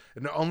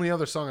 And the only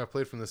other song I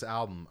played from this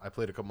album, I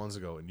played a couple months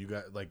ago, and you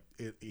got like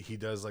he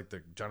does like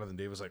the Jonathan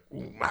Davis like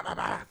ooh, bah, bah,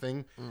 bah,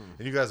 thing, and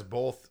you guys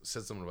both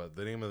said something about it.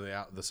 The name of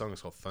the song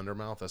is called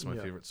Thundermouth. That's my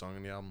favorite song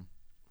in the album.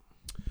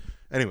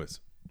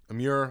 Anyways,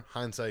 Amur,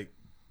 Hindsight.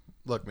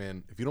 Look,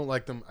 man, if you don't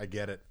like them, I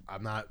get it.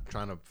 I'm not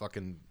trying to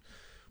fucking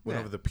went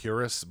Yeah. over the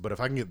purists. But if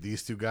I can get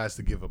these two guys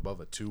to give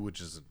above a 2,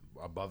 which is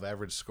above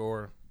average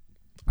score,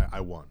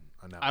 I won.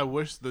 I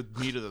wish the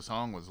meat of the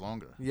song was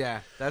longer. Yeah,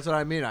 that's what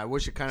I mean. I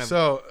wish it kind of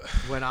So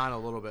went on a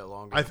little bit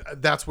longer.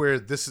 that's where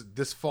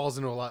this falls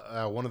into a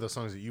lot. One of the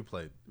songs that you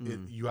played.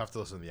 You have to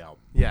listen to the album.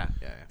 Yeah.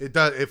 It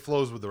does. It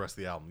flows with the rest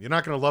of the album. You're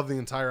not gonna love the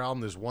entire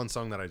album. There's one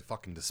song that I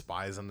fucking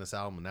despise on this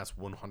album, and that's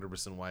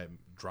 100% why it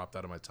dropped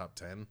out of my top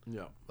 10.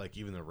 Yeah. Like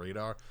even the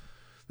radar.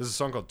 There's a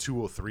song called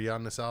 203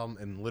 on this album,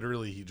 and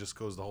literally he just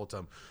goes the whole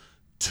time,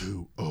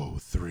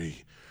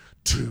 203.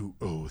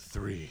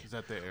 203. Is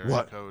that the area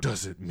what code?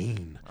 does it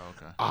mean? Oh,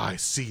 okay. I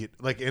see it.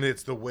 Like, and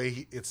it's the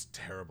way it's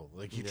terrible.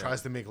 Like he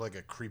tries to make like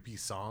a creepy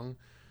song,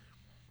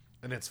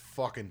 and it's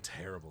fucking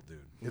terrible,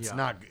 dude. It's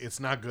not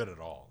good at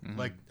all.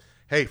 Like,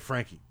 hey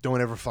Frankie, don't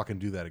ever fucking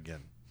do that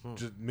again.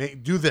 Just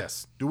do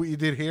this. Do what you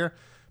did here.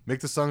 Make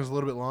the songs a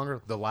little bit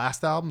longer. The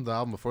last album, the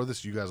album before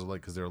this, you guys will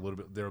like because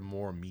they're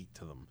more meat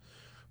to them,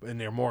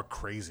 and they're more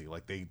crazy.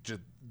 Like they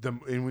just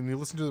and when you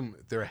listen to them,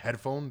 they're a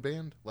headphone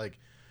band. Like.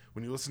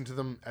 When you listen to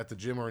them at the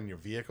gym or in your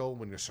vehicle,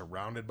 when you're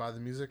surrounded by the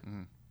music,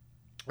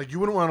 like you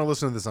wouldn't want to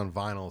listen to this on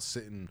vinyl,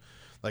 sitting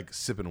like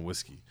sipping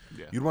whiskey.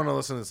 Yeah. You'd want to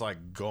listen to this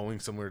like going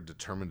somewhere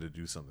determined to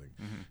do something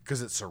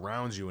because it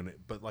surrounds you.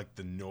 But like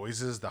the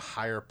noises, the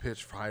higher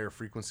pitch, higher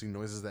frequency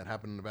noises that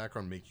happen in the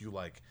background make you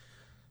like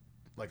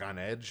on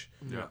edge.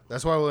 Yeah.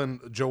 That's why when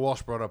Joe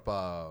Walsh brought up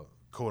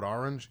Code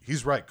Orange,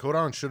 he's right. Code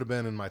Orange should have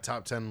been in my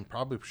top 10.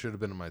 Probably should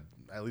have been in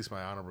at least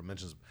my honorable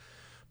mentions.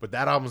 But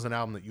that album is an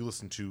album that you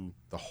listen to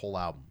the whole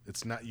album.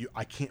 It's not you.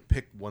 I can't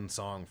pick one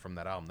song from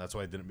that album. That's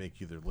why I didn't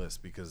make either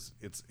list because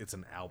it's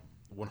an album.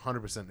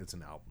 100% it's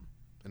an album,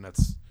 and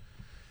that's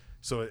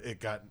so it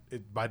got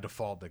by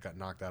default. That got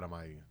knocked out of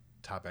my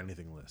top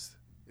anything list.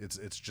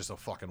 It's just a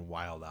fucking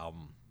wild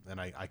album,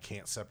 and I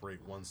can't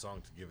separate one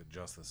song to give it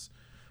justice.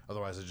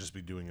 Otherwise, I'd just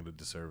be doing it a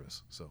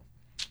disservice. So,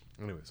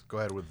 anyways, go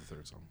ahead with the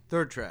third song.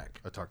 Third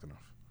track. I talked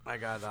enough. I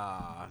got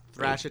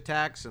thrash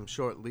attack, some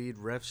short lead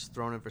riffs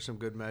thrown in for some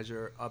good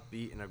measure,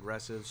 upbeat and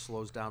aggressive,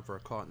 slows down for a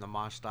caught in the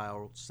mosh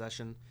style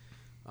session.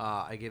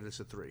 I gave this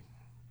a 3.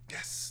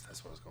 Yes,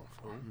 that's what I was going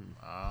for.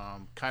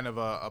 Kind of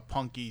a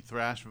punky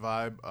thrash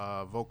vibe.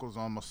 Vocals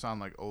almost sound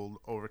like old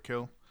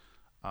Overkill.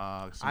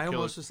 I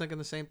almost was thinking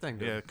the same thing.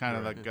 Dude. Yeah, kind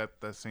of like got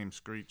that same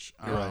screech.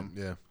 Right,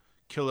 yeah.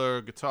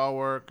 Killer guitar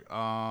work.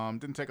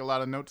 Didn't take a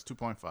lot of notes.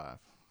 2.5.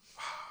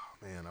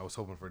 Man, I was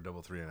hoping for a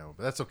double 3 now,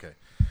 but that's okay.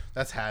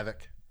 That's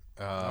Havoc.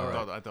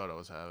 I thought it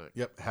was Havoc.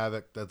 Yep,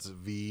 Havoc. That's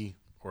V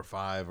or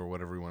 5 or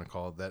whatever you want to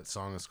call it. That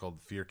song is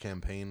called Fear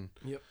Campaign.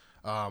 Yep.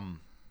 I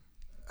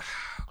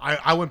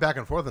went back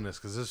and forth on this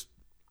because this.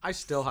 I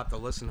still have to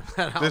listen to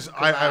that album.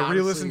 I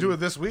re-listened to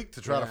it this week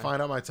to try to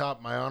find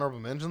out my honorable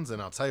mentions,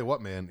 and I'll tell you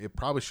what, man, it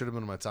probably should have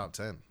been in my top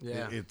 10.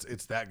 Yeah,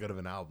 it's that good of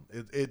an album.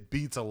 It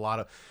beats a lot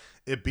of.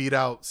 It beat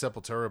out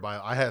Sepultura by.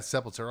 I had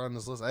Sepultura on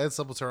this list. I had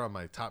Sepultura on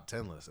my top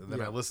 10 list, and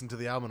then I listened to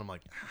the album, and I'm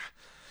like.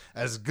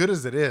 As good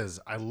as it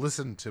is, I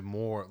listened to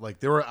more. Like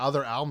there were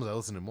other albums I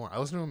listened to more. I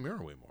listened to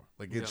Mirror way more.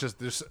 Like it's just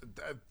there's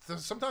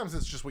sometimes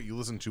it's just what you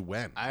listen to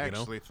when. I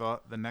actually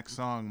thought the next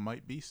song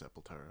might be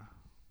Sepultura.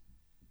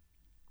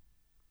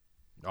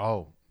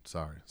 Oh,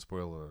 sorry.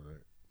 Spoiler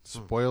alert.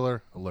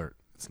 Spoiler alert.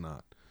 It's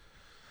not.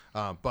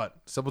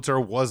 But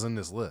Sepultura was in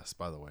this list,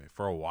 by the way,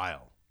 for a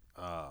while.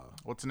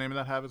 What's the name of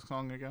that Havoc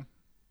song again?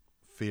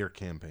 Fear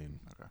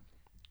Campaign. Okay.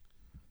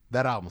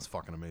 That album's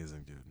fucking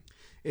amazing, dude.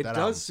 It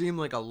does seem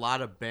like a lot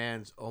of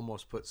bands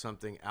almost put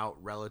something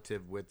out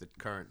relative with the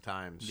current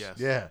times. Yes.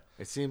 Yeah.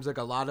 It seems like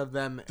a lot of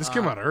them. This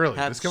came out early.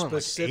 Have This came out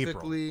like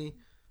specifically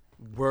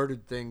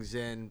worded things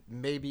in,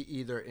 maybe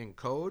either in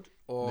code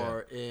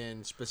or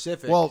in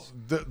specific. Well,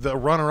 the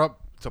runner-up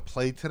to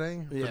play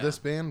today for Yeah. this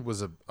band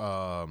was a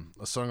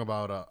song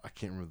about I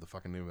can't remember the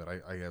fucking name of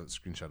it. I have it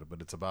screenshotted, but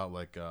it's about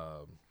like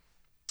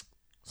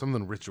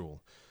something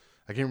ritual.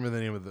 I can't remember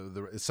the name of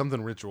the it's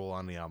something ritual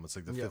on the album. It's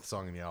like the fifth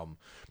song in the album,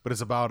 but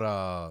it's about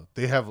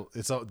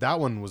that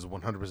one was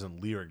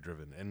 100% lyric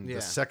driven, and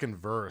the second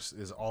verse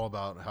is all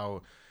about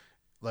how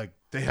like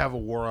they have a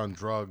war on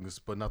drugs,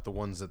 but not the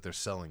ones that they're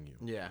selling you.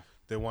 Yeah,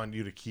 they want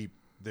to keep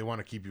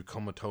you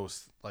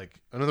comatose. Like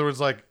in other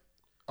words, like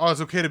oh,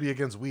 it's okay to be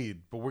against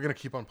weed, but we're gonna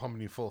keep on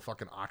pumping you full of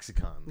fucking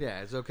Oxycontin.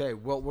 Yeah, it's okay.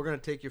 Well, we're gonna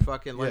take your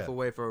fucking life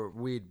away for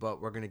weed,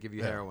 but we're gonna give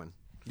you heroin.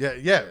 You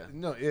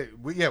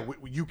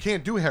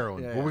can't do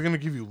heroin, but we're gonna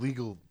give you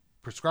legal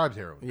prescribed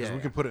heroin because we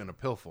can put it in a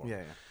pill form.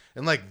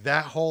 And like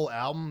that whole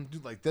album,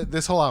 dude, like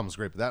this whole album is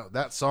great. But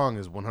that song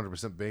is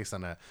 100% based on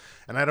that.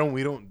 And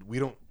we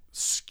don't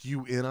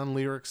skew in on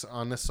lyrics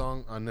on this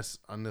song on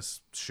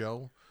this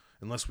show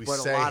unless we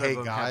say, hey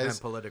guys,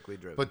 politically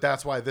driven. But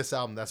that's why this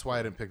album. That's why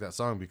I didn't pick that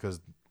song because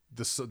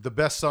the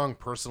best song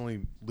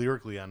personally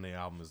lyrically on the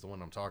album is the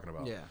one I'm talking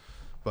about. Yeah.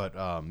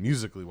 But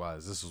musically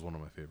wise, this is one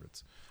of my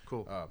favorites.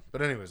 Cool.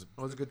 But anyways, it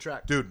was a good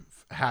track, dude.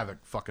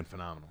 Havoc, fucking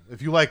phenomenal.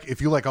 If you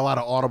like a lot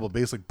of audible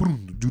bass, like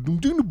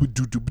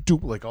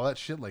like all that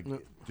shit, like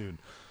dude,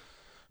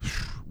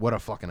 what a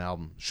fucking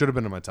album. Should have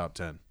been in my top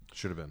 10.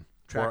 Should have been.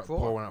 Track 4.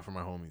 Pour one out for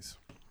my homies.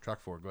 Track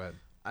 4. Go ahead.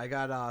 I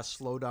got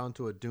Slow Down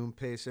to a Doom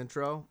Pace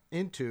intro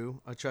into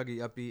a chuggy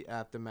upbeat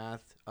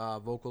aftermath.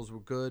 Vocals were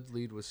good.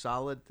 Lead was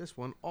solid. This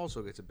one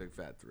also gets a big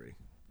fat 3.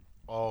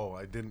 Oh,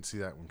 I didn't see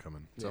that one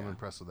coming. So I'm Yeah.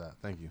 impressed with that.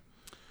 Thank you.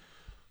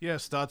 Yeah,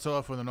 starts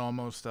off with an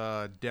almost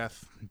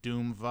death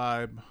doom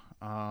vibe.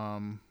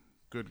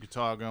 Good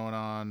guitar going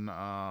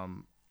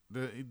on.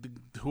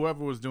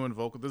 Whoever was doing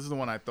vocal, this is the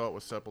one I thought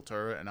was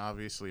Sepultura, and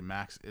obviously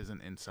Max isn't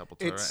in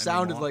Sepultura. It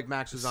sounded anymore. like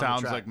Max was It on the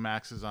sounds track. like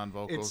Max is on It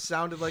vocals.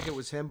 sounded like it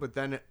was him, but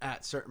then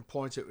at certain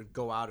points it would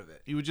go out of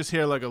it. You would just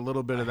hear like a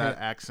little bit of that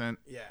heard- accent.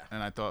 Yeah.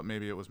 And I thought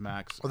maybe it was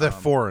Max. Well, they're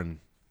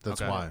foreign.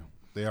 That's okay. why.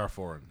 They are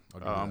foreign. I'll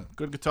give you that.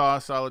 Good guitar,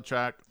 solid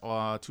track.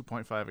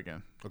 2.5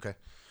 again. Okay.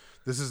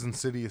 This is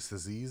Insidious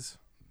Disease.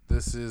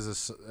 This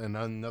is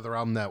another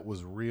album that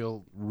was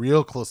real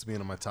close to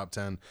being in my top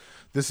 10.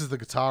 This is the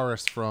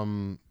guitarist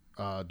from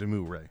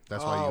Demu Ray.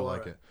 That's why you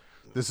like it.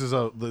 This is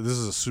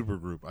a super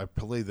group. I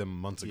played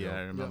them months ago. Yeah,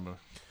 I remember.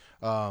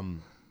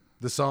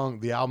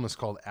 The album is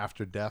called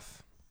After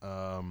Death.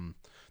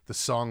 The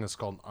song is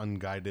called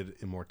Unguided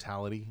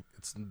Immortality.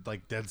 It's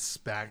like dead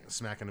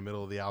smack in the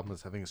middle of the album.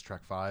 I think it's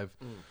track 5.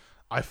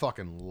 I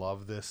fucking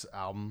love this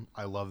album.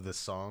 I love this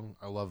song.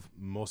 I love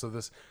most of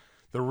this.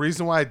 The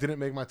reason why I didn't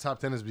make my top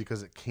 10 is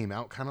because it came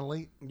out kind of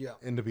late. Yeah.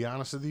 And to be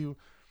honest with you,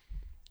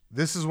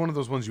 this is one of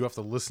those ones you have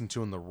to listen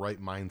to in the right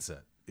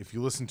mindset. If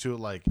you listen to it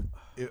like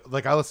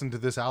I listened to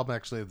this album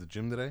actually at the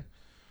gym today,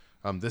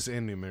 this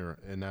and Amir,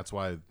 and that's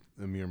why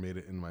Amir made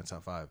it in my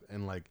top 5.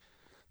 And like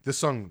this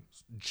song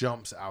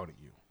jumps out at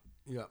you.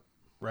 Yeah.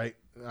 Right?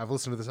 I've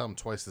listened to this album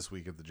twice this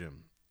week at the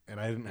gym, and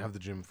I didn't have the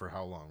gym for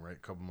how long, right? A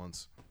couple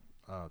months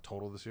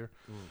total this year.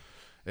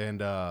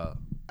 And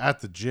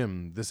at the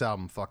gym, this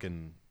album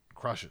fucking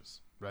crushes,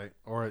 right?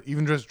 Or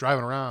even just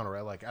driving around,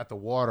 or like at the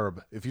water.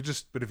 But if you're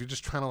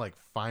just trying to like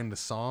find a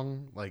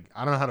song, like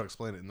I don't know how to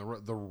explain it in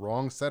the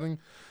wrong setting,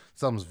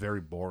 this album's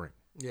very boring.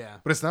 Yeah.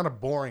 But it's not a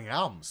boring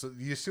album. So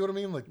you see what I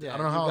mean? Like I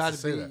don't know how else to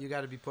say that. You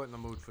got to be put in the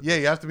mood for Yeah,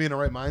 this. you have to be in the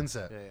right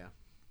mindset. Yeah.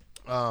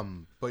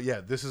 But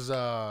yeah, this is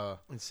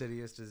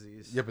Insidious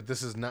Disease. Yeah, but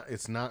this is not.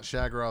 It's not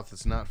Shagroth.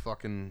 It's not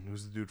fucking.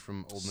 Who's the dude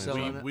from Old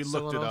Man? We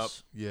looked it up.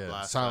 Yeah,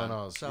 last Silent time.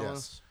 Oz.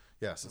 Silence.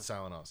 Yes, it's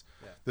Silent Oz.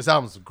 Yeah. This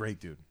album's a great,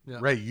 dude. Yeah.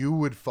 Ray, you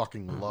would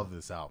fucking love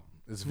this album.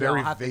 It's Yeah, very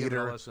I'll have to give it a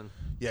Vader. listen.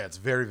 Yeah, it's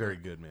very, very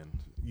good, man.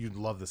 You'd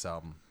love this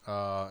album.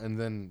 And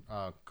then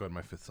go ahead,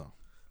 my 5th song.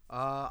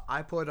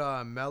 I put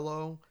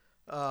mellow,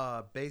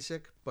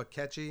 basic but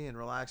catchy and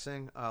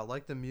relaxing. I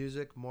like the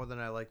music more than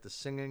I like the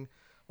singing.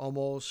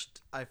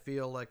 Almost, I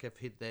feel like if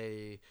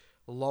they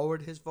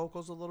lowered his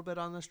vocals a little bit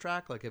on this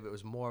track, like if it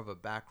was more of a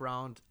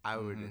background, I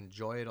would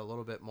enjoy it a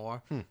little bit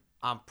more.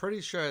 I'm pretty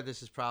sure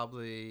this is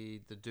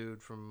probably the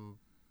dude from.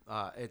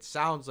 It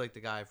sounds like the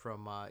guy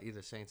from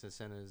either Saints and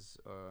Sinners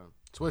or.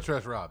 It's White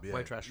Trash Rob. Yeah,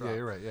 White Trash Rob. Yeah,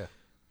 you're right. Yeah.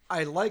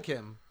 I like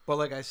him, but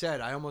like I said,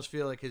 I almost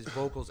feel like his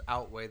vocals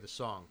outweigh the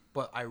song.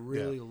 But I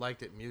really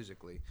liked it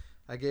musically.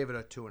 I gave it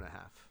a 2.5.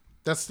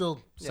 That's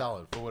still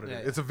solid for what it is.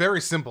 Yeah. It's a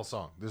very simple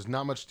song. There's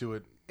not much to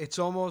it. It's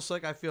almost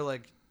like I feel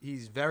like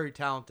he's very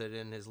talented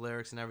and his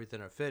lyrics and everything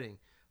are fitting,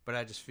 but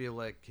I just feel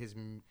like his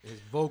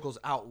vocals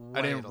outweigh.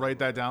 I didn't write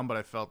that down, but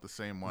I felt the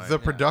same way. The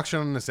production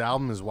on this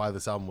album is why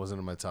this album wasn't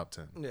in my top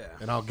 10. Yeah.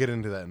 And I'll get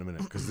into that in a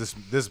minute because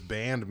this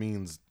band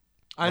means.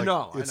 I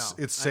know. It I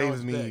know saved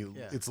it's me. big,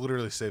 yeah. It's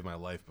literally saved my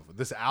life before.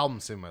 This album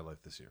saved my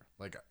life this year.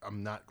 Like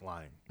I'm not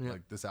lying. Yeah.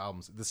 Like this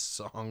album,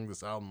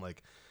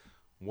 like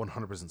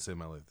 100% saved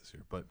my life this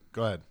year. But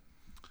go ahead,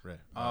 Ray.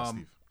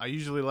 Steve. I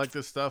usually like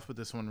this stuff, but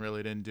this one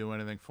really didn't do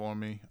anything for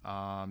me.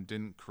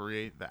 Didn't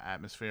create the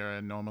atmosphere I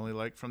normally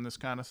like from this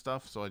kind of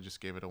stuff, so I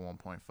just gave it a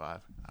 1.5.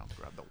 I'll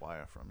grab the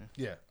wire from you.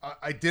 Yeah,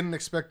 I didn't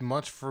expect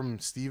much from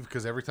Steve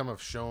because every time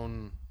I've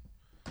shown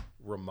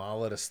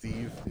Ramallah to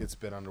Steve, it's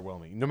been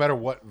underwhelming, no matter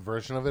what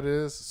version of it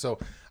is. So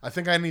I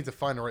think I need to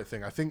find the right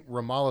thing. I think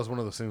Ramallah is one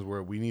of those things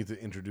where we need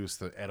to introduce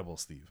the edible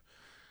Steve,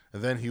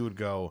 and then he would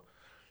go,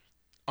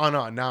 "Oh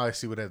no, now I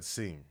see what Ed's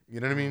seeing." You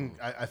know what I mean?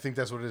 I think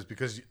that's what it is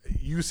because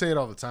you say it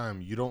all the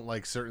time. You don't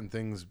like certain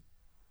things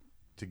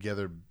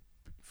together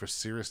for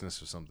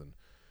seriousness or something.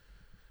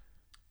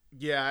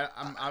 Yeah,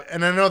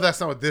 and I know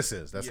that's not what this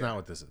is. That's not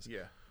what this is.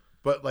 Yeah.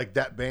 But like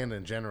that band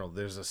in general,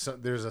 there's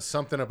a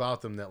something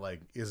about them that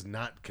like is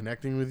not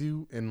connecting with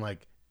you, and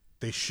like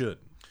they should.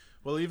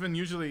 Well, even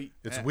usually,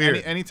 it's weird.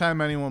 Anytime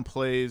anyone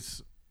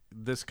plays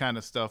this kind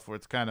of stuff where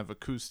it's kind of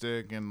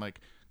acoustic and like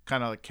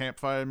kind of like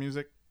campfire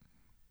music,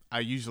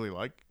 I usually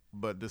like,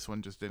 but this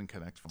one just didn't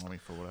connect for me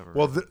for whatever.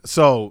 Well,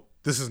 so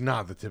this is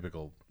not the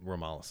typical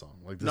Ramallah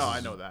song. Like this No, is I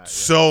know that, yeah.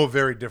 So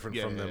very different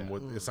Yeah, from yeah, them.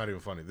 yeah. It's not even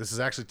funny. This is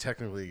actually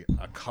technically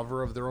a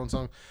cover of their own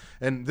song,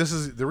 and this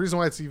is the reason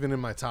why it's even in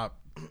my top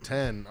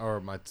 10 or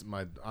my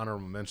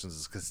honorable mentions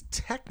is because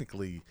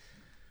technically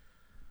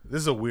this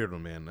is a weird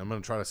one, man. I'm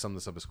gonna try to sum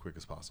this up as quick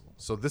as possible.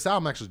 So this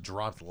album actually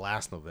dropped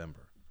last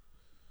November,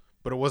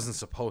 but it wasn't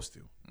supposed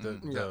to.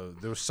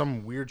 There was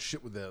some weird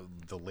shit with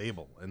the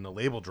label, and the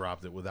label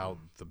dropped it without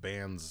the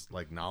band's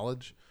like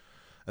knowledge,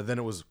 and then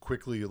it was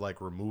quickly like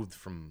removed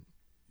from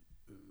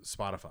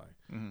Spotify.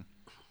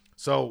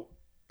 So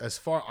as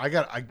far I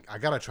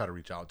gotta try to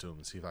reach out to him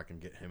and see if I can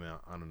get him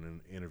out on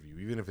an interview,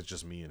 even if it's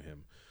just me and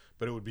him.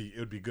 But it would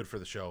be good for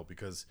the show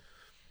because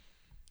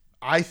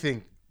I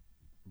think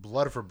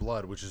Blood for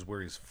Blood, which is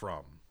where he's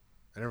from,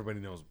 and everybody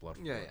knows Blood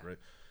for Blood, right?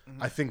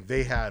 Mm-hmm. I think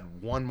they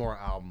had one more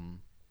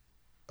album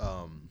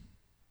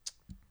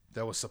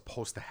that was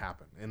supposed to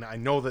happen, and I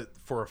know that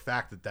for a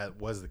fact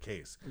that was the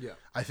case. Yeah,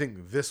 I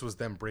think this was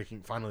them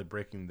finally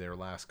breaking their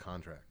last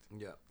contract.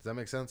 Yeah, does that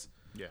make sense?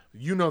 Yeah,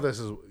 you know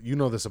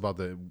this about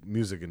the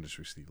music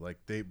industry, Steve. Like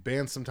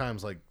bands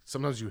sometimes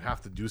you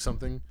have to do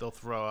something. They'll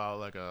throw out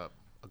like a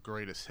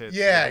greatest hits,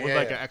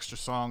 with an extra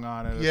song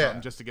on it, or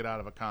something, just to get out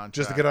of a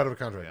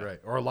contract,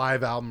 right? Or a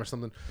live album or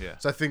something. Yeah.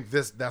 So I think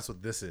that's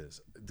what this is,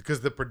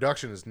 because the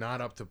production is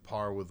not up to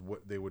par with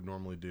what they would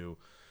normally do,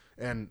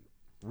 and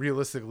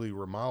realistically,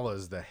 Ramallah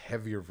is the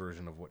heavier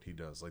version of what he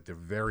does. Like, they're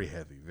very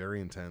heavy,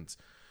 very intense.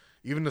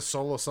 Even the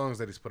solo songs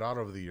that he's put out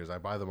over the years, I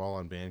buy them all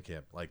on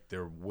Bandcamp. Like,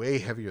 they're way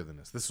heavier than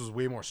this. This was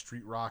way more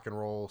street rock and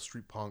roll,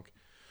 street punk.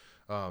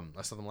 I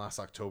saw them last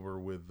October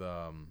with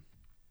the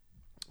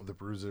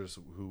Bruisers,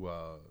 who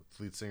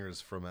lead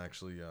singers from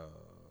actually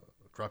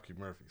Dropkick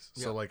Murphys.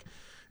 So like,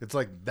 it's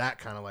like that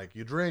kind of like,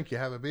 you drink, you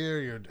have a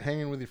beer, you're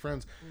hanging with your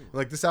friends.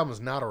 Like, this album is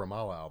not a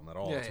Ramallah album at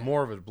all. It's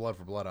more of a Blood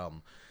for Blood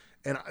album.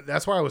 And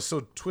that's why I was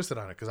so twisted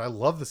on it, because I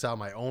love this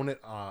album. I own it.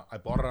 I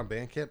bought it on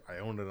Bandcamp. I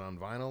owned it on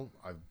vinyl.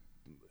 I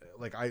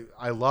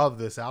love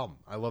this album.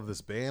 I love this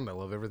band. I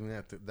love everything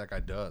that guy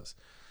does.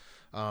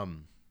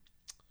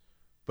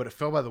 But it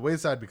fell by the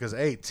wayside because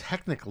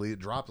technically it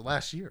dropped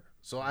last year.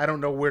 So I don't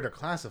know where to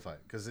classify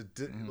it, because it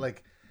did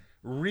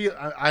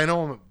I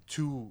know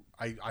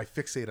I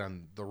fixate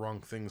on the wrong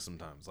things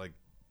sometimes.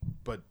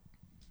 But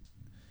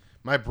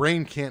my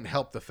brain can't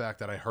help the fact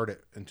that I heard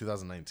it in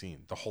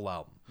 2019, the whole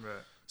album. Right.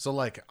 So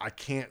like, I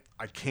can't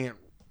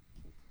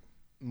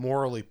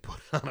morally put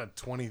on a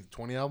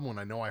 2020 album when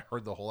I know I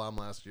heard the whole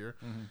album last year.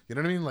 Mm-hmm. You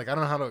know what I mean? Like, I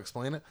don't know how to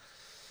explain it.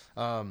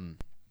 But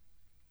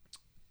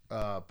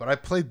I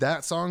played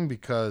that song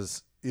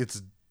because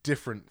it's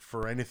different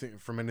from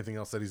anything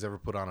else that he's ever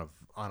put on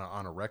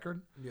a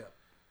record. Yeah.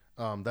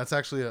 That's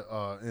actually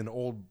an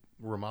old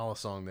Ramallah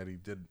song that he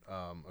did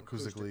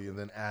acoustically, and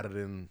then added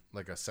in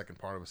like a second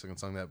part of a second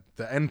song. That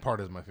the end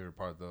part is my favorite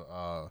part.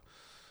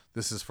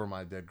 This is for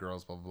my dead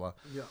girls, blah blah blah.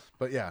 Yeah.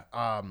 But yeah,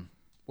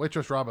 White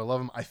Trash Rob, I love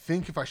him. I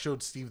think if I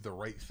showed Steve the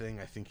right thing,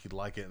 I think he'd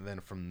like it, and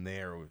then from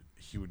there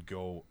he would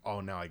go,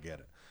 "Oh, now I get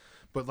it."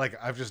 But like,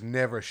 I've just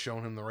never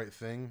shown him the right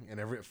thing,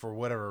 and for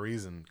whatever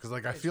reason, because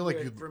like, I feel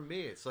like for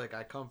me, it's like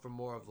I come from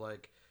more of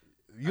like,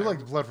 you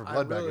liked Blood for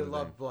Blood back in the day. I really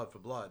loved Blood for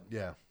Blood.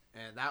 Yeah,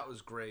 and that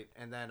was great.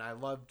 And then I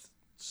loved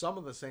some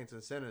of the Saints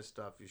and Sinners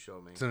stuff you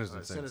showed me. Sinners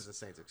and Saints.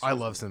 I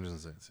love Sinners and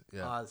Saints.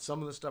 Yeah,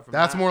 some of the stuff from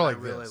that's more like I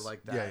really this.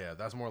 like that. Yeah,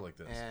 that's more like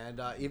this. And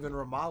even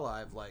Ramallah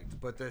I've liked,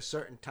 but there's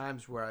certain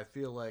times where I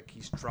feel like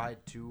he's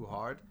tried too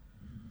hard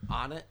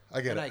on it.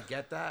 I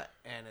get that,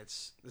 and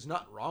there's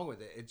nothing wrong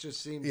with it. It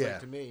just seems like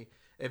to me,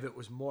 if it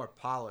was more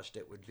polished,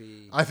 it would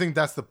be. I think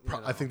that's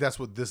I think that's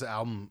what this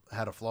album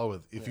had a flow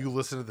with. If you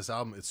listen to this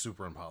album, it's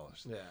super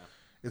unpolished. Yeah.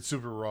 It's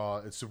super raw.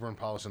 It's super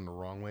unpolished in the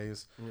wrong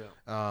ways. Yeah.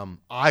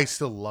 I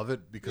still love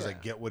it because I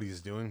get what he's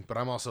doing, but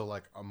I'm also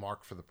like a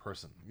mark for the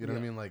person. You know what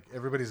I mean? Like,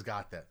 everybody's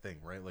got that thing,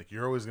 right? Like,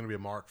 you're always going to be a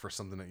mark for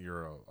something that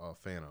you're a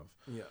fan of.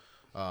 Yeah.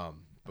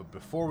 But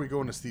before we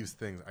go into Steve's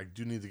things, I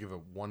do need to give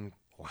one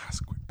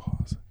last quick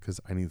pause because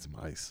I need some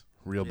ice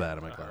real bad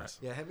in my glass.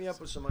 Yeah, hit me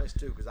up with some ice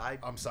too, because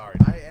I'm sorry.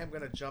 I am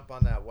going to jump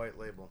on that white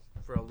label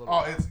for a little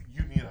while.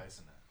 You need ice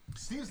in that.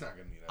 Steve's not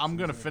gonna need ice. I'm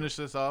gonna finish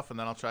this off, and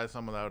then I'll try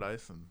some without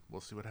ice, and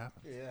we'll see what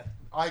happens. Yeah.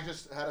 I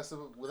just had a sip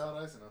without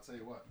ice, and I'll tell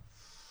you what.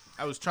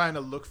 I was trying to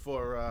look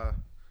for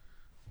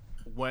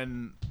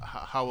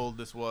how old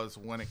this was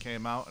when it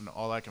came out, and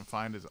all I can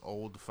find is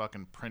old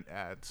fucking print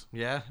ads.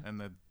 Yeah. And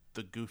the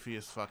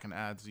goofiest fucking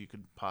ads you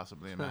could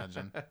possibly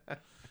imagine.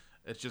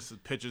 It's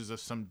just pictures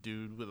of some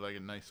dude with like a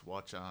nice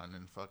watch on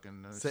and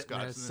fucking sitting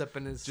there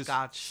sipping his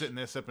scotch,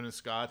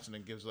 and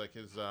it gives like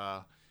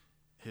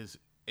his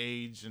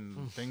age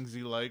and things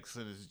he likes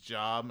and his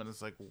job, and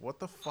it's like, what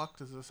the fuck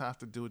does this have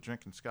to do with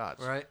drinking scotch?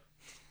 Right.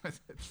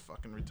 It's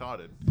fucking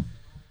retarded.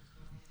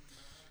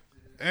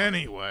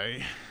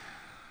 Anyway,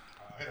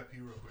 I gotta pee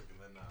real quick, and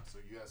then so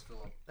you guys fill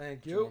up.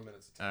 Thank 2 you. more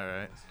minutes. All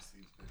right.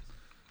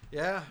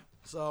 Yeah.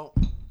 So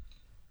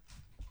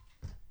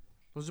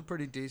those are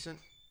pretty decent.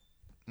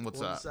 What's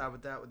we'll that? Decide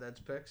with that with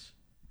Ed's picks.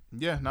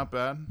 Yeah, not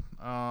bad.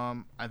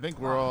 I think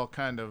we're all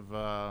kind of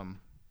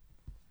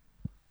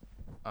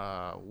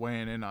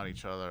weighing in on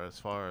each other as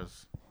far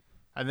as,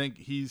 I think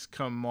he's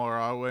come more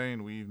our way,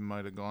 and we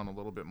might have gone a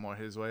little bit more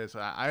his way. So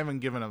I haven't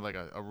given him like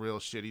a real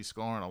shitty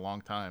score in a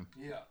long time.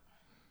 Yeah.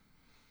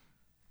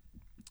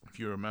 If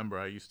you remember,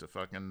 I used to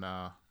fucking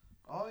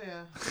oh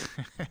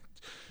yeah,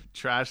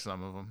 trash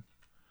some of them.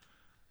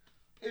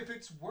 If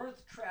it's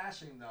worth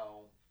trashing,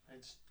 though,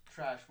 it's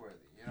trash worthy.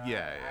 You know?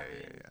 Yeah.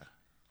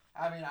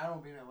 I mean, I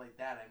don't mean it like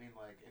that. I mean,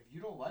 like, if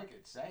you don't like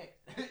it, say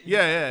it.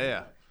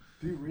 Yeah.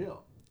 Be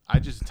real. I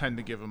just tend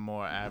to give him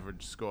more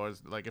average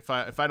scores. Like, if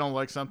I don't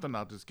like something,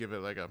 I'll just give it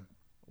like a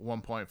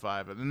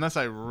 1.5, unless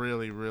I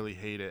really, really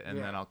hate it, and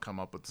then I'll come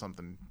up with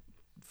something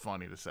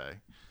funny to say.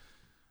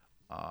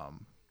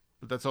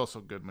 But that's also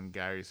good when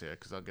Gary's here,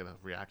 because I'll get a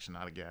reaction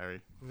out of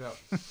Gary. Yeah.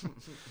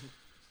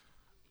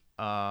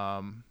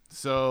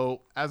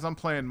 So as I'm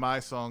playing my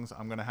songs,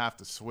 I'm gonna have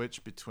to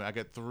switch between. I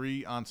get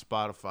 3 on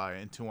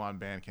Spotify and 2 on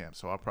Bandcamp,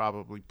 so I'll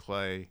probably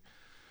play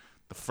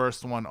the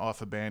first one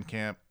off of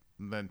Bandcamp,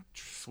 and then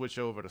switch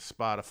over to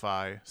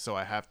Spotify, so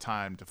I have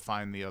time to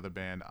find the other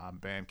band on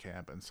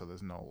Bandcamp, and so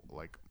there's no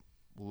like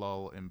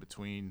lull in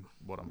between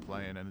what I'm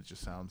playing, and it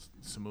just sounds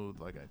smooth,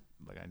 like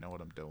I know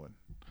what I'm doing.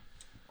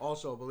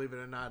 Also, believe it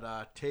or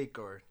not, Take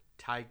or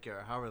Tyke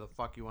or however the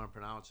fuck you want to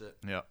pronounce it.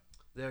 Yep.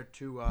 Their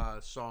 2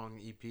 song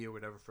EP or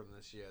whatever from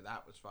this year.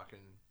 That was fucking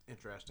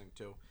interesting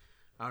too.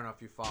 I don't know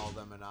if you follow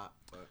them or not,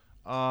 but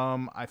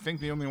I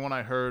think the only one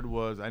I heard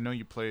was I know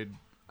you played.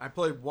 I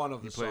played one of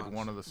the You songs. played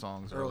one of the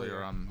songs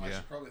earlier on. I Yeah.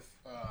 should probably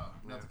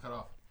not to cut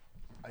off.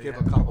 Give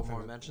a couple more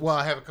things. mentions. Well,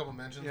 I have a couple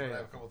mentions, Yeah, but yeah. I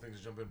have a couple things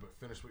to jump in. But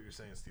finish what you're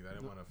saying, Steve. I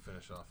didn't want to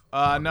finish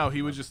off. No,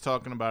 he was just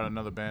talking about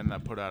another band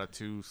that put out a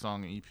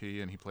 2-song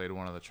EP, and he played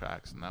one of the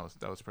tracks, and that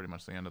was pretty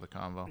much the end of the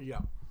convo.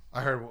 Yeah.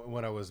 I heard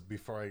when I was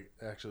before I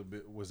actually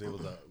was able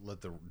to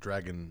let the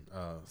dragon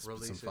spit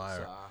Release some its,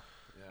 fire.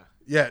 yeah.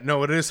 Yeah, no,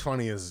 what is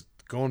funny is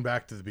going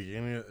back to the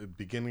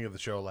beginning of the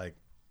show. Like,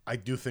 I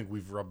do think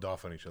we've rubbed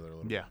off on each other a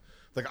little. Yeah.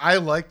 bit. Like, I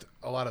liked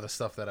a lot of the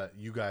stuff that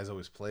you guys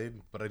always played,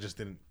 but I just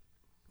didn't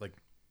like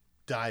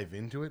dive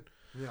into it.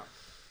 Yeah.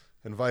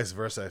 And vice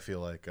versa. I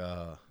feel like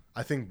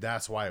I think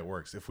that's why it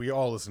works. If we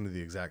all listen to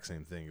the exact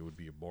same thing, it would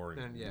be a boring,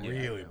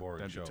 really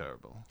boring That'd show. be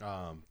terrible.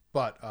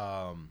 But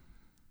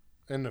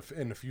in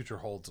the future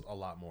holds a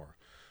lot more.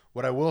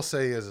 What I will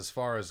say is, as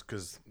far as,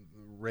 because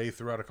Ray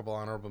threw out a couple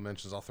honorable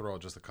mentions, I'll throw out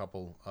just a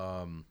couple.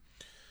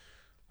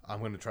 I'm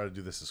going to try to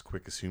do this as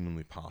quick as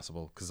humanly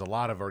possible, because a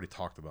lot I've already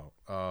talked about.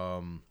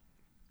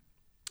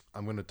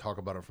 I'm going to talk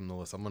about it from the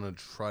list. I'm going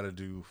to try to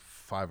do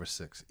 5 or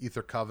 6.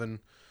 Ether Coven,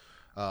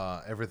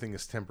 Everything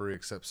is Temporary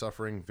Except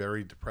Suffering.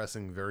 Very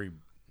depressing, very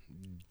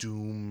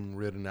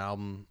doom-ridden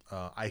album.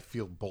 I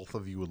feel both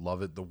of you would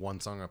love it. The one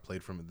song I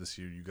played from it this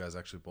year, you guys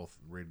actually both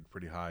rated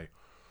pretty high.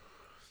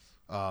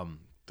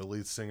 The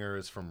lead singer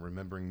is from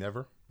Remembering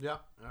Never. Yeah.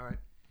 All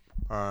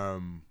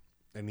right.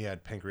 And he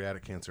had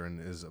pancreatic cancer and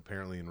is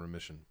apparently in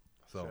remission.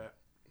 So Shit.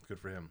 good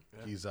for him.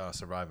 Yeah. He's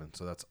surviving,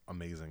 so that's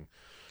amazing.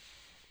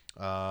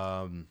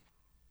 I'm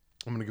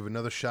going to give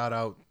another shout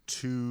out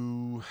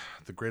to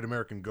the Great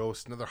American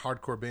Ghost, another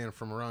hardcore band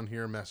from around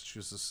here in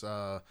Massachusetts,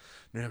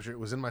 New Hampshire. It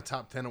was in my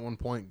top 10 at one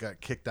point, got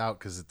kicked out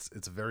because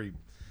it's very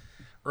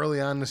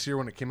early on this year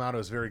when it came out. It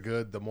was very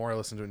good. The more I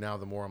listen to it now,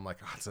 the more I'm like,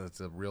 oh, it's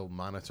a real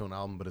monotone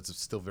album, but it's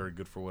still very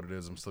good for what it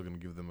is. I'm still going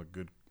to give them a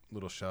good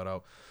little shout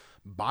out.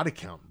 Body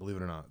Count, believe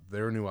it or not,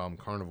 their new album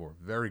Carnivore,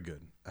 very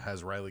good. It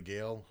has Riley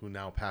Gale, who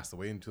now passed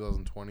away in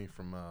 2020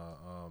 from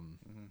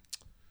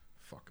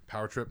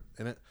Power Trip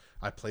in it.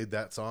 I played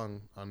that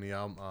song on the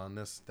album on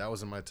this. That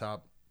was in my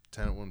top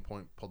 10 at one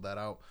point. Pulled that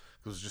out.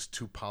 It was just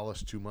too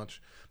polished, too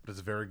much. But it's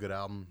a very good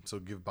album. So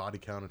give Body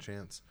Count a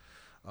chance.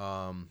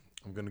 I'm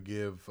gonna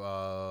give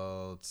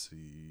let's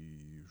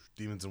see,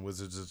 Demons and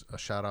Wizards a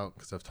shout out,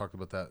 because I've talked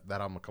about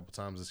that album a couple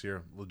times this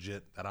year.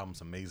 Legit, that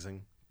album's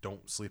amazing.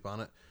 Don't sleep on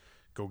it.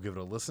 Go give it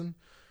a listen.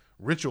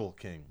 Ritual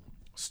King,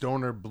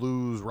 stoner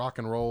blues rock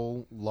and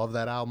roll, love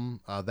that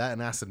album. That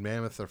and Acid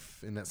Mammoth are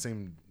in that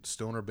same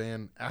stoner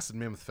band. Acid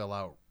Mammoth fell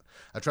out.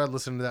 I tried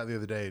listening to that the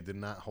other day. It did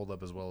not hold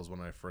up as well as when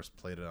I first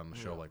played it on the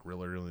show, like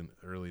really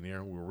early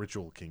near. Where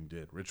Ritual King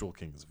did. Ritual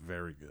King is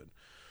very good.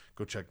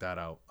 Go check that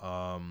out.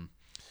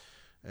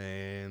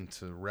 And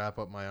to wrap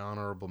up my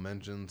honorable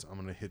mentions, I'm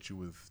gonna hit you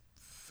with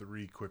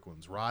 3 quick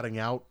ones. Rotting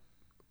Out,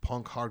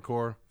 punk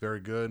hardcore, very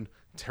good.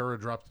 Terror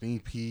dropped an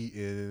EP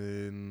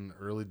in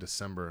early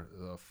December,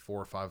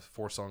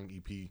 4-song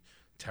EP.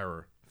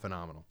 Terror,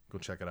 phenomenal. Go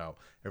check it out.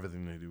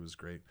 Everything they do is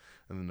great.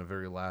 And then the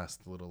very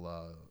last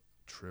little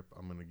trip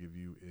I'm gonna give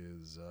you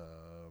is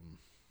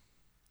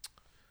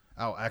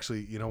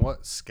actually, you know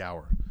what?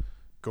 Scour.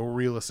 Go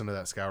re-listen to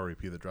that Scour EP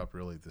that dropped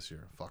early this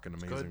year. Fucking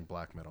amazing good.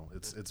 black metal.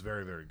 It's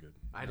very, very good.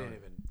 I didn't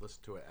even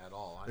listen to it at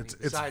all. It's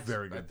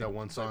very good. That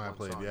one song I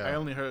played, yeah. I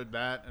only heard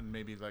that and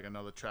maybe like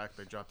another track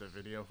they dropped their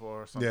video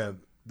for or something. Yeah,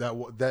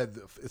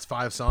 that it's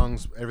 5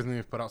 songs. Everything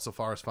they've put out so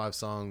far is 5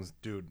 songs.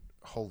 Dude,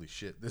 holy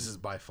shit. This is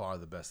by far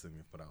the best thing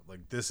they've put out.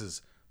 Like, this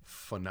is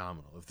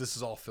phenomenal. If this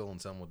is all Phil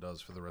Anselmo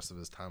does for the rest of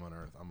his time on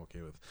Earth, I'm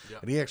okay with. Yeah.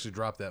 And he actually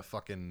dropped that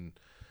fucking...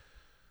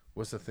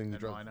 What's the thing you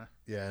dropped? Minor?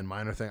 Yeah, and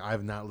Minor thing. I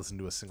have not listened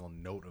to a single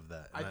note of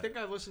that. I think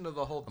I listened to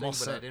the whole thing,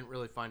 but I didn't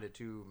really find it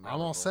too memorable.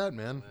 I'm all set,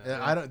 man.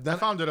 Yeah. I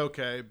found it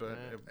okay, but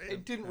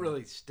it didn't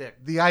really stick.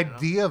 The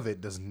idea of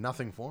it does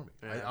nothing for me.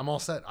 Yeah. I'm all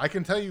set. I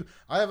can tell you,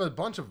 I have a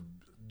bunch of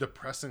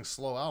depressing,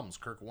 slow albums.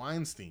 Kirk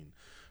Weinstein,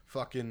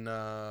 fucking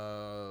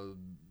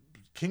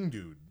King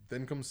Dude,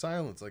 Then Comes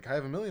Silence. Like, I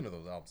have a million of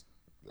those albums.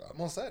 I'm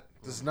all set.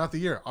 This is not the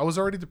year. I was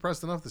already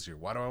depressed enough this year.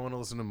 Why do I want to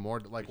listen to more?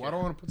 Like, why do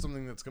I want to put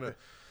something that's gonna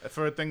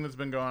for a thing that's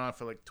been going on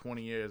for like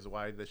 20 years?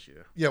 Why this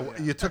year? Yeah,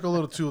 you took a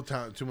little too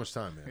much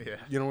time, man. Yeah.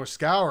 You know, where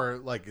Scour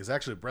like is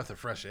actually a breath of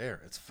fresh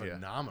air. It's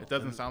phenomenal. It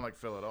doesn't sound like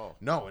Phil at all.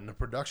 No, and the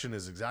production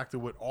is exactly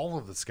what all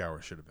of the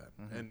Scour should have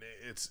been. And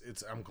it's.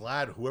 I'm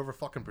glad whoever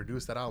fucking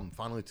produced that album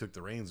finally took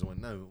the reins and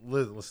went, no,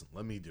 listen,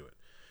 let me do it.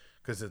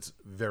 Because it's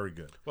very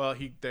good. Well,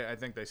 I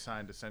think they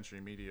signed to Century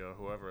Media or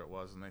whoever it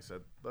was, and they said,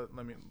 let's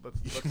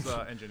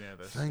engineer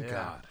this. Thank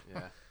God.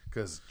 Yeah.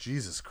 Because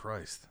Jesus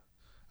Christ.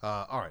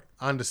 All right,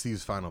 on to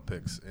Steve's final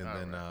picks, and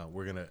then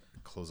we're gonna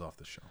close off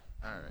the show.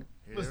 All right,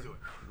 let's do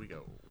it. We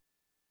go.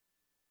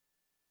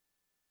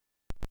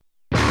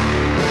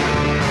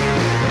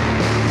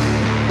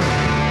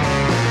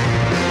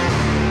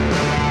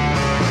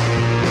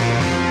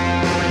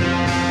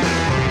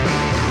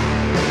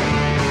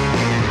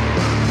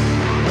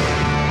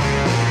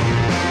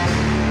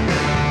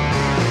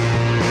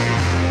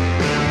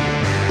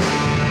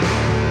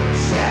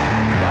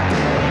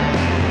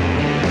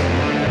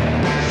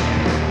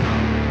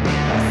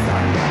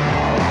 Sun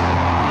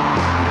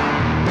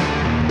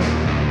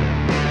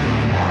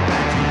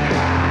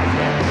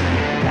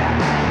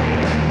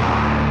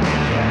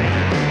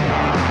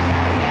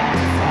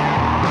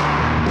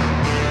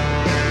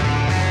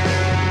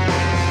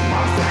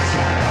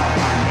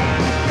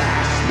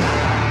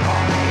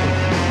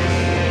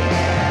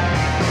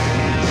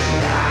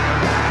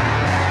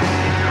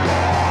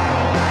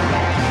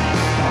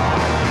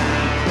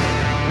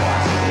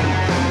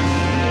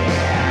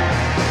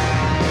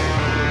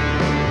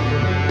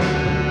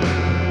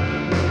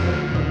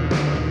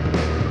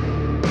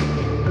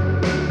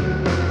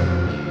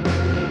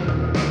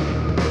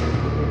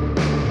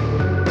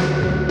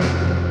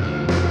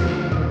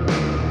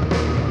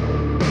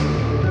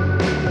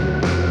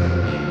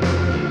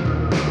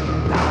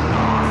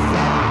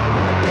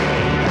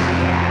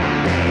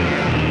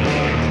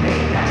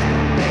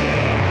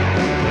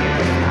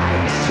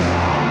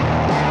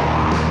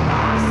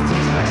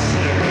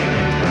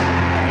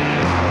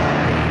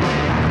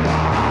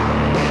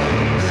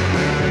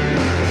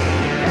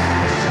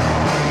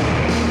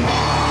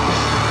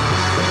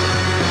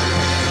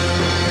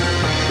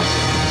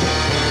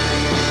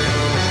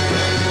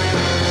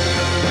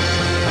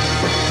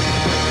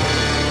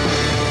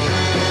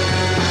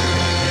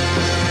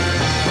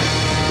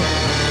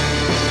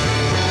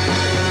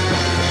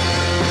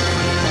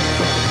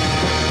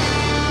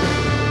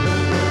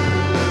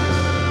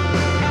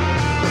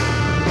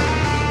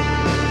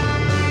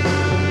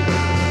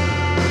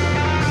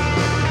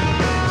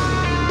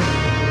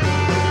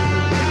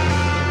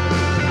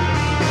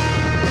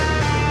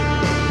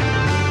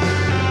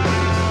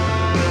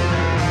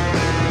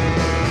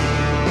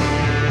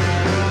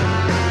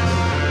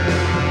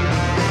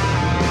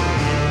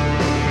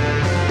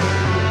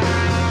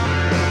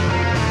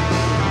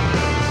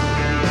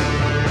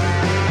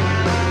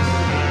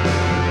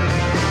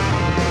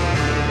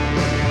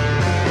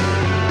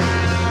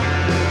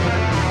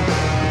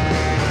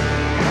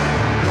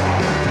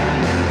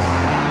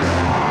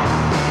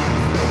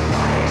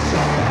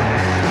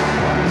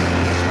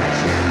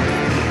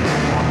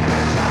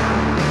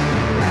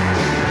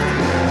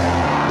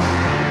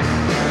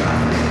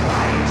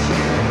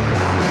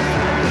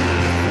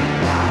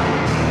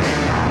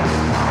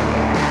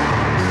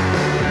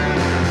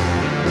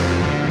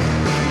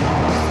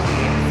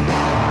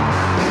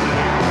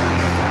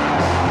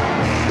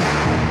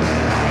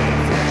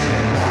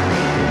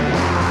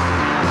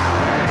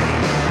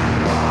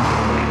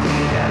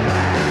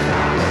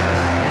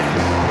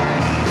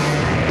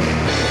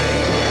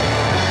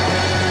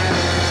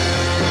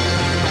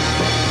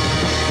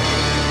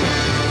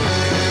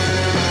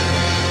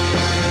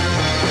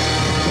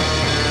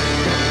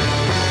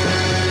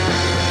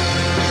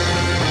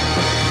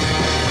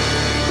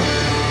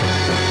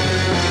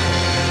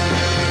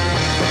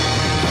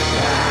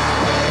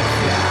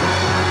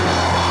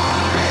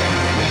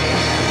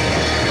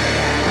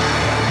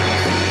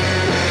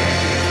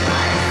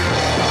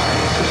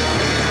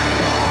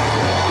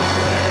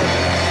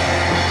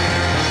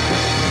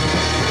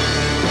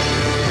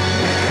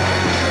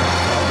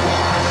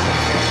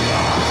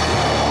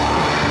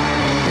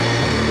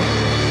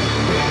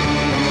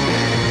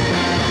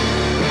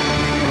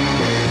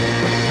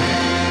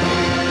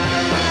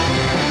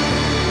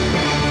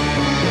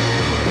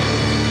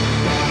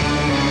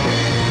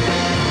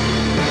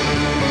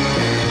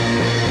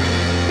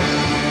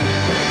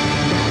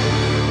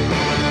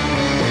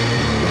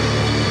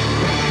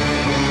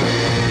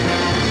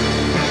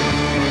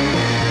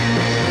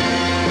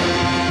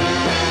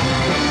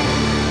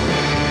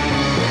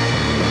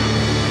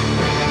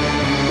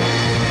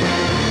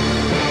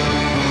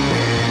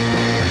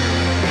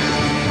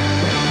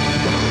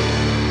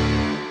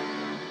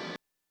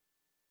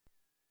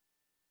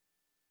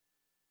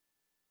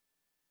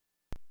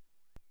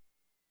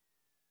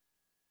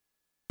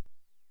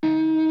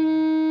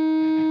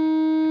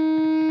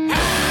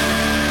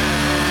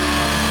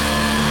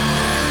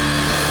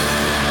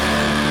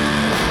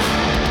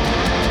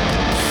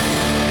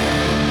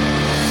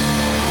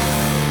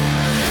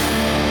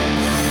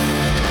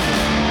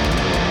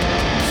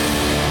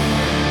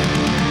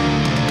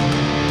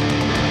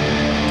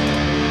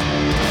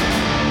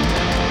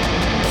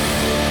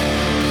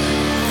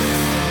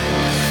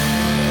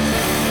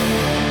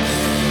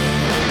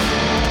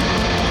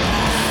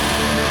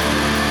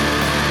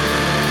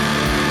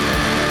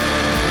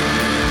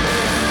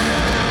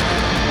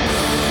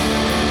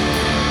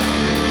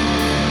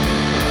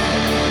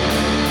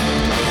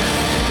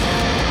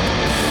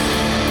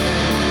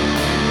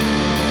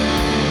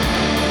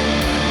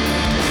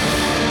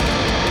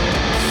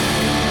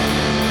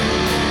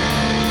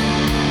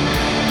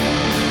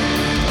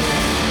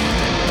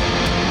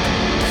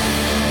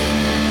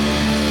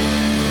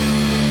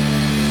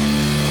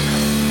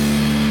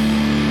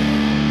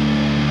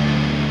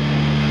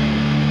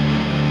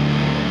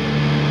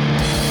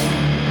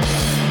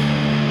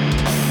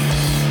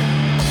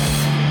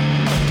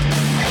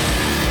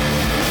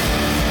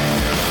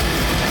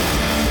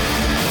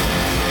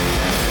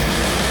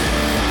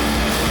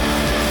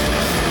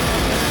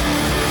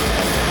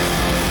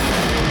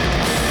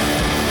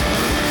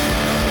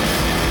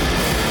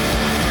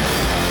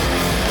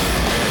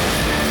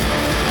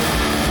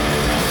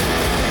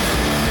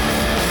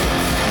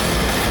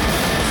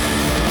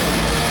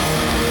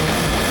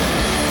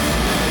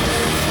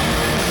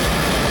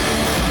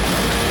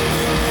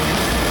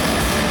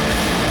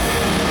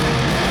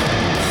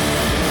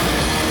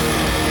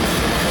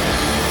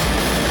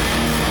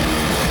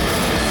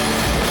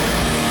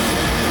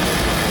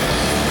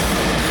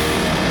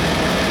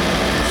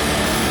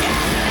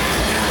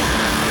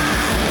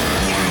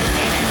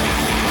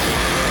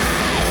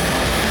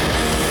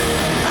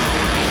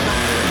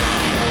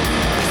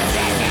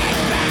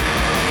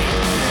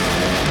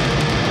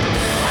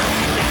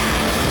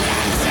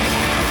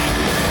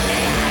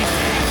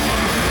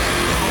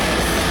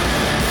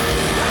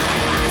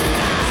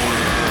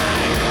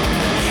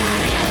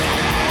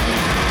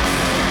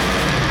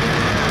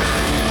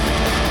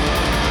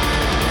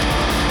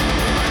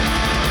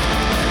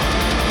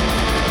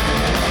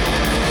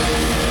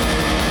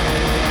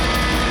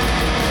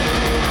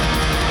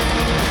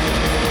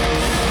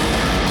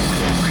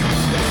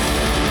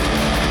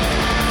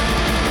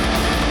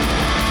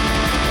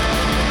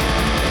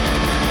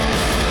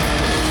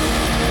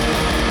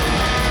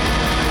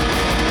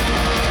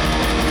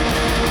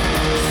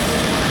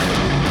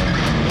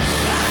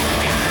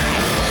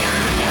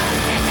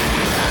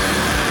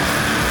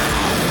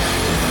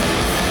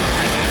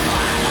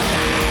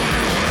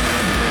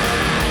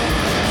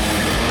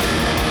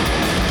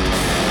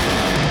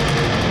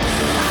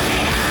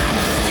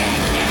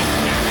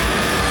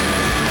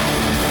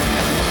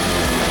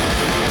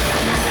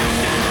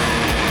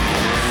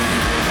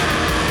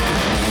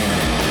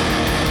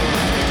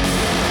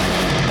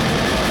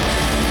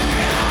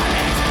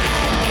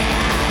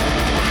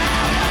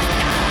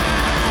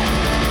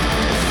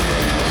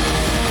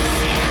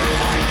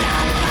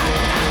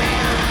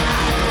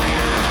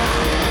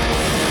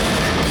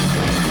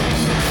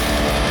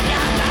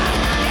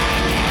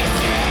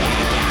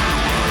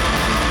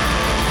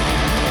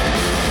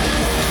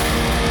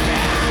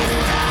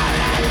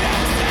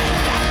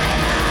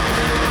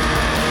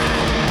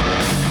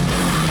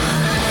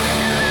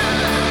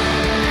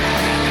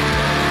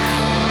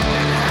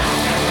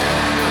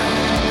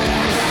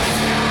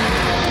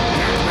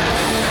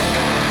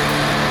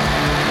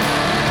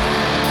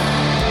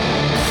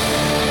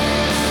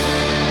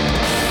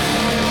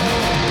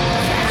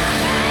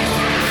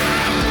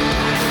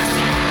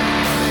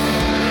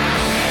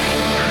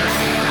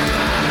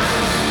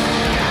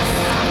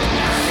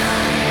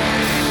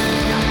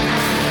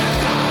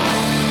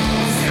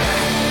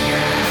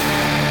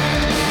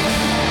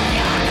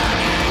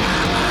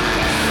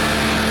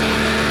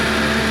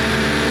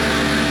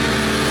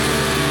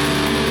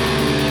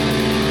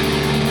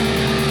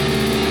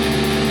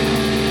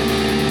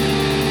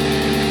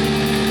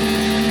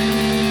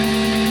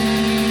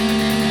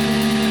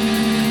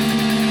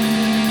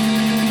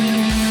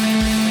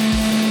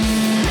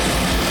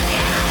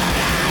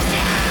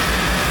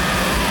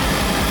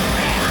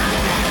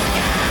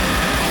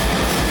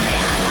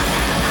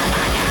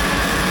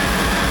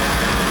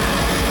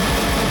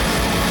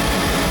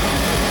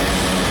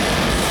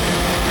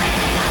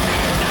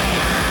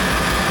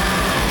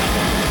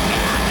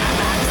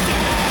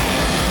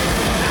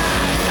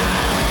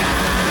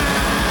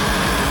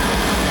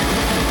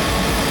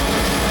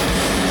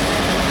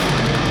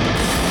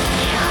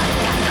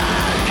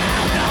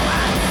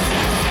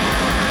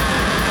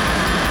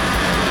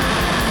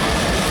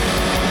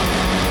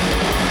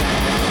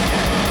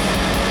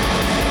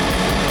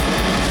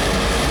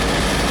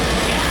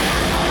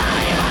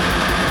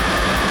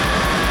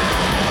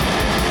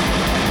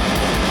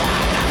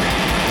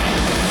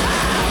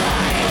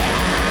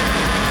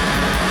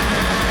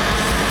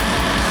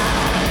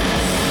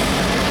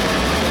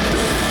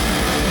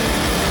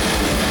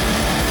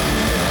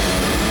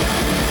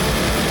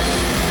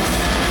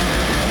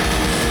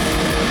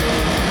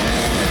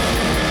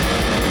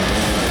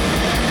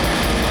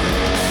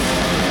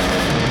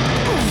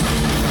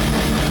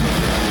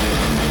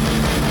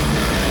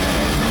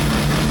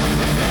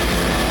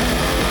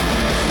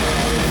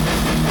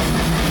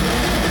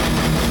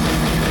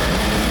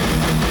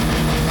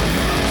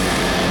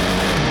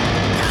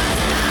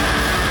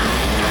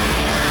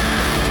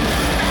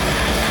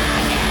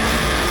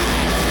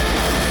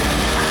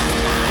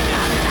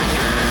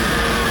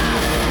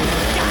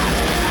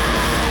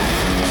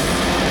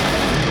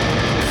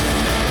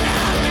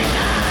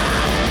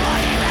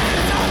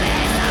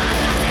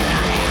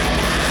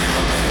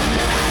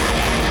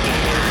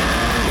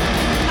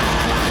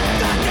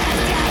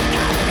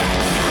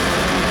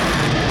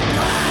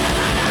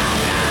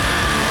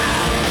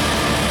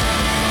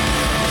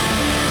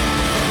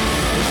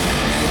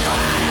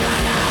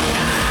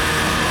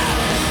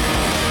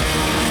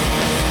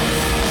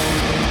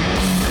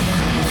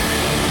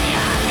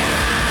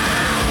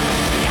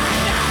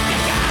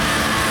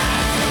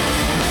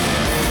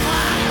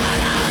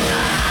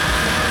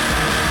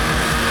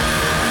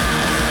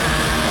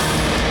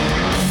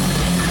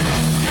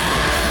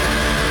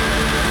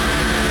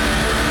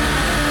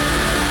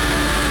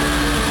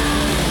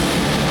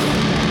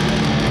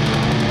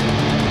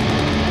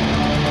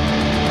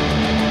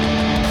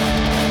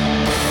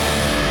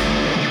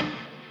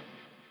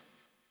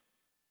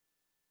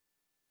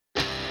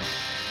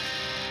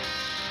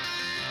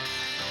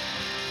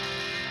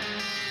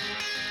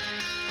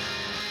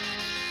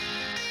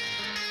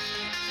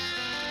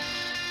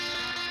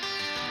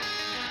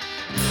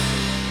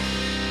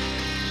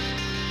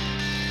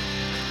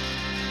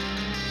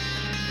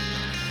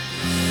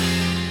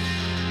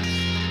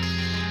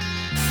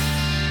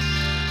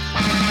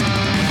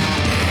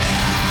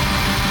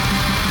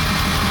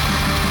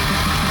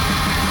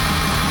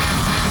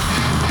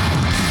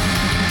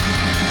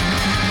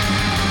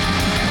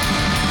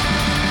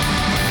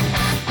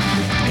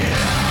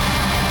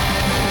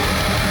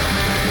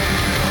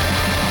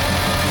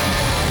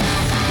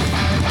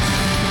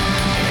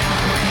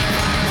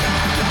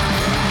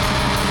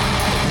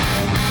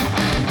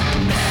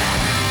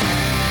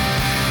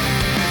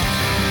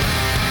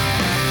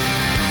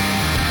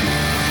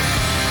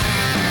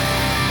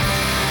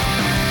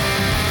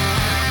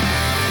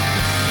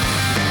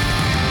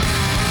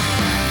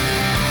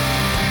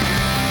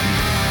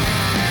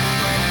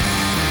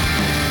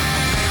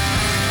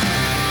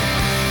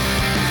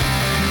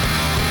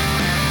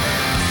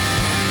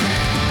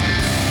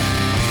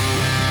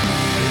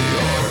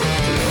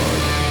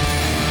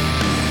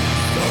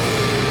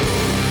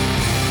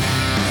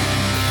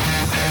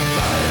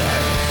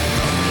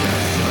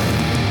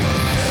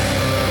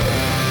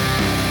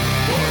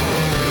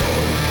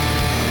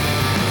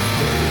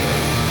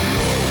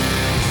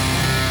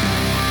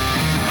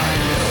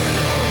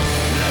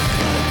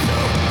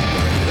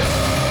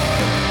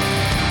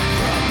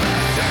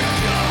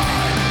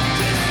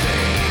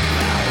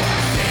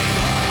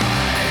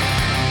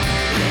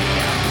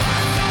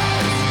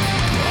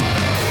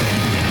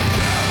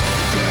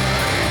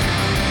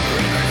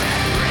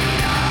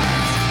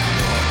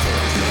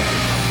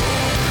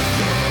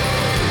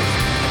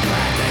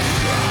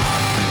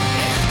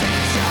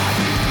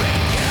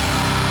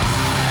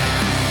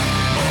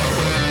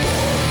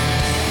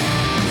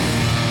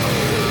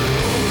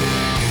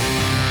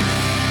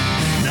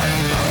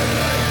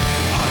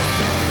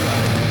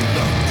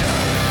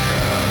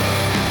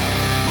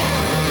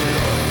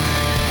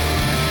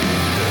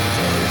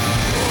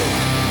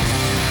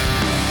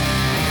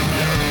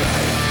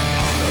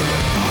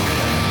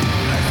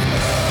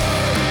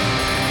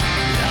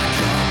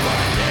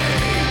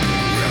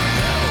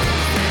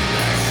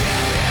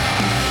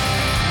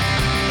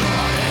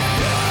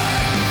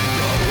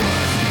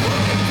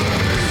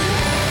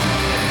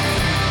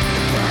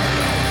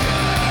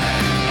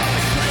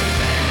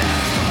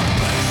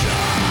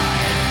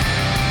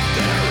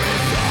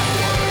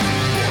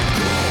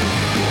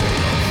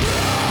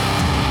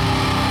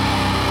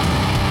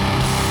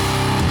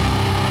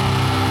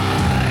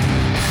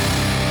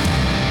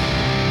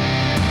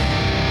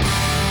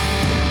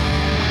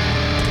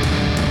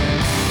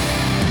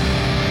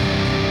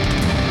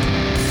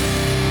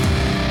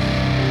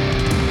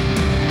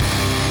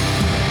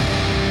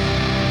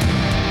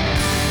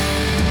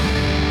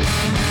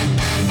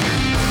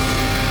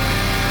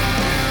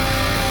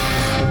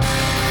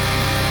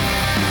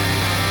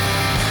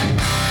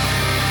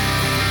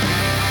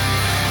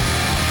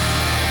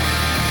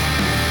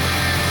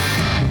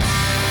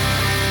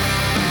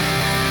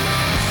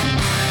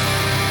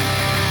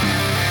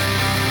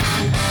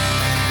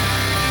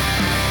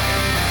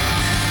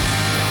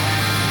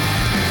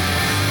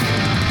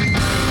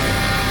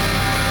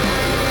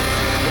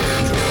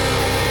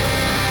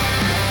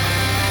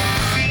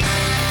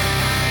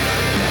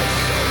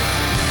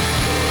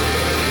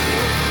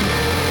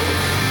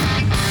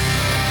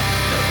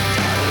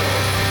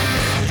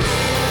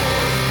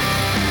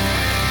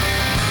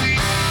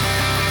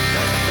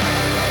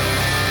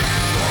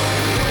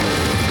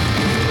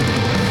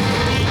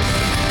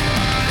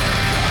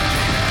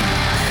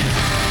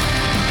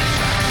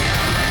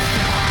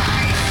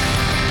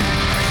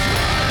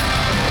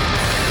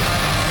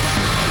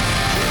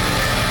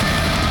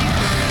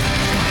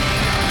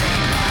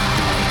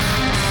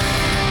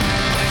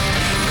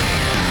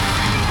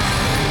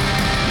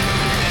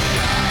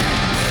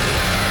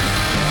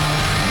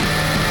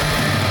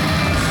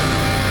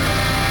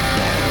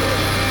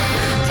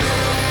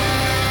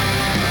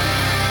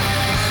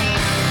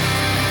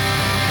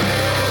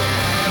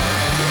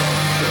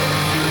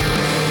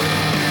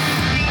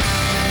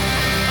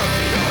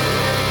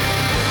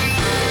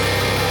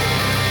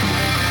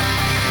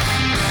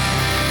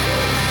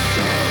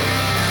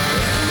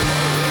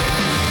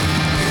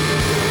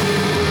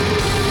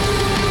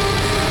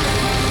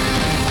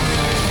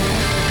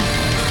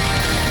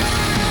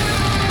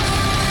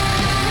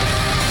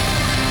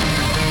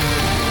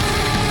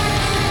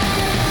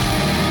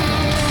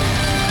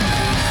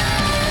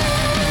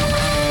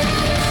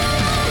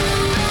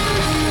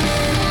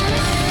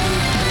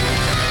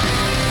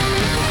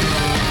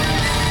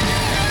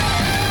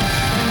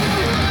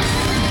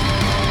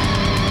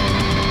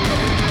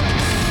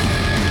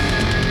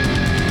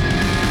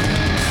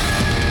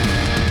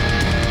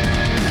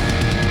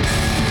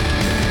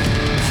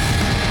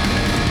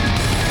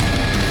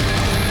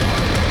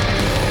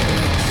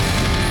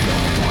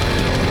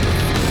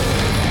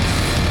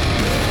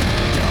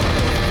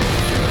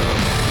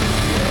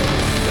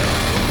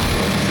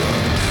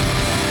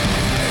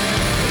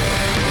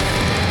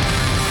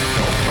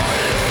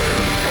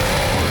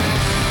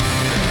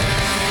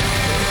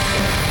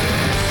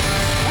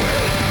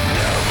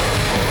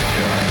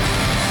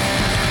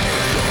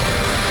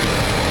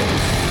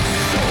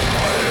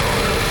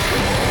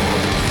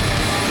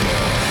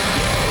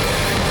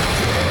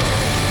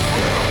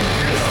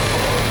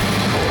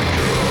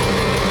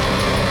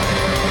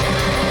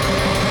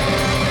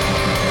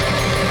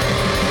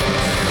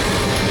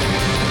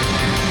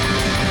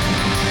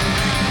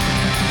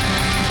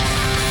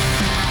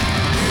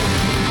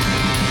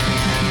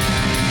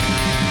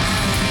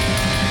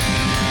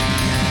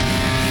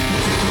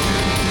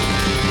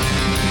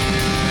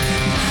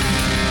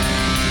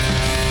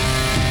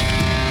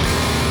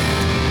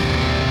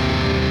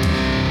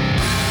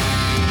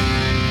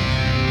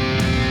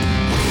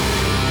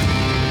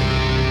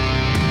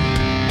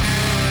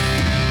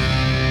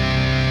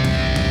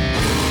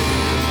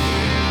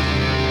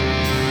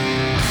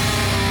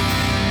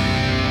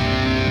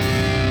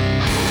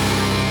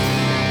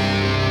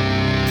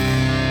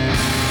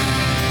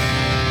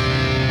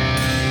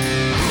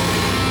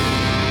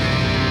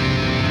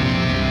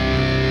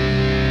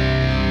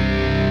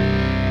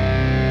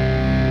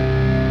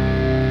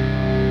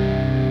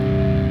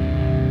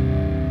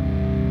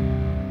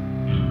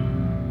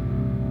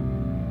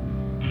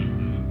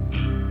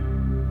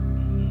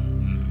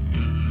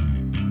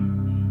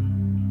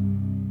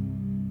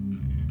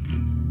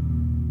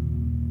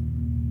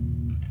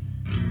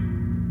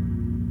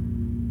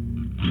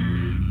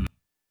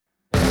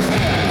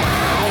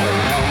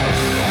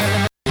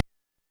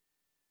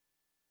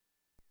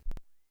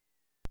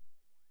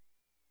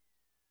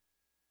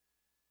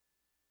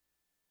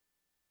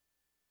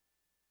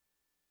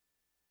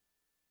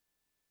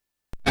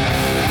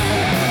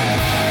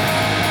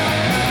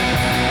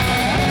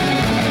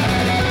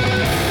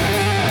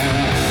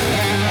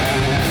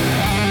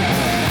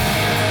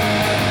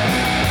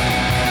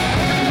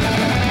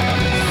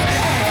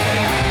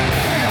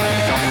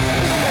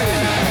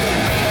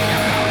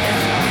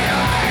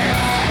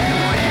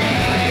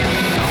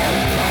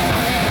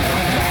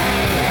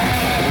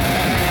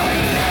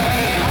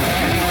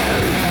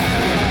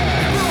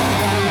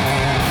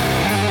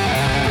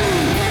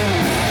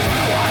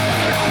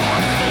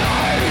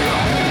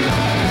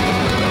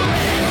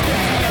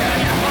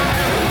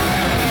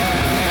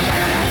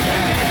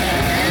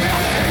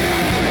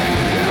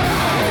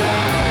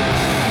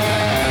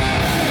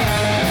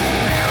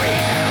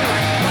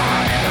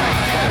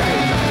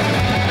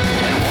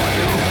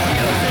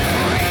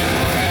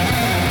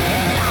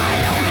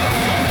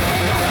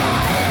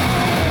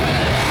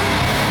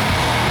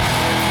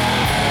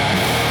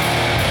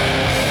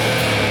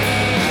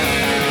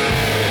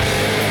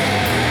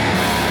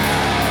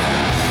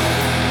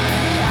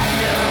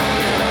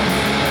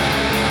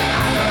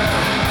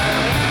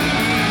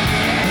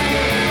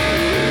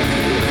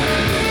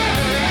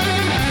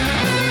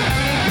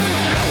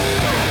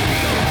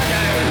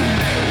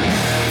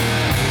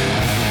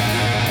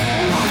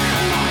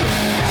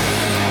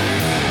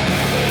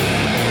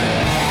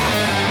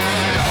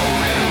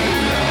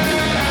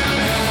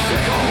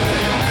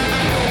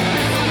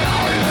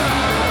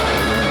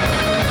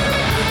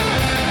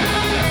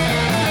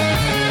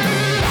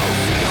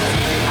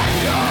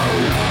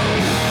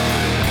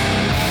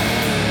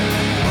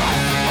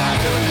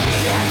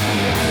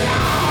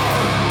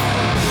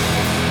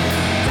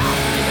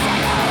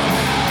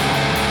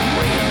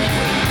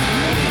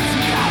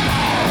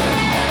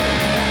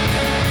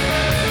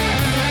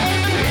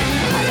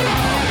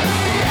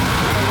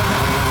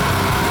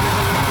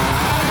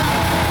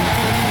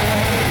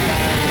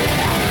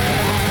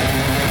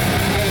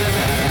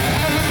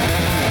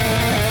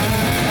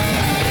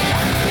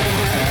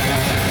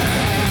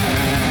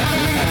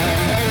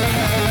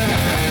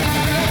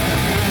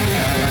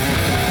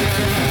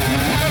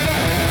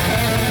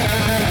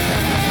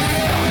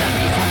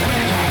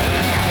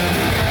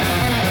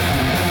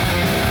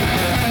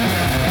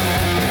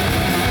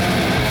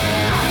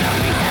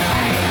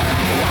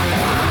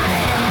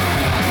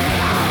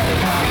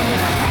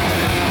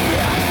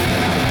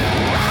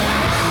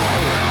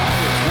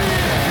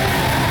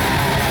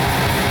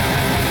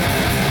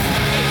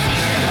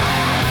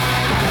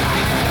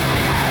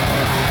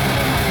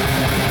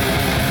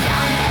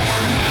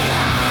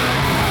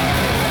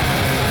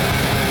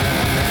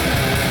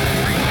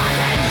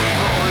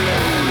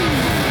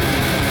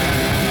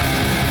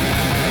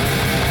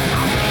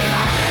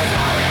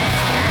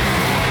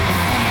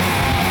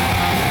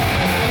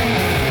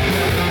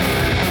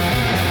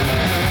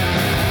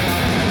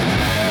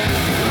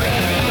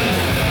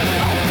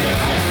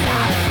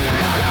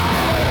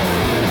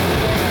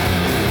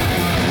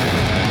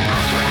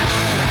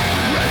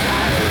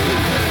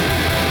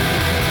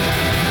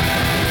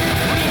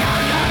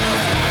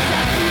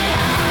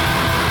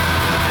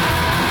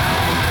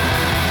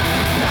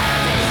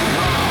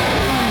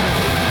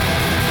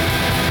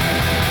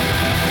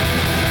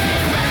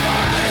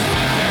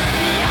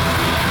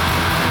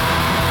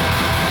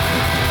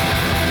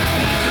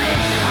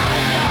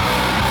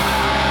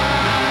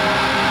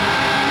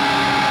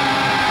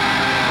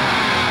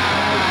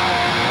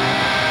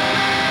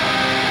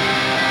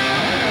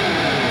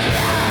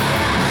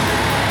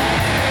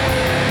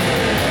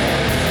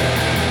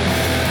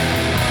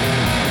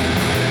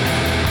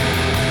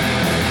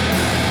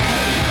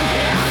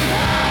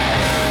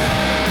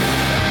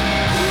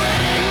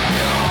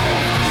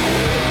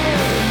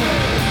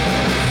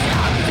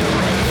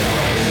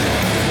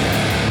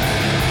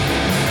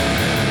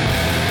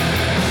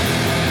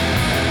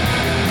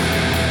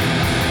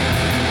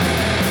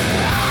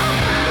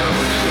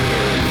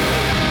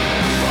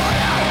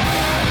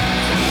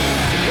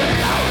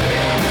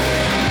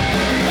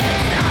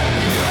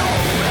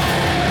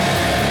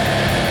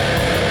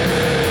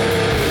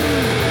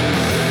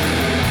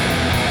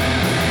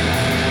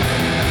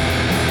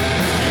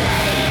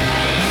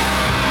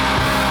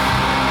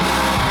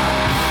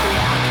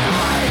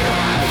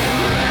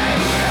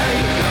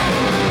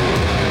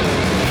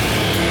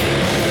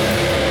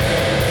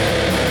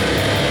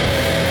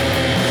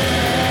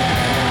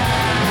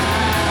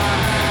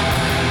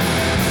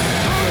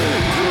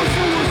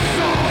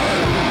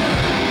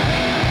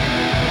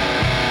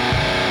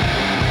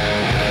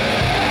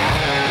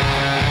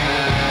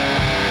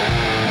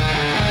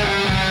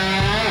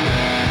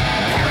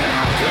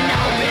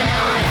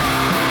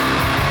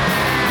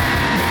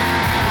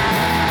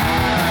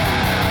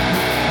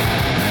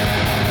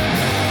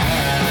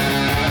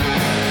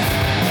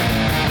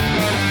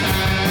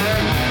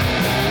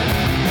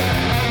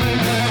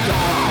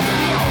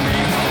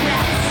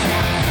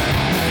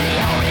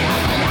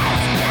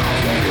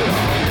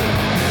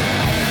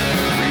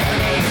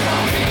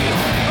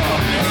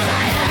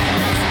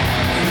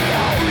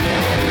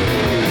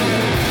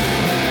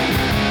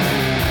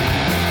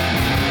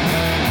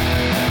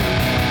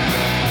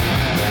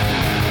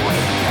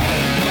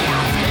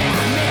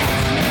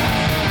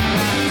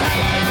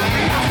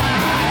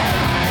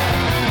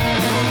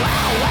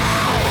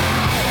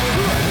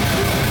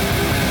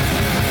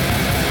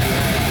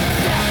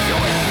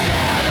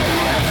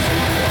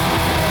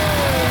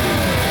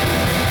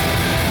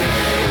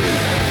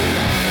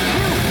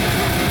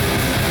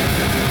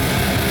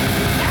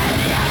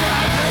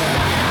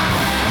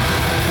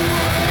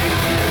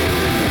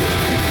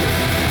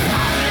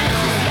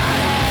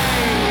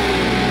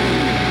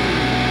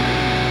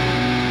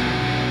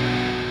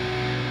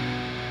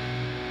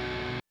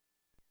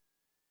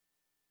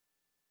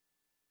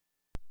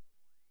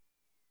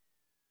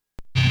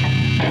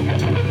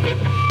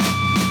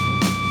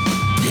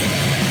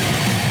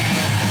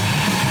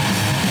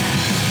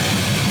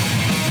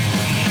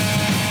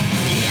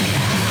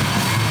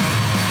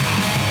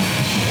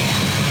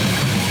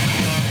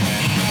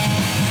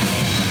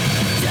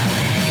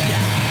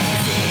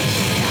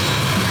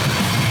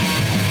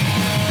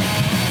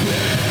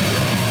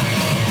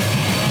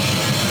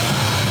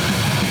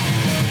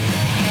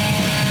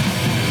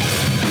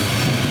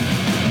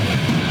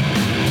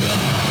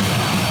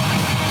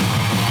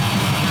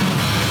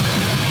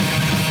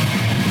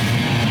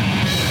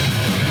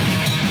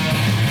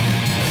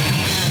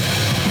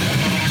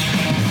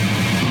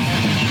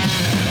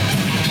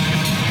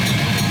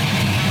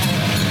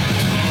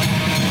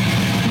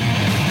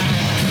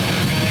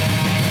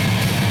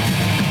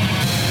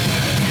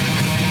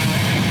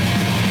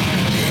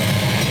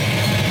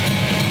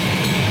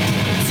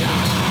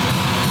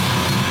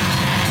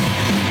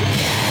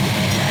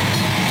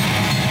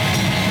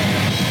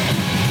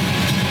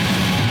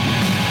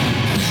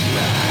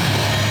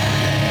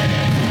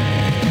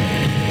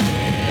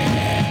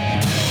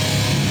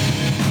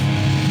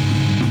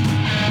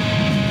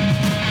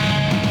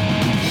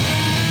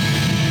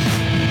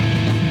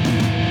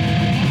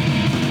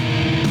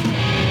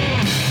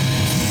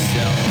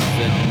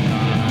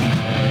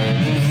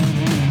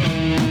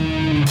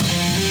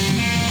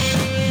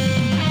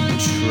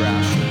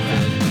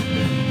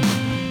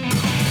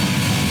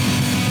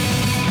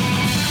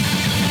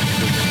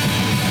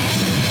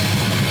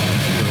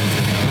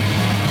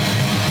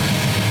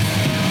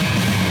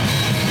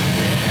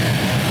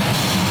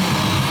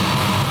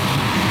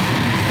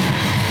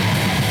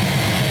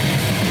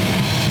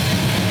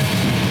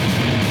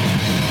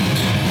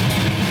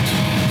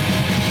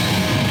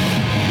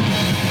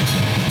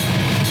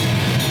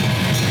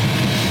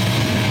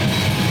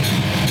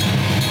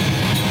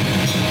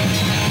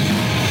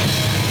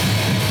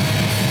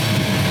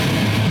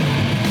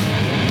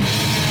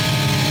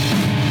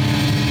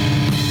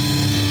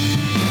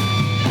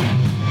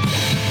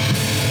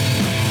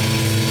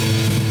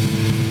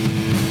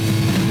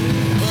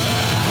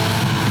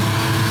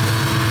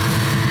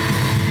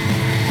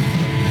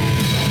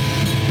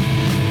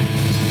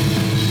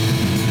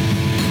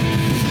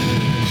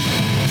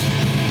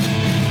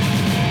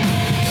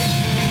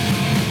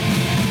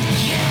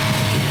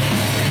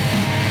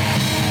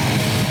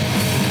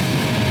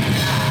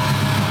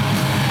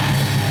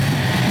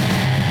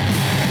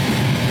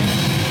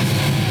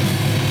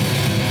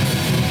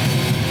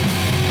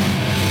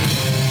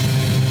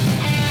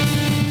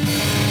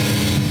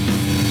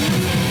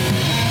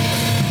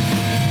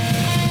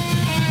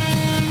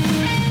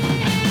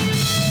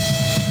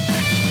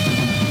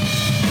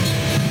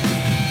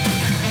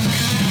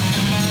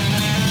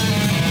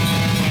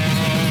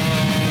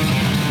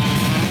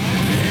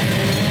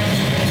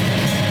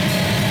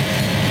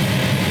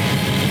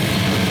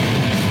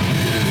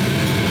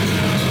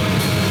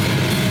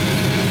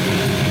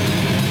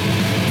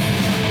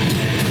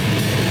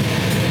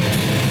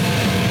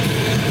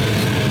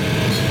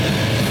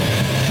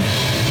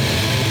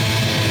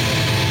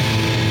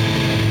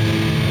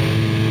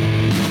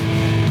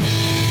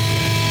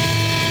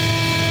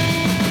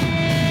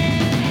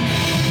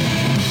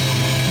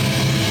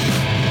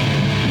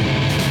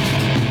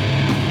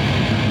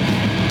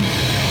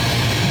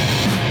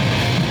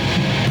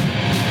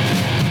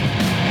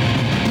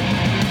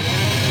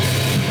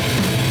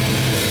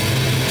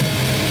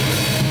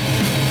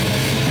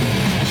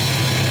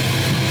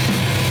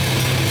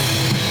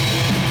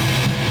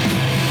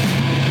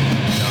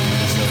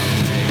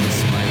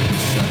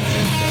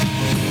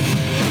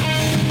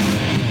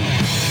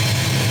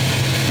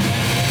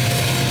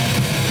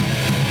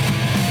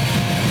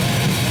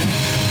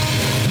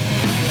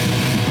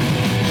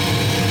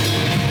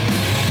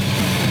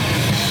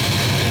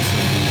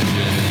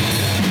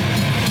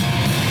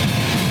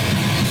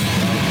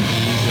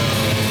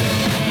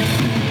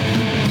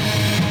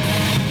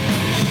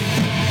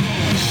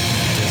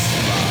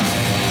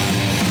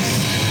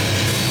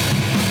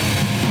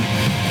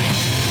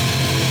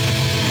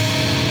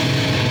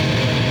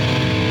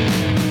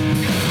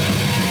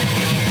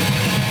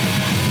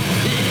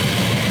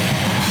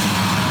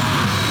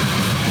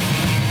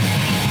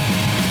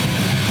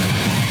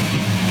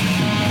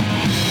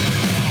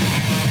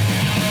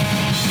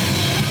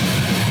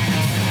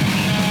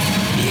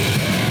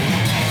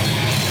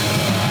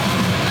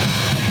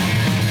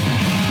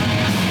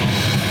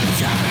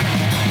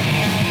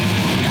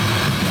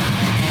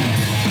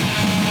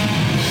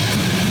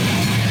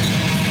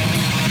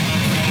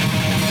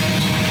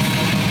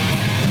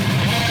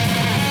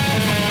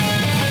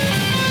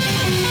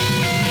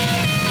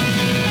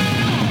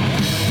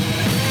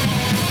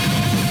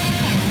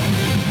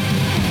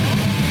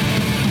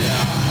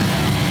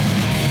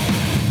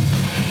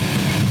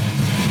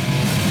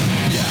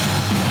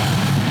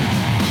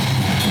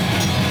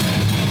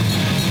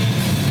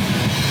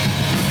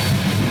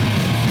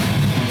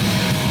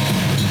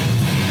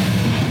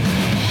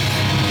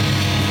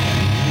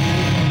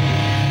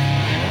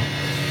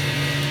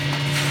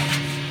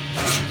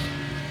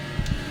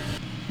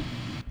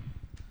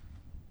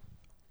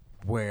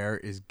Where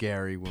is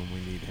Gary when we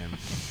need him?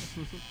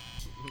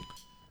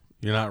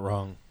 You're not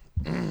wrong.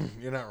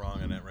 You're not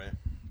wrong in that, Ray.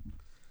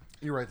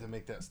 You're right to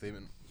make that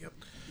statement. Yep.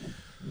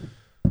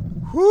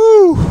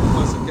 Woo! Who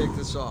wants to kick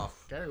this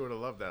off? Gary would have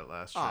loved that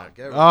last track.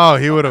 Oh,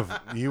 he would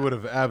have. He would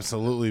have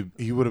absolutely.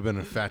 He would have been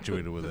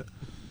infatuated with it.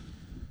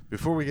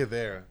 Before we get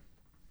there,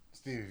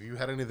 Steve, have you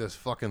had any of this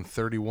fucking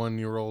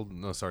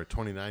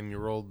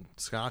 29-year-old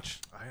Scotch?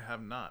 I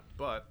have not,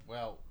 but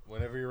well,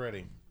 whenever you're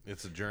ready,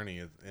 it's a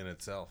journey in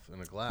itself in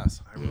a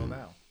glass. I will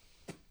now.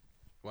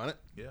 Want it?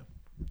 Yeah.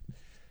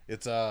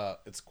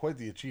 It's quite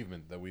the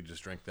achievement that we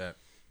just drank that.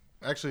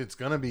 Actually, it's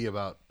gonna be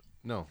about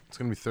it's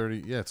gonna be 30.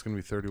 Yeah, it's gonna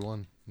be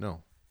 31.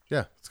 No,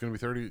 yeah, it's gonna be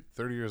 30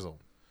 years old.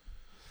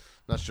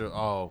 Not sure.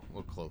 Oh,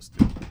 well, close,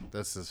 dude.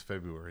 This is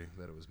February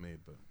that it was made,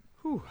 but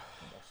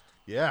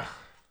yeah.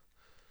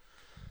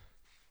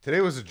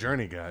 Today was a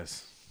journey,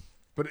 guys.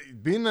 But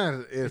being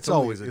that it's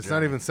always a it's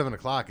journey. not even 7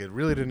 o'clock. It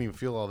really didn't even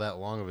feel all that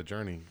long of a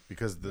journey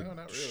because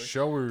the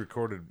show we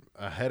recorded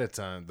ahead of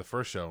time, the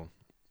first show,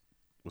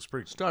 was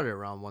pretty. Started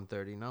around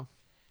 1:30. No.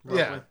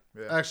 Yeah,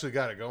 actually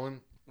got it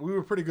going. We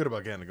were pretty good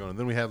about getting it going.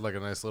 Then we had like a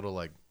nice little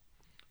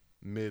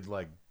mid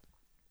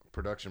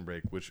production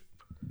break, which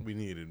we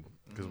needed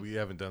because we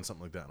haven't done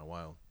something like that in a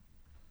while.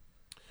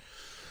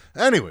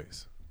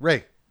 Anyways,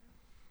 Ray,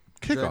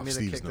 kick off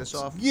Steve's notes.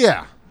 This off?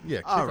 Yeah,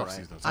 kick All off right.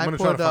 Steve's notes. I'm gonna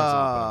try to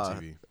find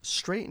something on TV.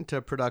 Straight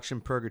into production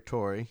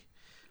purgatory.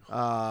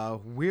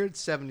 Weird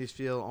 70s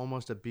feel,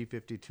 almost a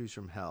B-52s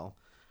from hell.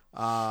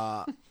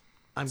 I'm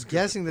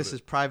guessing this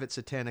is Private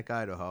Satanic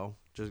Idaho.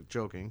 Just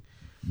joking.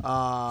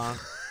 Fuck,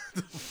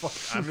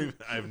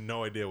 I have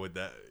no idea what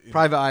that.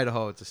 Private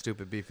Idaho. It's a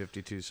stupid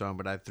B-52 song,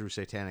 but I threw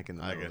Satanic in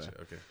the middle. I get you.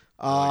 there. Okay.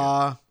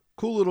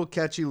 Cool little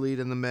catchy lead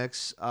in the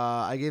mix.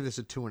 I gave this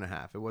a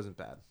 2.5. It wasn't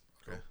bad.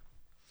 Okay.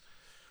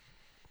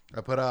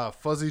 I put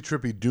Fuzzy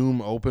Trippy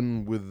Doom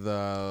open with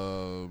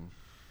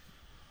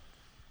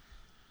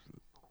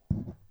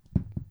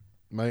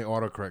my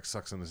autocorrect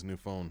sucks on this new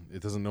phone.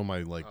 It doesn't know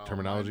my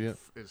terminology yet.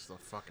 It's the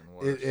fucking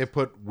worst. It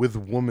put with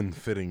woman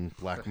fitting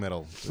black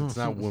metal. It's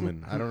not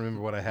woman. I don't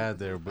remember what I had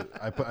there, but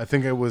I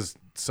think it was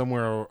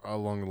somewhere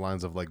along the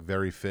lines of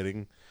very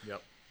fitting.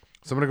 Yep.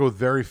 So I'm gonna go with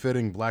very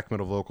fitting black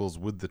metal vocals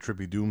with the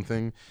Trippy Doom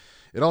thing.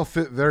 It all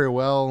fit very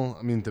well.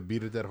 I mean, to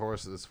beat a dead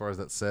horse as far as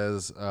that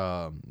says.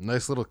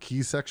 Nice little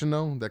key section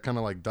though that kind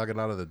of dug it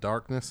out of the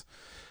darkness.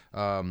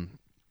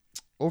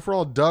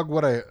 Overall, dug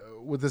what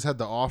this had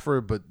to offer,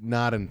 but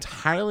not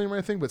entirely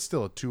my thing. But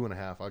still a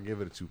 2.5. I'll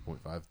give it a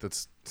 2.5.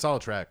 That's a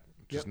solid track,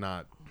 just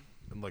not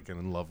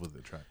in love with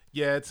the track.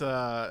 Yeah, it's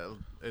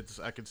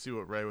I could see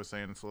what Ray was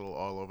saying. It's a little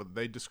all over.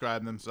 They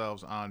describe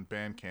themselves on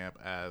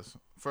Bandcamp as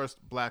first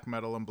black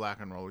metal and black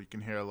and roll. You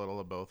can hear a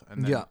little of both,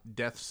 and then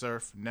death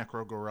surf,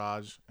 necro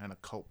garage, and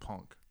occult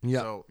punk.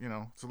 Yeah. So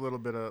it's a little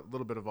bit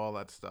of all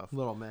that stuff.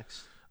 Little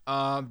mix.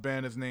 The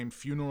band is named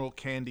Funeral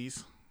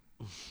Candies.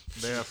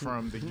 They are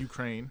from the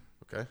Ukraine.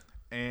 Okay.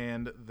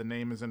 And the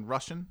name is in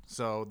Russian,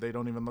 so they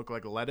don't even look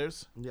like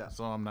letters. Yeah.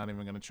 So I'm not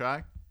even gonna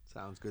try.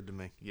 Sounds good to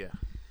me. Yeah.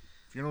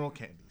 Funeral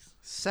Candies.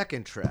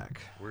 Second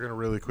track. We're gonna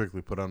really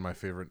quickly put on my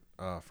favorite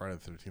Friday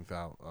the 13th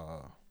out.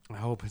 I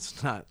hope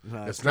it's not.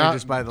 It's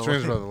Strangers not by the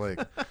Strangers Lake. by the Lake.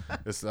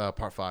 It's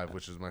part 5,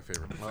 which is my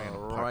favorite.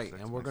 All right,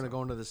 and we're gonna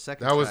go into the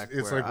second. That was track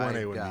it's where like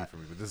 1A I with me got for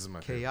me, but this is my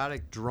favorite.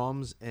 chaotic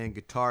drums and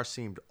guitar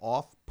seemed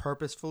off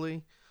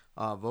purposefully.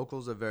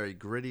 Vocals are very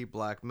gritty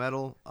black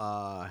metal.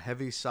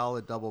 Heavy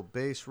solid double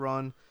bass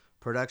run.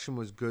 Production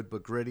was good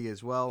but gritty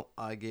as well.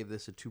 I gave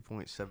this a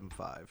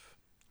 2.75.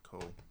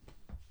 Cool.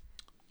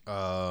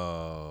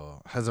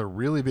 Has a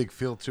really big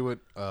feel to it.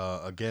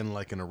 Again,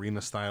 like an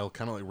arena style,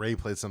 kind of like Ray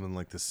played something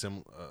like this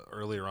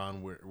earlier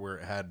on, where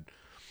it had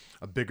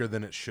a bigger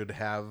than it should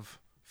have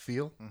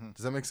feel. Mm-hmm.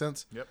 Does that make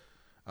sense? Yep.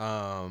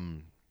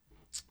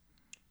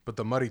 But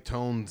the muddy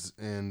tones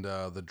and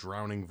the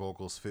drowning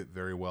vocals fit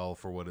very well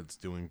for what it's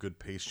doing. Good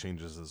pace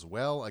changes as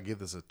well. I give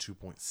this a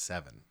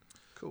 2.7.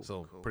 Cool.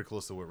 So pretty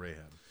close to what Ray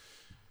had.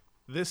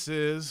 This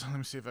is, let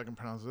me see if I can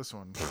pronounce this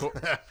one.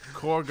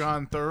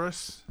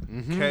 Korgonthurus.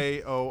 Mm-hmm.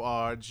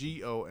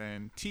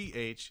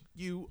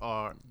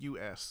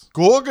 Korgonthurus.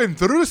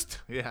 Gorgonthurst.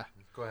 Yeah.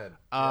 Go ahead.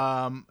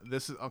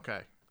 This is,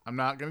 okay. I'm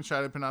not going to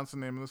try to pronounce the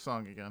name of the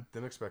song again.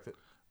 Didn't expect it.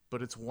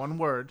 But it's one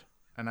word,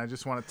 and I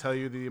just want to tell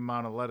you the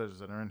amount of letters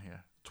that are in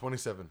here.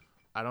 27.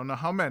 I don't know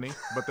how many,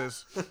 but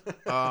there's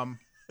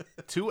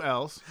 2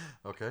 L's.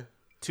 Okay.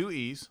 2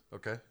 E's.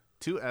 Okay.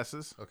 2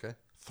 S's. Okay.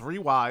 3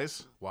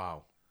 Y's.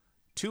 Wow.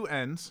 2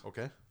 N's.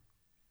 Okay.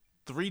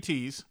 3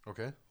 T's.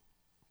 Okay.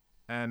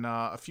 And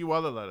a few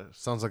other letters.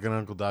 Sounds like an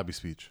Uncle Dobby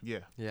speech. Yeah.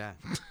 Yeah.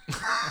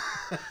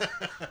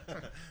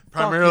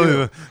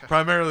 primarily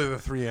the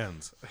 3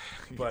 N's,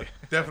 but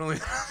definitely.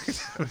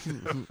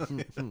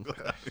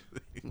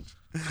 It's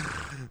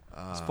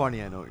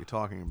funny. I know what you're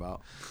talking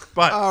about.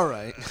 But all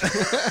right.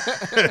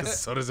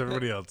 So does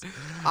everybody else.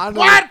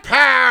 What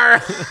power,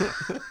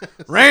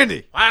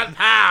 Randy? What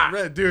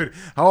power, dude?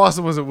 How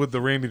awesome was it with the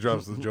Randy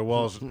drops with Joe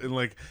Walsh?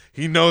 And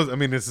he knows. I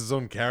mean, it's his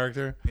own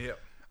character. Yep.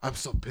 I'm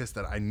so pissed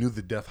that I knew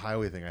the Death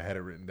Highway thing. I had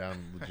it written down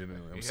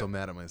legitimately. I'm so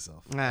mad at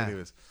myself.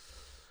 Anyways,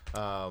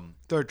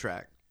 third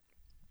track.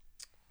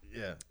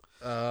 Yeah.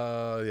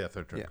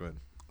 Third track. Yeah. Go ahead.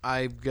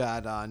 I've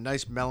got a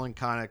nice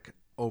melancholic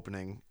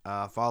opening,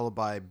 followed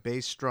by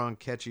bass strong,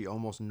 catchy,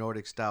 almost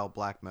Nordic style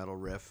black metal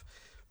riff,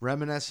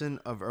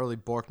 reminiscent of early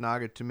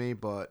Borknagar to me,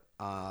 but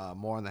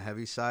more on the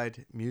heavy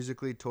side.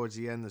 Musically, towards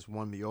the end, this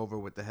won me over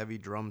with the heavy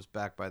drums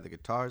backed by the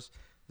guitars.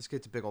 This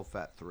gets a big old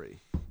fat 3.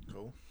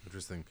 Cool.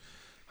 Interesting.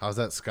 How's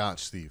that Scotch,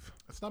 Steve?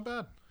 It's not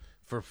bad.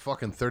 For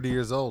fucking 30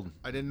 years old.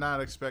 I did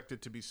not expect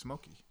it to be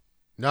smoky.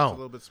 No, it's a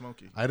little bit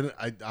smoky. I didn't.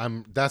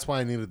 I'm. That's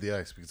why I needed the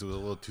ice, because it was a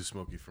little too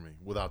smoky for me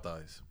without the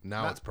ice.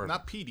 Now it's perfect.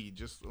 Not peaty,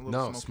 just a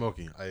little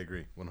smoky. I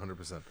agree,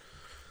 100%.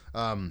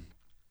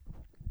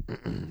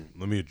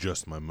 Let me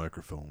adjust my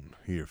microphone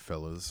here,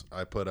 fellas.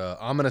 I put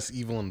Ominous,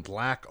 Evil, and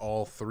Black,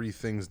 all 3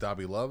 things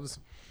Dobby loves.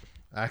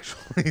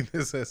 Actually,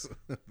 this has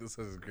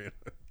great.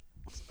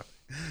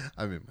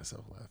 I made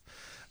myself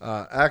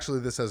laugh.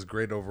 Actually, this has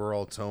great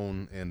overall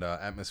tone and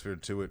atmosphere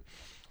to it.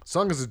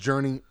 Song is a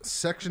journey.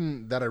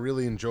 Section that I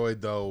really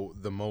enjoyed, though,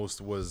 the most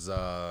was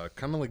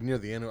kind of like near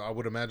the end. I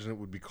would imagine it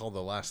would be called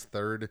the last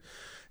third.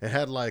 It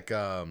had like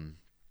a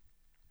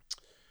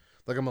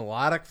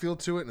melodic feel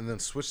to it, and then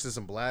switched to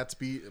some blast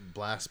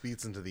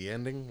beats into the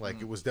ending.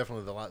 Like it was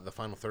definitely the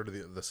final third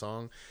of the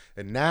song.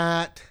 And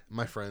that,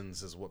 my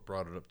friends, is what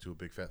brought it up to a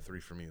big fat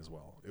 3 for me as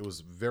well. It was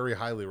very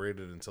highly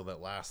rated until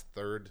that last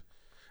third,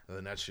 and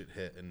then that shit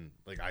hit, and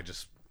like I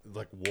just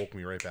woke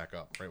me right back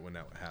up right when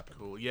that happened.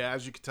 Cool. Yeah,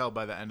 as you could tell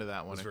by the end of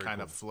that one, it kind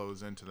of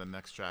flows into the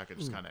next track. It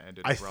just kind of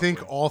ended. I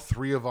think all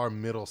 3 of our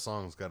middle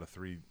songs got a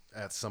 3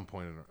 at some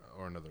point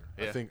or another.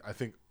 Yeah. I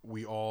think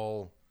we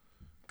all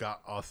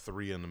got a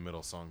 3 in the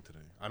middle song today.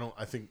 I don't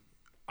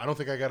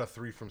think I got a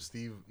 3 from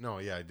Steve. No,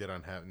 yeah, I did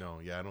on I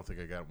don't think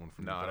I got one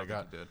from. No, you,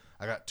 but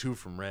I got 2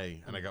 from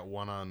Ray, and I got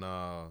one on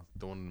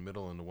the one in the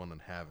middle and the one on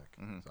Havoc.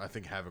 So I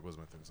think Havoc was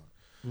my third song.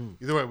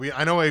 Either way,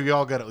 I know we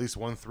all got at least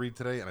 1 3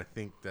 today, and I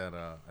think that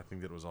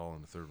it was all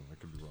in the third one. I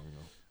could be wrong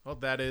though. Well,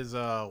 that is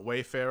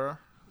Wayfarer.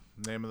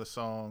 Name of the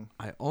song.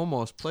 I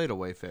almost played a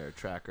Wayfarer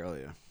track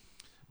earlier.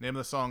 Name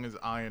of the song is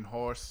Iron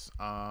Horse.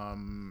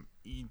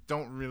 You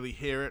don't really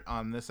hear it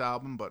on this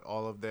album, but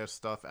all of their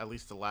stuff, at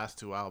least the last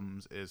 2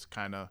 albums, is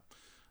kind of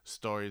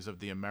stories of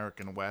the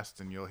American West,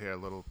 and you'll hear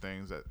little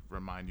things that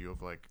remind you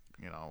of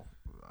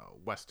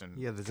Western.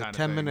 Yeah, there's a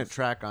 10-minute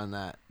track on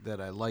that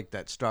I like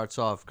that starts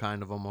off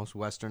kind of almost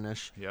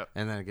Westernish. Yep.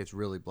 And then it gets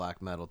really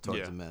black metal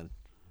towards the end.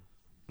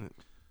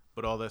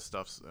 But all this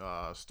stuff's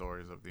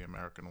stories of the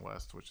American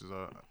West, which is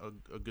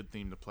a good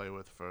theme to play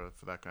with for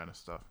that kind of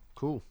stuff.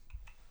 Cool.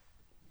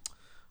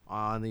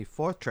 On the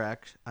 4th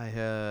track, I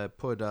had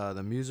put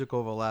the music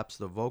overlaps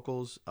the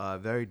vocals,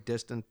 very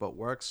distant but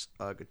works.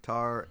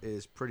 Guitar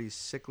is pretty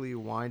sickly,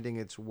 winding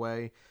its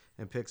way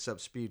and picks up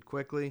speed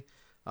quickly.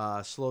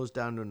 Slows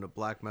down into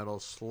black metal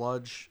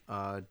sludge,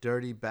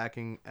 dirty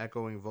backing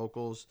echoing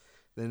vocals,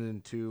 then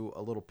into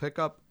a little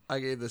pickup. I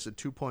gave this a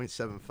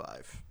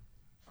 2.75.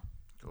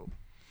 Cool.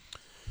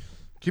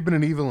 Keeping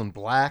It Evil and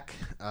Black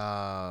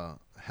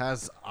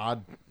has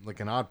an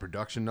odd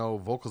production though.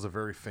 Vocals are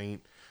very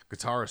faint.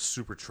 Guitar is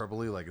super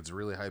trebly, like it's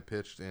really high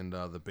pitched, and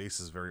the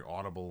bass is very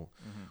audible,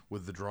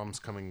 with the drums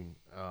coming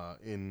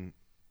in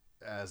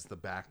as the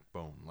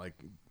backbone. Like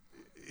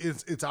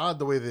it's odd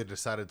the way they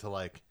decided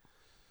to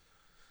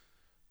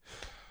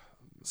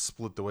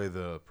split the way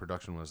the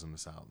production was in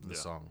this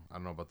song. I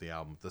don't know about the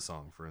album, the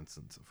song, for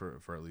instance,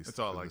 for at least it's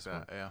all like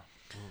that.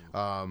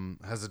 Yeah.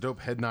 Has a dope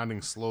head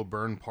nodding slow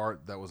burn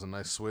part that was a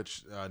nice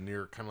switch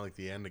near kind of like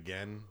the end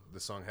again. The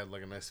song had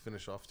like a nice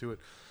finish off to it.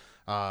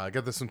 I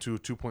got this one to a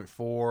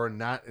 2.4.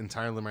 Not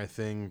entirely my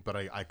thing, but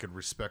I could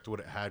respect what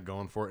it had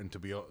going for it. And to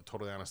be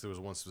totally honest, there was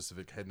one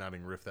specific head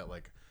nodding riff that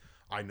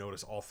I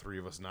noticed all 3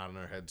 of us nodding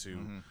our head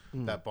to.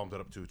 That bumped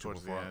it up to a 2.4.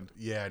 Towards the end.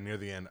 Yeah, near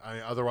the end.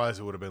 Otherwise,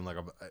 it would have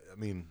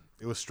been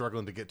it was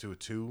struggling to get to a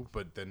 2,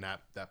 but then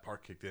that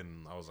part kicked in,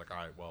 and I was like, all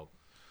right, well,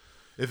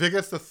 if it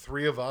gets the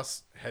 3 of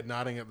us head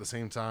nodding at the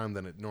same time,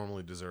 then it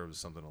normally deserves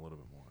something a little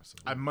bit more. So.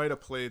 I might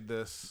have played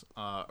this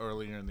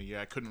earlier in the year.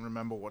 I couldn't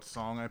remember what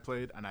song I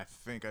played, and I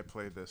think I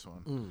played this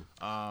one.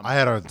 I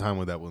had a hard time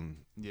with that one.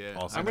 Yeah,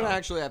 also. I'm gonna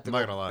actually have to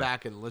go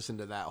back and listen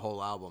to that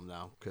whole album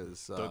now,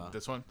 because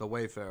this one, the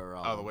Wayfarer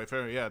album. Oh, the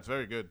Wayfarer, yeah, it's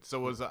very good.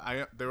 So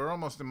they were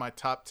almost in my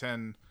top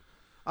 10.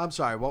 I'm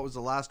sorry, what was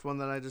the last one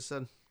that I just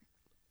said?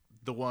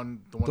 The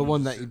one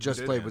that you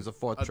just played was the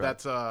 4th track.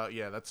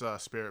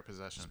 That's Spirit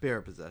Possession.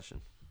 Spirit Possession.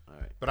 All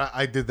right. But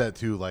I did that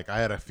too. Like I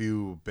had a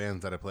few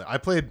bands that I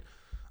played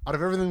out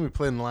of everything we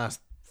played in the last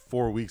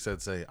 4 weeks.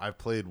 I'd say I've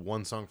played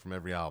 1 song from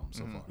every album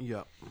so far.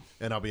 Yeah.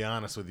 And I'll be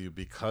honest with you,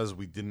 because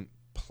we didn't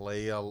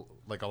play a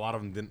lot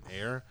of them didn't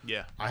air.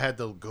 Yeah. I had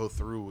to go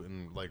through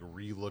and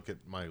re-look at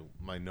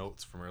my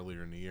notes from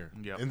earlier in the year.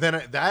 Yeah. And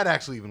then that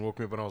actually even woke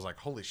me up, and I was like,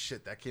 holy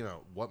shit, that came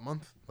out what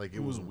month?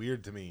 It was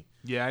weird to me.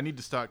 Yeah, I need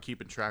to start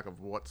keeping track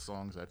of what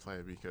songs I play,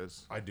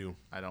 because I don't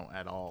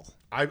at all.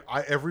 I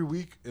every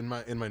week in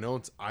my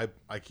notes I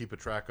keep a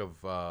track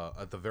of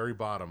at the very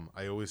bottom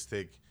I always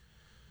take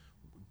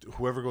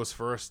whoever goes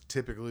first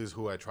typically is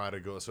who I try to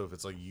go. So if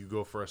it's like you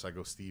go first, I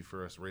go Steve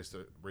first, Ray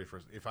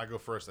first. If I go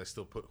first, I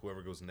still put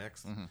whoever goes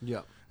next.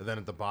 Yeah. And then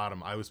at the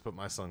bottom, I always put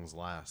my songs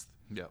last.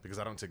 Yeah. Because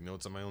I don't take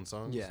notes on my own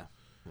songs. Yeah.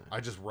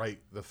 I just write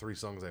the 3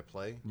 songs I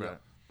play. Right.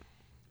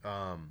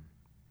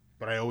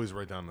 But I always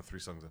write down the 3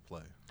 songs I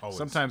play. Always.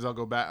 Sometimes I'll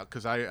go back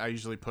because I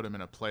usually put them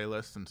in a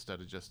playlist instead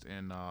of just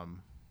in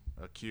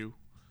a queue.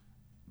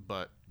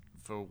 But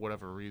for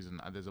whatever reason,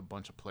 there's a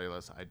bunch of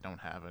playlists I don't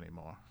have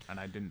anymore, and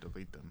I didn't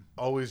delete them.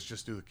 Always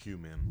just do the queue,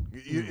 man.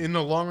 In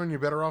the long run, you're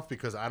better off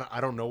because I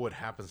don't know what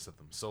happens to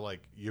them. So,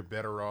 like, you're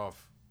better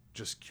off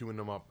just queuing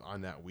them up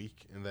on that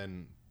week and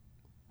then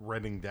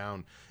writing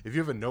down. If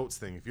you have a notes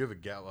thing, if you have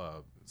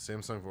a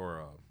Samsung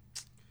or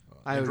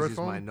I Android always use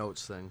phone, my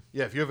notes thing.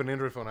 Yeah, if you have an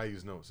Android phone, I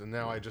use notes. And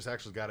now I just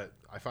actually got it.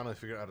 I finally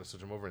figured out how to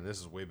switch them over, and this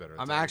is way better.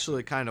 I'm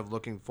actually kind of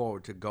looking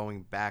forward to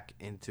going back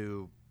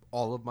into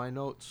all of my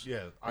notes.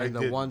 Yeah, and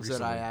the ones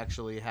that I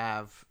actually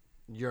have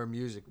your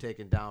music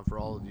taken down for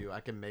all of you,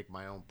 I can make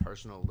my own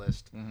personal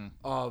list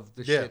of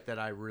the shit that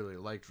I really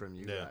liked from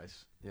you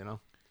guys. You know?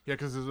 Yeah,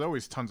 because there's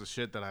always tons of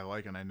shit that I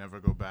like, and I never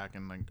go back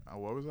and like, oh,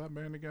 what was that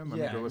band again? Let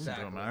me go listen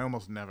to them. And I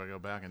almost never go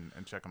back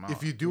and check them out.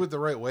 If you do it the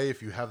right way,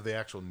 if you have the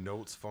actual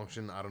notes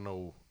function, I don't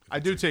know. I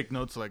do take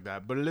notes like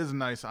that, but it is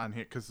nice on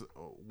here because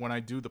when I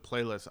do the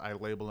playlist, I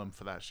label them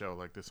for that show.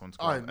 Like this one's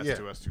called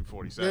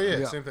S2S247.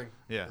 Yeah, same thing.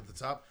 Yeah. At the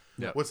top.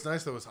 Yeah. What's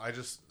nice though is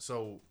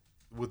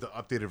with the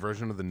updated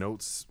version of the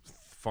notes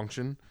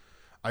function,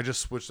 I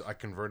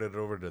converted it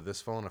over to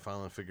this phone. I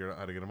finally figured out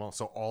how to get them all.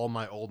 So all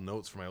my old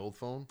notes from my old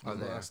phone for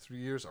the last 3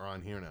 years are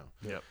on here now.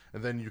 Yep.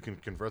 And then you can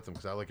convert them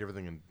because I like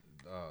everything in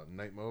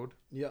night mode.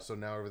 Yeah. So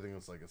now everything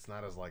is like, it's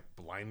not as like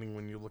blinding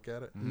when you look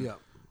at it. Yeah.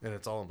 And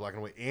it's all in black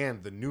and white.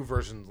 And the new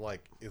version,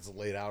 like, it's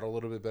laid out a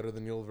little bit better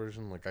than the old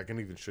version. Like, I can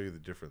even show you the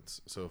difference.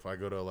 So if I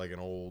go to like an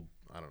old,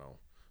 I don't know,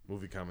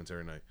 movie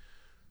commentary night,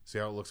 see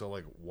how it looks all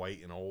like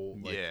white and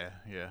old? Like, yeah.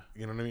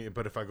 You know what I mean?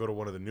 But if I go to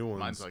one of the new ones.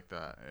 Mine's like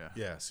that, yeah.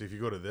 Yeah, so if you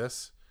go to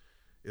this,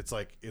 it's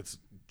like, it's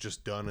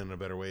just done in a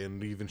better way.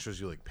 And it even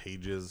shows you like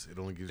pages. It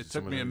only gives you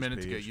so much. It took me a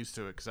minute to get used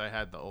to it because I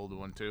had the old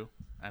one too.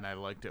 And I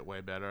liked it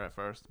way better at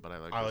first, but I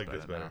like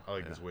this better. I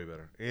like this way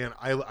better. And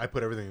I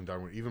put everything in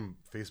dark mode. Even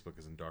Facebook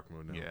is in dark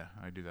mode now. Yeah,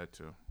 I do that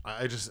too.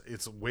 I just,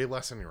 it's way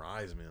less in your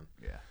eyes, man.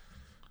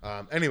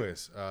 Yeah.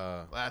 Anyways.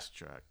 Last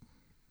track.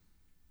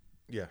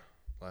 Yeah,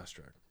 last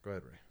track. Go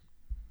ahead, Ray.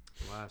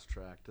 Last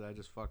track. Did I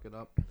just fuck it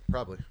up?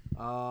 Probably.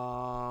 We're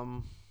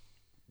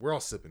all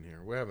sipping here.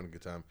 We're having a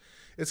good time.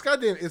 It's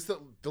goddamn. It's the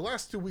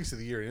last 2 weeks of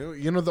the year.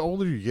 You know, the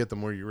older you get, the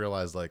more you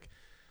realize like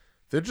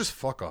they're just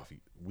fuck off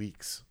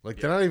weeks. Like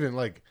they're not even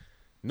like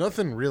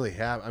nothing really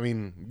have. I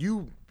mean,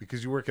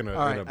 because you work in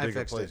a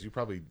bigger place, you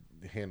probably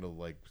handle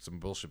like some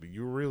bullshit. But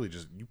you really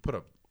you put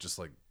up just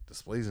like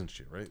displays and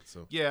shit, right?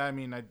 So yeah, I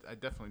mean, I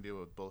definitely deal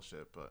with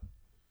bullshit, but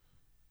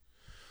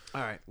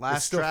all right,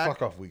 it's still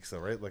fuck off weeks though,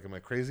 right? Like, am I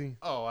crazy?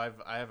 Oh, I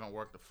haven't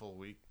worked a full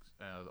week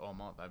all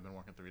month. I've been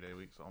working 3-day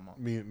weeks all month.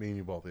 Me and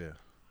you both,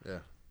 yeah.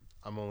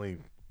 I'm 8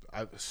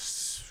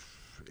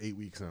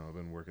 weeks now. I've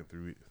been working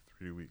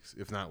 3 weeks,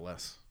 if not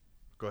less.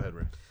 Go ahead,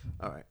 Ray.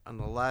 All right. On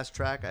the last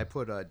track, I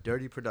put a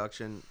dirty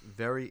production,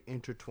 very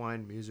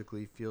intertwined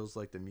musically. Feels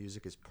like the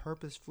music is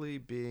purposefully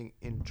being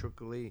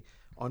intricately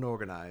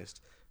unorganized.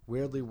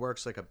 Weirdly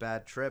works like a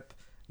bad trip.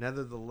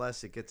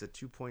 Nevertheless, it gets a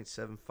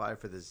 2.75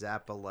 for the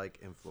Zappa-like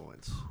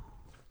influence.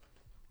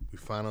 We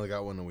finally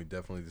got one, and we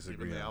definitely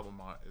disagree. Even the album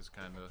art is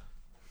kind of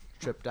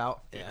tripped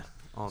out. Yeah.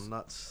 All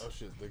nuts. Oh,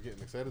 shit. They're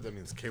getting excited. That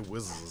means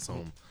K-Wizzles is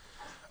home.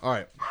 All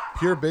right.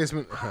 Pure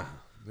Basement.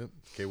 Yep.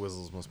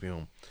 K-Wizzles must be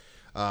home.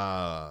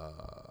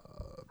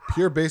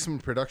 Pure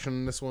Basement production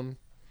in this one.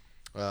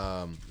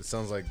 It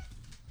sounds like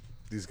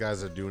these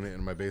guys are doing it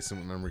in my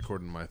basement when I'm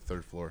recording my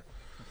 3rd floor.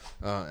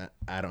 I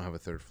don't have a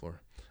 3rd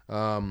floor.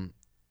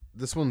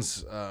 This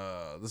one's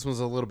a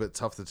little bit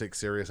tough to take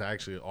serious. I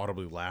actually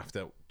audibly laughed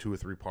at 2 or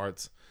 3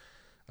 parts,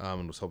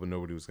 and was hoping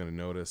nobody was going to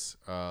notice.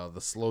 The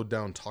slowed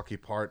down talky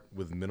part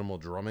with minimal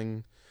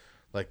drumming,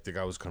 like the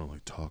guy was kind of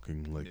like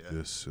talking like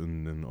this,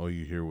 and then all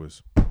you hear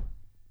was,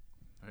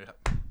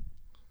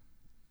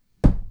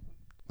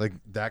 like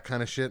that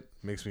kind of shit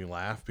makes me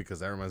laugh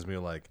because that reminds me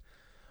of like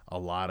a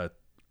lot of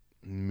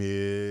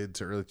mid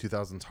to early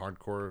 2000s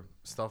hardcore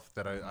stuff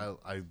that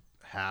I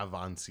have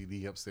on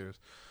CD upstairs.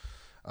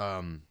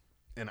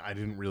 And I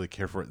didn't really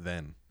care for it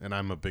then. And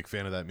I'm a big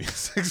fan of that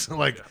music. So,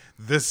 like,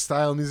 this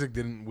style of music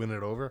didn't win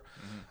it over.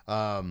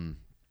 I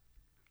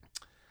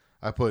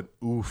put,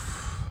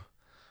 oof.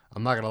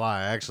 I'm not going to lie.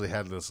 I actually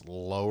had this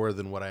lower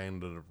than what I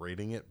ended up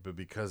rating it. But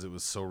because it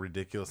was so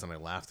ridiculous and I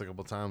laughed a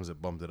couple times,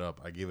 it bumped it up.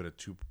 I gave it a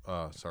 2.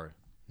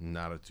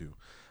 Not a 2.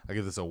 I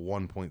give this a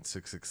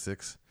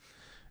 1.666.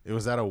 It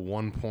was at a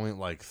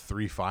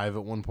 1.35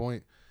 at one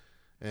point.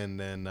 And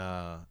then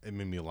it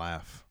made me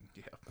laugh.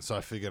 Yeah. So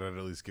I figured I'd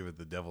at least give it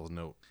the devil's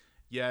note.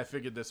 Yeah, I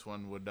figured this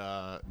one would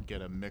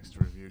get a mixed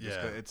review.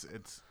 Just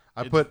it's.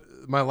 I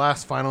put my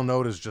last final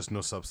note is just no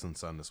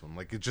substance on this one.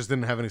 Like, it just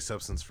didn't have any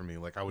substance for me.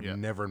 Like, I would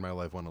never in my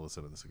life want to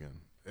listen to this again.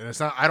 And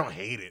it's not, I don't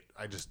hate it.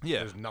 I just,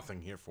 there's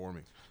nothing here for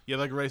me. Yeah,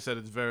 like Ray said,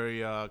 it's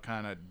very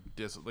kind of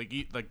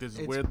like there's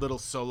weird little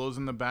solos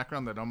in the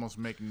background that almost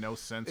make no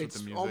sense with the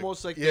music. It's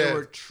almost like they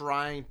were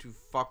trying to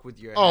fuck with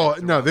your Oh,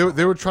 head no,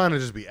 they were trying to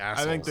just be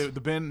assholes. I think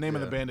the band name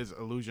of the band is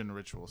Illusion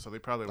Ritual, so they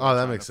probably were that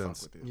trying makes to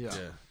sense. fuck with you.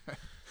 Yeah.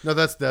 No,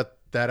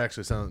 that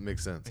actually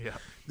makes sense.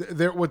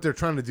 Yeah. What they're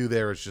trying to do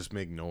there is just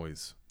make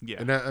noise. Yeah.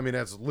 And that, I mean,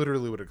 that's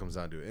literally what it comes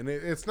down to. And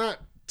it's not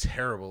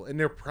terrible. And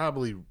they're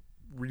probably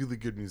really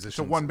good musicians. It's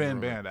a one-man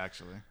band,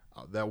 actually.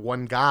 That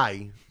one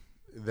guy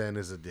then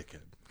is a dickhead.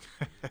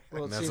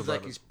 Well, it seems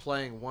like he's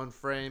playing one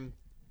frame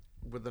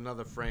with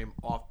another frame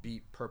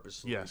offbeat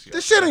purposely. Yes.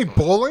 This shit ain't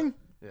bowling.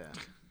 Yeah.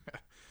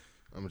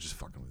 I'm just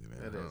fucking with you, man.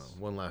 It I don't is.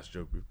 know. One last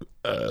joke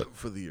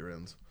for the year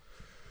ends.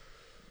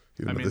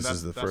 I mean, this that's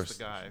is the that's first.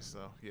 the guy,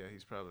 so yeah,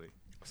 he's probably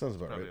Sounds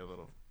about probably right. a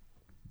little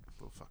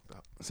fucked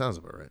up. Sounds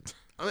about right.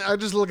 I mean, I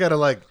just look at it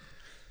like,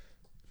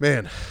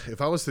 man, if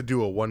I was to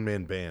do a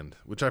one-man band,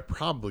 which I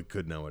probably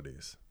could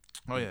nowadays.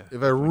 Oh yeah.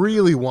 If I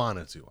really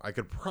wanted to, I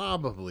could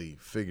probably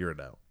figure it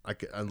out. I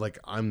could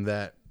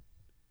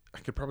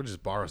probably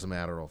just borrow some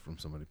Adderall from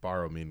somebody.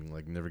 Borrow meaning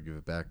like never give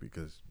it back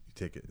because you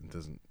take it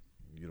and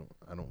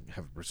I don't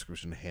have a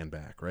prescription to hand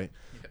back, right?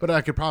 Yeah. But I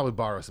could probably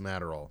borrow some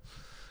Adderall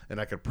and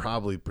I could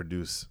probably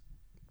produce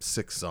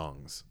 6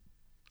 songs.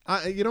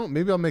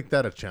 Maybe I'll make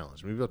that a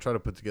challenge. Maybe I'll try to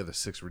put together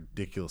 6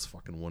 ridiculous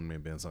fucking one-man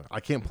band songs. I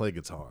can't play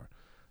guitar.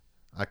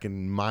 I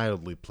can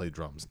mildly play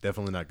drums.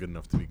 Definitely not good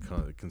enough to be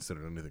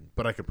considered anything.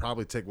 But I could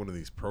probably take one of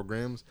these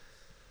programs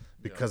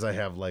because I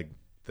have like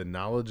the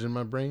knowledge in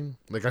my brain.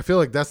 Like, I feel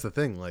like that's the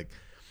thing. Like,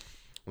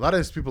 a lot of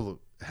these people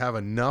have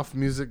enough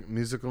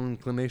musical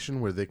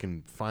inclination where they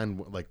can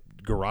find like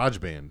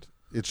GarageBand.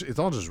 It's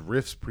all just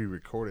riffs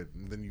pre-recorded,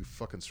 and then you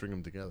fucking string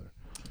them together.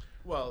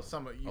 Well,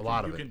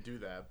 you can do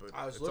that, but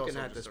I was it's looking also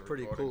at just this a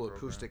pretty recording cool program.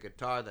 acoustic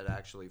guitar that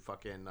actually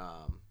fucking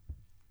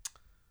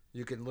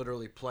you can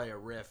literally play a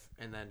riff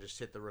and then just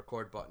hit the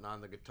record button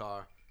on the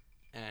guitar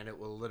and it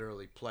will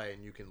literally play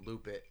and you can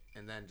loop it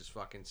and then just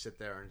fucking sit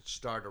there and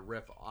start a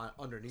riff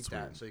underneath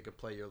that so you can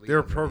play your lead. There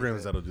are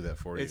programs that'll do that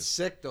for you. It's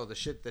sick though, the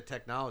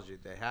technology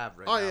they have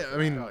right now.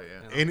 now.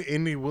 Yeah, I mean,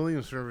 Andy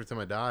Williams from Every Time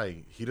I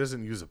Die, he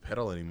doesn't use a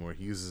pedal anymore.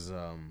 He uses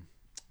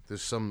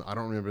there's some, I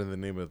don't remember the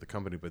name of the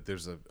company, but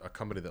there's a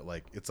company that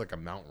like, it's like a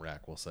mount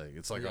rack, we'll say.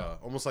 It's like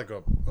almost like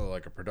a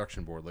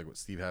production board, like what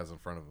Steve has in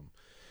front of him.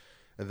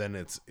 And then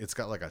it's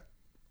got like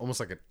almost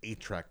like an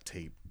 8-track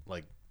tape,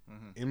 like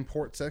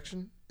import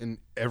section in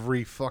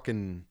every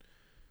fucking,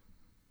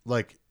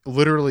 like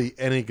literally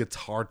any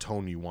guitar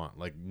tone you want,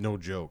 like no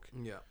joke.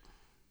 Yeah.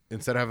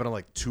 Instead of having to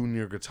like tune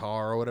your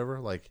guitar or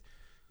whatever, like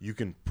you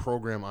can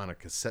program on a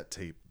cassette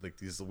tape, like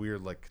these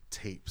weird like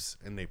tapes,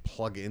 and they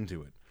plug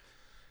into it.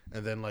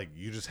 And then like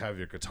you just have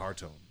your guitar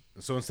tone.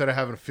 So instead of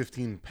having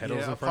 15 pedals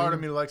in front a part of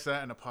of me likes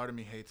that, and a part of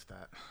me hates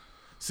that.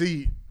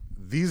 See,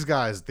 these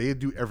guys, they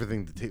do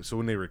everything to tape. So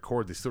when they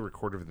record, they still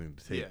record everything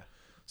to tape. Yeah.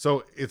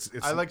 So it's.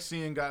 I like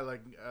seeing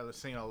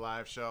seeing a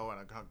live show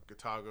and a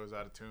guitar goes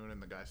out of tune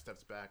and the guy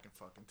steps back and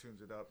fucking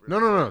tunes it up. Really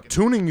No.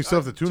 Tuning, you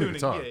still have to tune a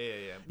guitar.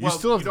 Yeah. You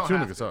still have to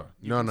tune a guitar.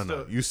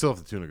 No. You still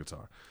have to tune a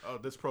guitar. Oh,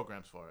 there's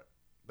programs for it.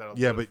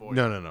 Yeah, but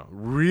no.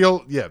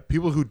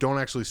 People who don't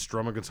actually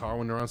strum a guitar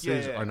when they're on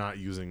stage are not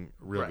using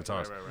real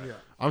guitars. Right. Yeah.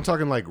 I'm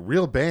talking like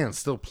real bands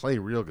still play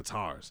real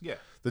guitars. Yeah.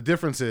 The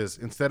difference is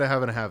instead of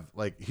having to have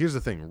like, here's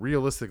the thing.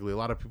 Realistically, a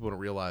lot of people don't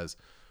realize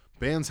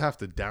bands have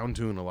to down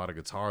tune a lot of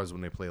guitars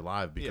when they play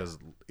live because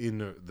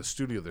in the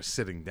studio they're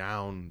sitting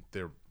down,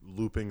 they're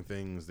looping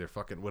things, they're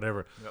fucking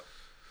whatever,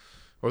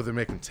 or they're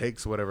making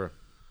takes, whatever.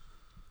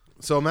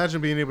 So imagine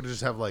being able to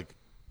just have like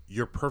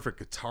your perfect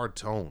guitar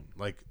tone,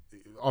 like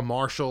a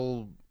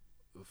Marshall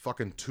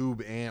fucking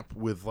tube amp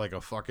with like a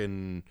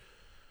fucking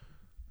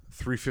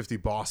 350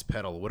 Boss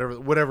pedal,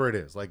 whatever it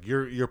is, like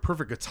your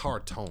perfect guitar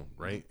tone,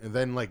 right? And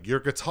then like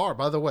your guitar,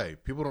 by the way,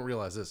 people don't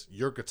realize this,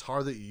 your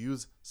guitar that you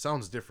use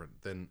sounds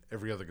different than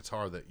every other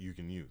guitar that you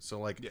can use.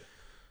 So like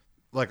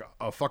like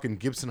a fucking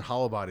Gibson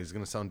hollow body is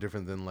going to sound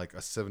different than like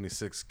a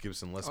 76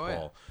 Gibson Les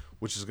Paul,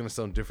 which is going to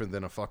sound different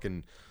than a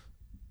fucking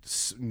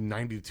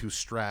 92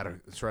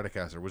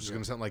 Stratocaster, which is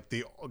going to sound like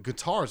the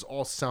guitars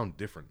all sound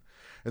different.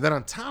 And then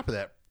on top of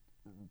that,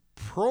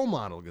 pro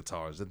model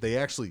guitars that they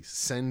actually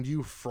send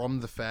you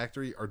from the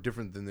factory are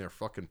different than their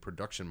fucking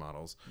production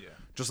models. Yeah.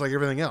 Just like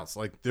everything else.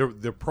 Like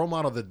their pro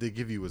model that they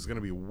give you is going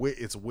to be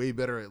way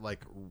better at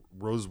like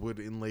rosewood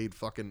inlaid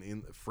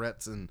fucking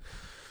frets and,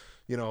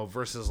 you know,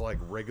 versus like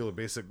regular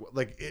basic,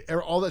 like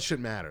all that shit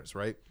matters,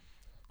 right?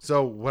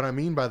 So what I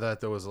mean by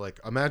that though is like,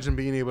 imagine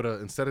being able to,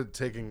 instead of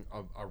taking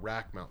a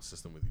rack mount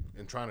system with you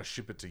and trying to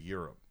ship it to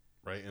Europe,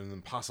 right? And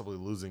then possibly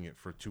losing it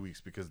for 2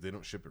 weeks because they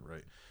don't ship it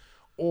right.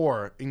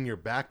 Or in your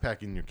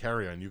backpack, in your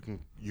carry-on,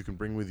 you can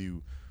bring with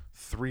you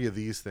 3 of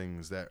these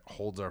things that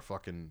holds our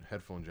fucking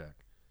headphone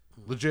jack.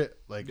 Legit,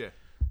 like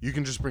you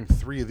can just bring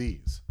 3 of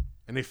these,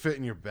 and they fit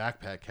in your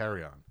backpack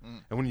carry-on.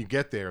 And when you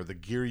get there, the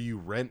gear you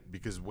rent,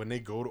 because when they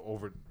go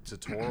to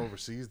tour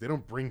overseas, they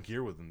don't bring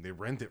gear with them. They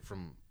rent it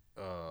from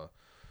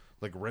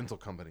like rental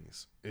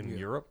companies in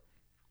Europe.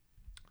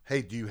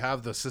 Hey, do you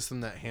have the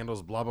system that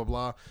handles blah, blah,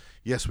 blah?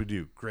 Yes, we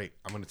do. Great.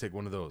 I'm going to take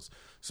one of those.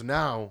 So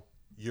now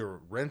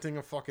you're renting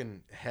a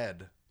fucking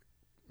head,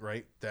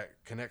 right,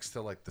 that connects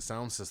to like the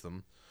sound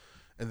system,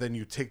 and then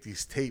you take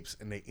these tapes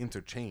and they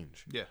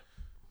interchange. Yeah.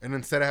 And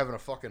instead of having a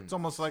fucking... It's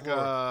almost like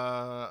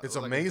it's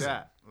like amazing.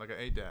 like an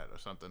ADAT or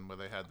something where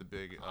they had the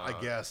big I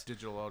guess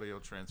digital audio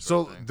transfer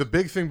So things. the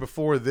big thing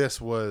before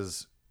this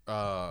was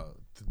the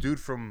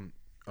dude from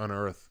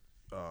Unearth,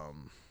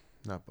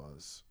 not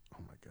Buzz.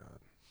 Oh my God.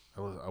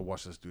 I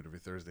watch this dude every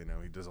Thursday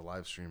now. He does a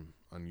live stream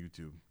on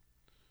YouTube.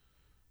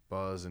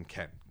 Buzz and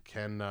Ken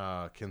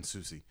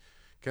Susi.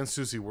 Ken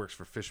Susi works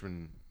for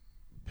Fishman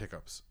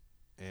Pickups,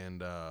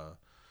 and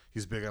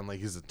he's big on, like,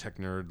 he's a tech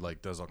nerd,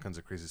 like does all kinds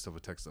of crazy stuff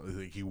with tech stuff.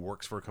 He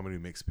works for a company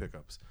who makes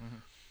pickups,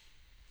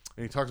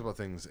 and he talks about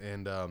things.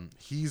 And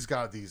he's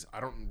got these. I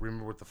don't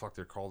remember what the fuck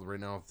they're called right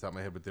now off the top of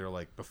my head, but they're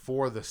like,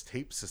 before this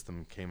tape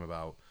system came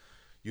about,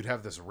 you'd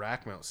have this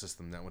rack mount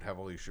system that would have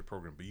all your shit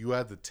programmed, but you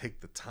had to take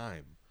the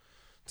time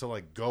to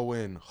like go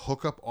in,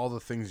 hook up all the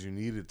things you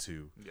needed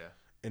to,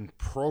 and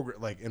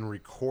program, like, and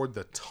record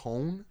the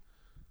tone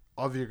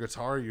of your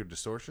guitar, your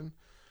distortion,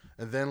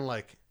 and then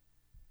like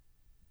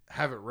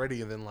have it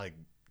ready, and then like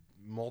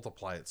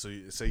multiply it. So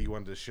say you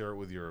wanted to share it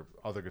with your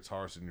other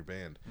guitarists in your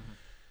band,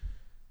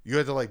 you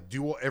had to like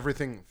do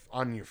everything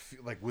on your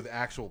like with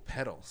actual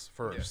pedals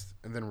first,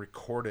 and then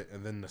record it,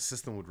 and then the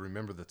system would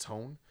remember the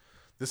tone.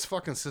 This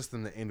fucking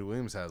system that Andy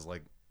Williams has,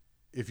 like,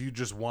 if you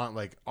just want,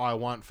 like, oh, I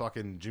want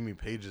fucking Jimmy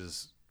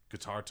Page's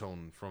guitar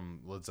tone from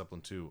Led Zeppelin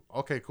 2.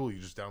 Okay, cool. You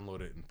just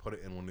download it and put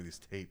it in one of these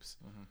tapes.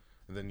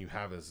 And then you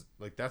have as,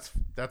 like, that's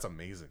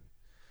amazing.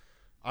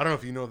 I don't know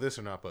if you know this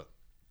or not, but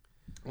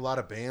a lot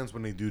of bands,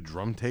 when they do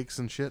drum takes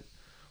and shit,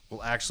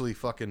 will actually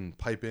fucking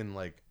pipe in,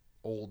 like,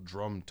 old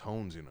drum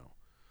tones, you know?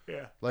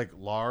 Yeah. Like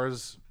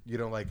Lars, you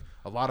know, like,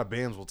 a lot of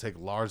bands will take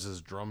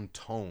Lars's drum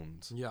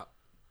tones. Yeah.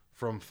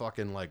 From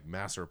fucking like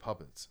Master of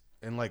Puppets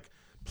and like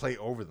play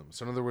over them.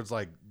 So in other words,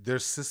 like,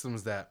 there's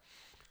systems that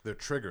they're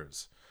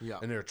triggers,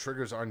 and they're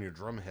triggers on your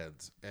drum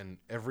heads, and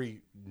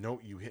every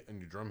note you hit on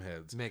your drum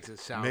heads makes it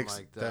sound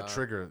like that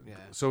trigger. Yeah.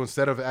 So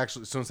instead of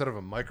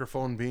a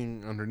microphone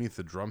being underneath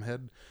the drum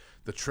head,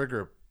 the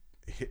trigger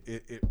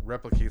it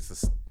replicates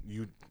this,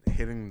 you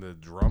hitting the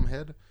drum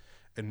head,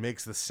 and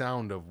makes the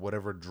sound of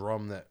whatever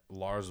drum that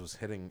Lars was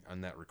hitting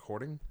on that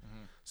recording.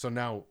 So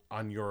now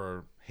on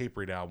your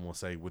Hatebreed album, we'll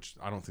say, which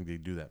I don't think they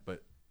do that,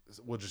 but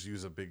we'll just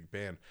use a big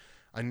band.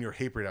 On your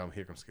Hatebreed album,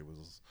 Here Comes Skate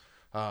Whistles,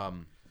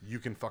 you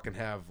can fucking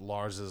have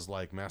Lars's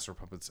like Master of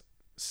Puppets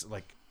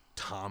like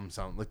tom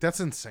sound. Like, that's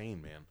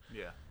insane, man.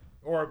 Yeah.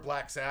 Or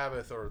Black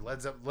Sabbath or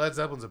Led Zeppelin. Led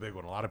Zeppelin's a big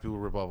one. A lot of people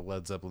rip off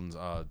Led Zeppelin's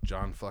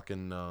John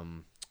fucking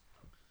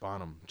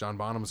Bonham. John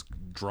Bonham's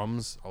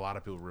drums. A lot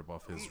of people rip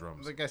off his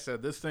drums. Like I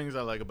said, there's things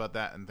I like about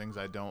that and things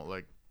I don't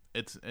like.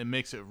 It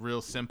makes it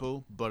real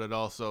simple, but it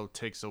also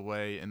takes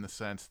away in the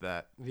sense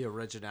that the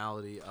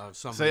originality of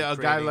somebody. Say a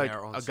guy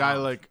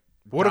like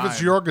what if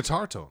it's your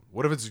guitar tone?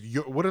 What if it's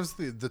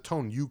the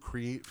tone you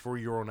create for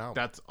your own album?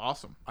 That's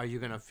awesome. Are you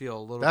gonna feel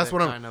a little? That's bit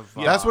what kind of.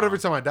 That's what Every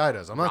Time I Die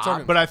does. I'm not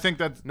talking, but I think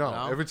that's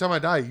no. Every Time I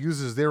Die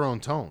uses their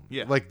own tone.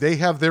 Yeah, like they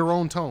have their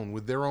own tone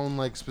with their own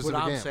like specific.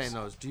 What I'm amps. saying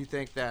though is, do you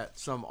think that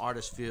some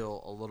artists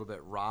feel a little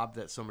bit robbed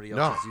that somebody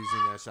else is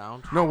using their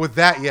sound? No, with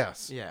that,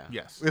 yes. Yeah.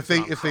 Yes. If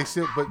they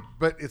still,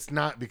 but it's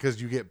not because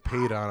you get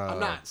paid on a. I'm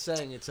not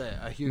saying it's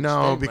a huge.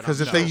 No, thing,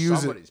 because if they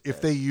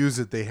use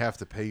it, they have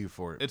to pay you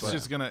for it. It's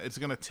just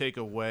gonna take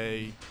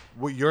away.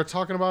 What you're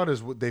talking about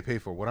is what they pay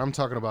for. What I'm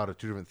talking about are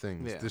two different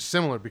things. Yeah. They're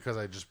similar because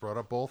I just brought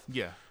up both.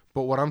 Yeah.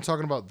 But what I'm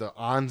talking about, the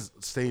on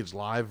stage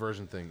live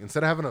version thing,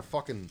 instead of having a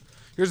fucking,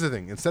 here's the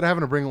thing, instead of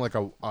having to bring like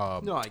a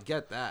no, I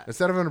get that.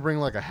 Instead of having to bring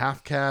like a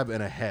half cab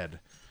and a head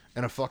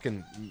and a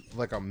fucking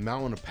like a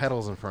mountain of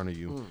pedals in front of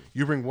you,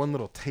 you bring one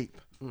little tape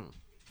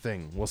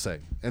thing, we'll say,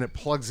 and it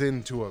plugs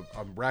into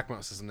a rack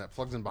mount system that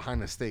plugs in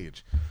behind the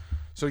stage.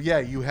 So yeah,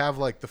 you have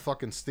like the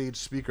fucking stage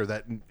speaker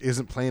that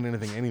isn't playing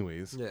anything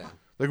anyways. Yeah.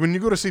 Like when you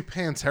go to see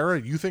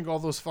Pantera, you think all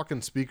those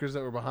fucking speakers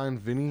that were behind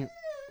Vinny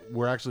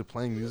were actually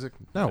playing music?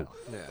 No.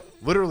 Yeah.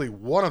 Literally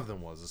one of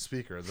them was a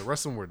speaker. The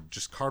rest of them were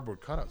just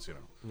cardboard cutouts, you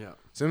know? Yeah.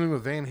 Same thing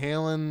with Van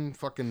Halen,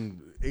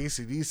 fucking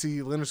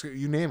AC/DC, Lynyrd Skynyrd,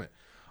 you name it.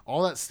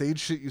 All that stage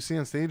shit you see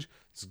on stage,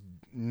 it's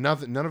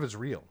nothing. None of it's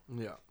real.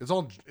 Yeah. It's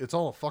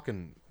all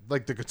fucking,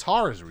 like, the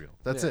guitar is real.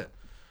 That's it.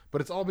 But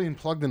it's all being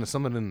plugged into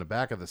something in the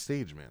back of the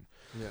stage, man.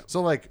 Yeah.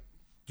 So like,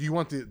 do you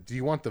want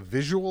the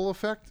visual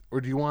effect or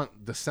do you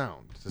want the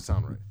sound to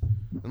sound right?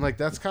 And like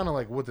that's kind of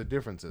like what the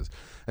difference is.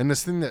 And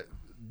this thing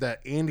that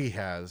Andy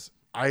has,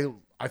 I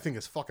think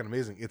is fucking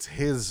amazing. It's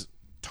his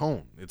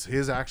tone. It's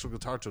his actual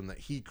guitar tone that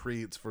he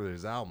creates for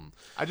his album.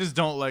 I just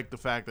don't like the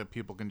fact that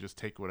people can just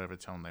take whatever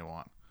tone they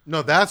want.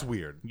 No, that's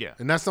weird. Yeah.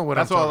 And that's not what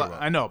I'm talking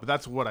about. I know, but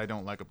that's what I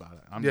don't like about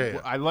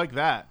it. I like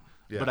that,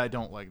 but I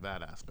don't like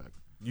that aspect.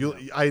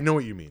 I know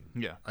what you mean.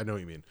 Yeah. I know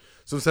what you mean.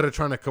 So instead of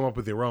trying to come up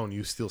with your own,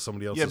 you steal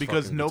somebody else's. Yeah,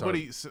 because fucking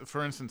nobody, guitar.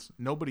 for instance,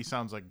 nobody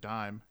sounds like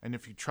Dime, and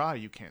if you try,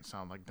 you can't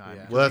sound like Dime.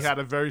 Yeah. Well, he had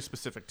a very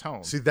specific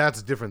tone. See,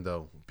 that's different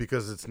though,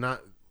 because it's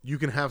not. You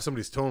can have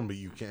somebody's tone, but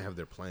you can't have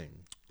their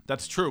playing.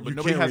 That's true, but You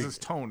nobody can't has his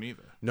tone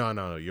either.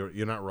 No,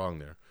 you're not wrong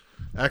there.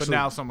 But Actually,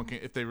 now someone can,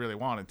 if they really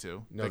wanted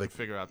to, no, they can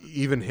figure out.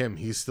 Even him,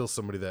 he's still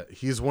somebody that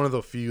he's one of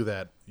the few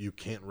that you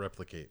can't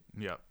replicate.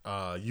 Yeah.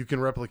 You can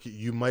replicate.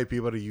 You might be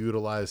able to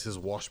utilize his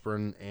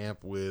Washburn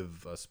amp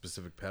with a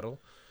specific pedal,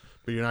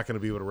 but you're not going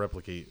to be able to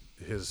replicate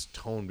his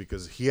tone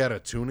because he had a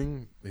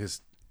tuning.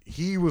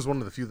 He was one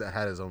of the few that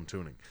had his own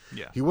tuning.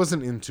 Yeah. He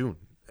wasn't in tune.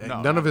 No,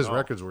 None not of his at all.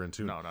 records were in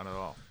tune. No, not at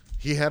all.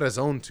 He had his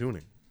own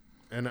tuning.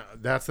 And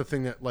that's the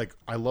thing that, like,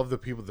 I love the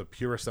people, the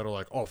purists that are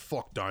like, oh,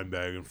 fuck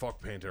Dimebag and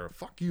fuck Pantera.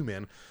 Fuck you,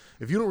 man.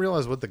 If you don't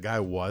realize what the guy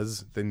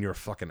was, then you're a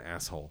fucking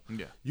asshole.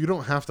 Yeah. You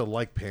don't have to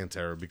like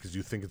Pantera because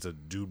you think it's a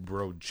dude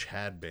bro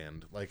Chad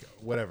band. Like,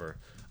 whatever.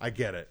 I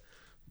get it.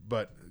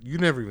 But you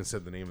never even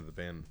said the name of the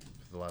band,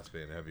 the last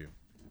band, have you?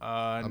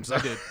 I'm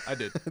sorry. I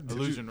did.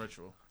 Illusion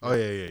Ritual. Oh,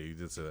 yeah, you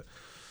did say that.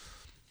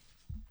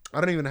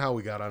 I don't even know how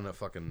we got on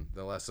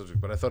the last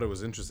subject, but I thought it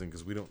was interesting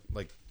because we don't,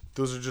 like,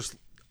 those are just...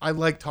 I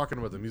like talking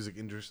about the music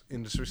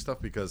industry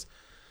stuff because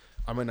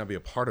I might not be a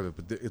part of it,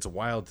 but it's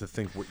wild to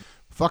think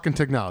fucking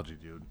technology,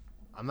 dude.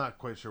 I'm not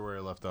quite sure where I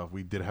left off.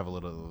 We did have a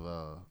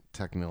little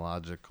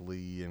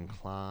technologically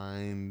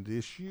inclined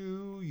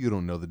issue. You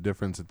don't know the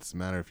difference. It doesn't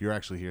matter if you're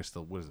actually here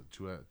still. What is it?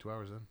 2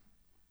 hours in?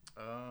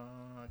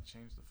 I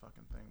changed the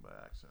fucking thing by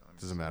accident.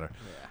 Doesn't matter.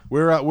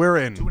 Yeah. We're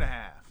in 2.5.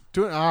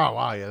 Oh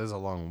wow, yeah, that's a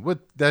long one.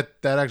 But that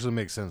actually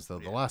makes sense though.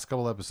 The last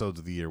couple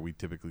episodes of the year, we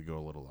typically go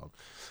a little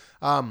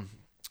long.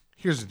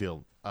 Here's the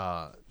deal,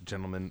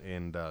 gentlemen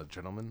and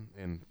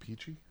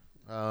Peachy.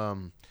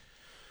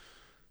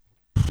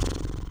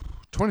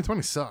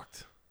 2020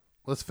 sucked.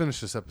 Let's finish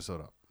this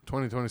episode up.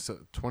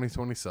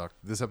 2020 sucked.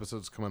 This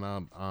episode's coming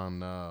out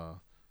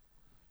on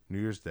New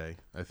Year's Day,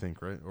 I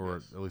think, right? Or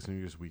Yes. at least New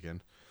Year's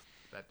weekend.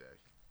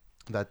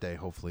 That day,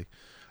 hopefully.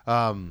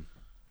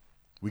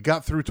 We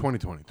got through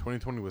 2020.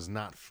 2020 was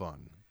not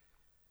fun.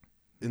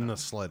 In the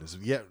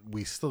slightest. Yet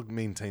we still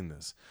maintain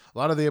this. A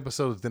lot of the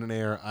episodes didn't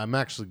air. I'm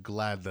actually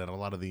glad that a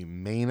lot of the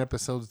main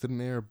episodes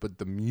didn't air, but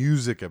the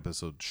music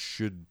episodes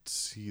should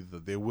see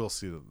they will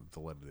see the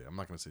light of day. I'm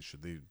not going to say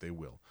should. They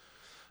will.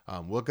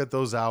 We'll get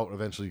those out.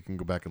 Eventually you can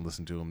go back and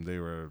listen to them. They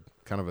were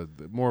kind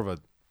of more of a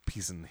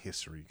piece in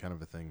history kind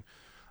of a thing.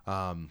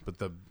 But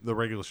the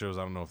regular shows,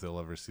 I don't know if they'll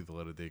ever see the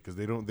light of day because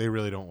they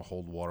really don't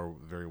hold water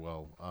very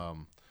well. A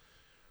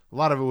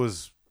lot of it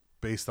was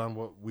based on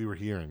what we were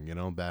hearing,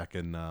 back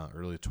in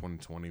early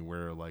 2020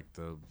 where like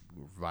the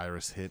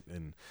virus hit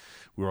and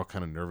we were all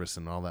kind of nervous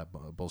and all that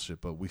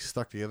bullshit, but we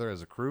stuck together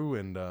as a crew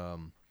and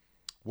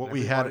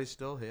Everybody's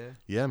still here.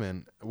 Yeah,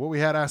 man. What we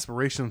had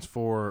aspirations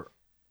for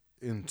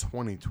in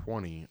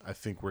 2020, I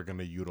think we're going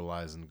to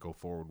utilize and go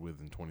forward with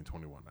in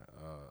 2021.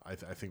 I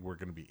think we're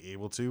going to be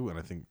able to, and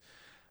I think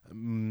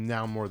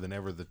now more than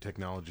ever the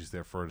technology's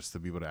there for us to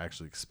be able to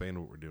actually expand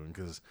what we're doing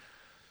because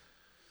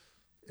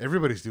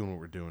everybody's doing what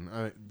we're doing.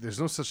 There's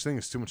no such thing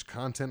as too much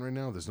content right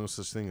now. There's no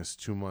such thing as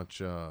too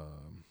much,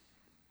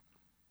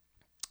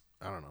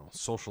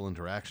 social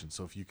interaction.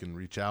 So if you can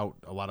reach out,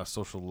 a lot of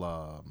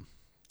social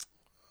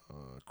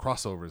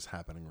crossovers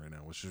happening right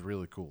now, which is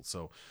really cool.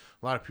 So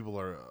a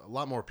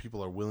lot more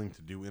people are willing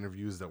to do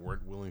interviews that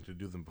weren't willing to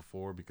do them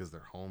before because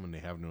they're home and they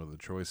have no other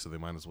choice. So they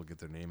might as well get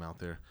their name out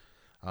there.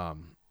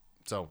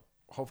 So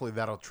hopefully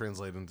that'll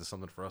translate into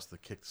something for us to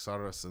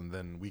kickstart us, and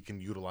then we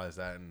can utilize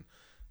that and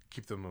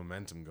keep the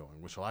momentum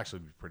going, which will actually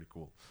be pretty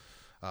cool.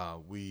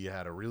 We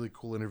had a really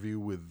cool interview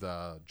with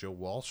Joe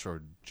Walsh,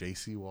 or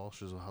JC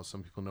Walsh is how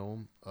some people know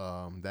him.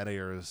 That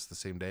airs the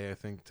same day, I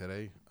think,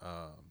 today.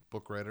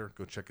 Book writer,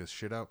 go check his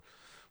shit out.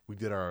 We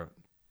did our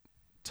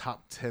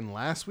top 10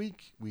 last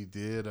week. We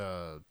did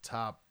a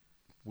top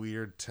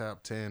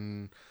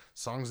 10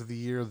 songs of the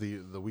year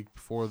the week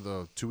before,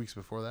 the 2 weeks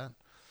before that.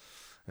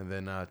 And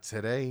then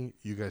today,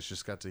 you guys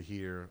just got to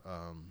hear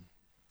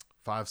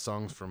 5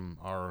 songs from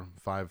our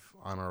 5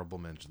 honorable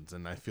mentions,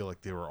 and I feel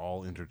like they were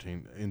all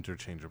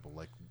interchangeable.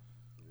 Like,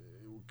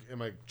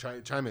 am I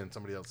chime in?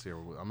 Somebody else here?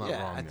 I'm not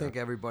wrong. I think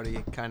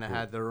everybody kind of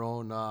had their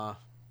own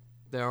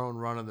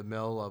run of the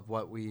mill of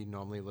what we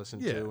normally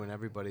listen to, and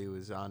everybody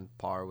was on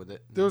par with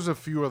it. There's a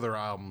few other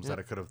albums that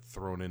I could have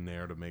thrown in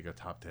there to make a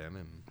top 10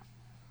 and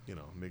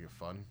make it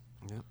fun.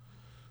 Yep.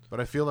 But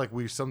I feel like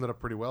we summed it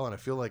up pretty well, and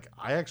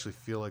I actually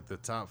feel like the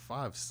top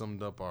 5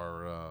 summed up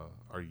our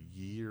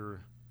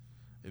year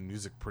in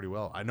music pretty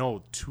well. I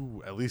know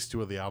at least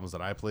 2 of the albums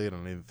that I played,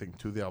 and I think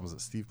 2 of the albums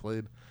that Steve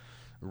played.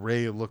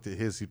 Ray looked at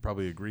his, he'd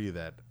probably agree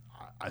that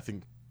I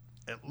think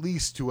at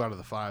least 2 out of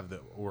the 5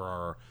 that were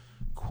our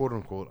quote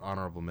unquote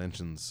honorable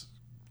mentions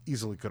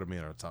easily could have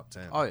made our top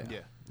 10. Oh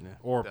yeah.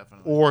 Or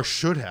definitely. Or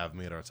should have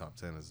made our top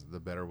 10 is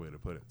the better way to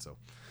put it. So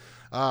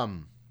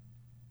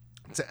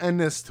to end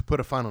this, to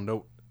put a final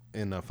note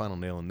in a final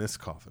nail in this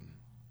coffin.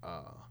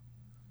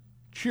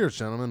 Cheers,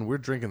 gentlemen. We're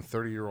drinking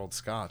 30-year-old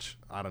scotch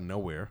out of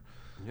nowhere.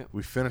 Yep.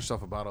 We finished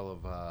off a bottle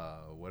of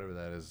whatever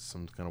that is,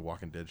 some kind of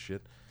Walking Dead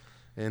shit,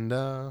 and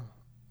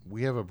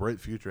we have a bright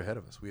future ahead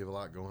of us. We have a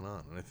lot going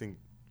on, and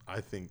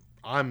I think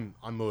I'm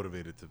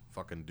motivated to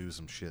fucking do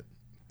some shit,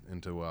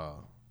 and to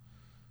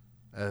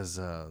as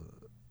the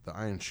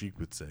Iron Sheik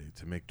would say,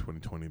 to make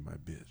 2020 my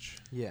bitch.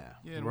 Yeah,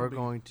 and we're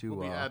going to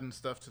we'll be adding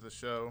stuff to the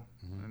show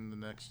in the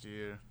next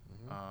year.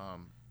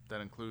 That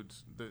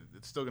includes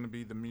it's still going to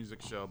be the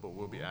music show, but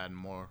we'll be adding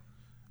more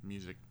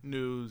music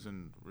news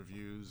and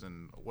reviews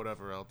and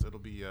whatever else. It'll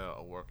be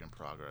a work in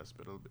progress,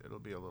 but it'll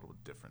be a little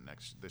different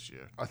this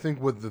year. I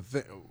think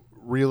with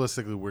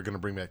realistically, we're going to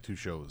bring back 2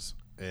 shows,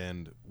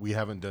 and we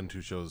haven't done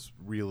 2 shows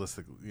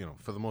realistically,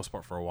 for the most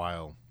part for a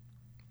while.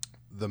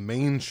 The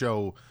main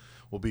show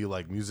will be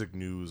like music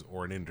news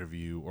or an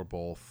interview or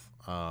both,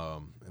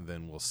 and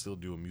then we'll still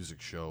do a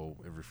music show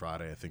every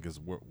Friday, I think is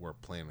what we're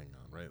planning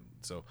on, right?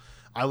 So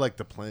I like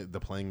the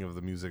playing of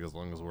the music as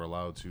long as we're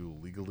allowed to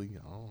legally.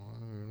 I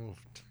don't know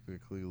if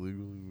technically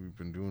legally we've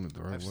been doing it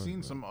the right way. I've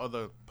seen some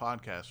other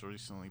podcasts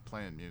recently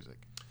playing music.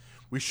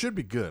 We should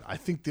be good. I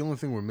think the only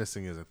thing we're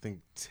missing is I think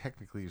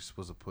technically you're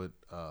supposed to put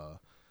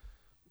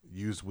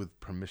use with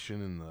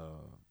permission in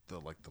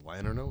the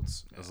liner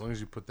notes. Yeah. As long as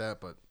you put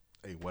that, but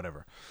hey,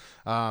 whatever.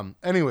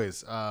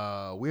 Anyways, we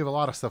have a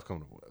lot of stuff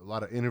coming up. A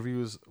lot of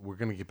interviews. We're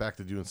going to get back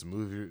to doing some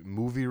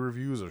movie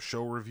reviews or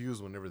show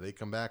reviews whenever they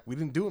come back. We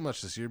didn't do it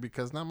much this year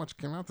because not much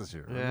came out this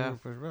year. Yeah.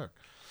 Push back.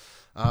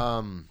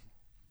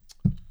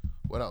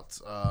 What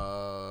else?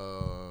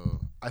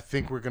 I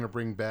think we're going to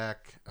bring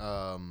back,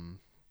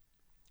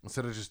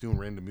 instead of just doing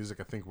random music,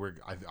 I think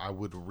I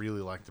would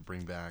really like to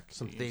bring back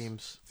some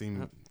themes.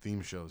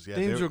 Theme shows. Yeah,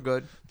 themes were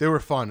good. They were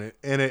fun.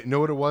 And you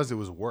know what it was? It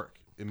was work.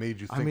 It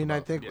made you think. I mean, about I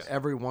think things.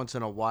 every once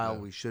in a while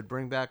we should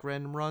bring back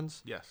random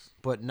runs. Yes.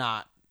 But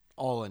not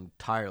all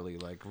entirely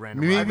like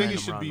random. I think it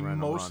should be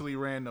mostly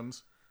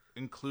randoms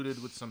included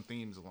with some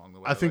themes along the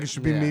way. I think it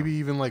should be maybe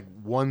even like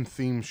one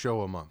theme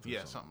show a month.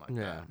 Yeah, something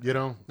like that. You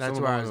know, that's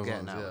something where I along was those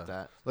getting lines, at with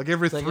that. Like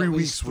every Like 3 at weeks,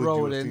 least we'll throw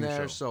do it a in theme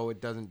there show. so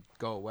it doesn't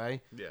go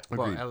away. Yeah,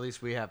 but Agreed. at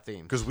least we have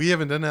themes. Because we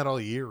haven't done that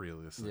all year,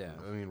 really. Yeah.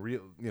 I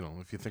mean,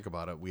 if you think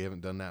about it, we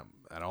haven't done that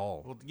at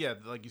all. Well, yeah,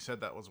 like you said,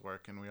 that was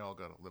work, and we all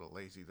got a little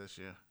lazy this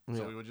year. Yeah.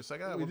 So we were just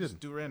like, we'll just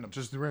do random.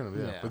 Just do random,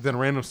 yeah. Yeah. But then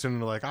random turned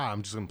into like,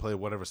 I'm just going to play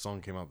whatever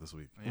song came out this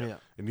week. Yeah.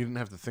 And you didn't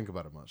have to think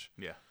about it much.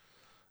 Yeah.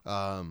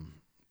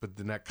 But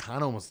then that kind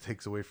of almost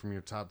takes away from your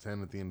top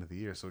 10 at the end of the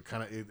year. So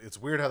it's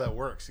weird how that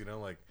works,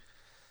 like,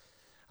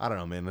 I don't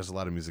know, man. There's a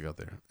lot of music out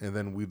there. And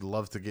then we'd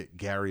love to get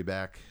Gary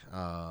back.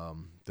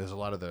 There's a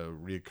lot of the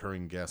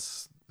reoccurring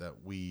guests that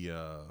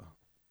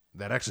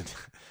that actually,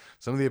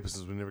 some of the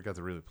episodes we never got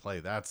to really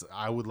play.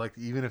 I would like,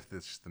 even if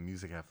it's just the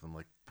music half of them,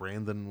 like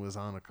Brandon was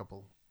on a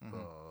couple.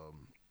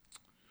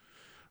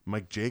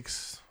 Mike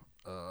Jakes,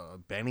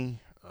 Benny.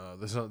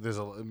 There's the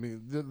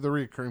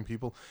reoccurring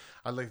people.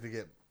 I'd like to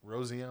get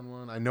Rosie on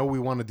one. I know we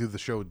want to do the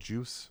show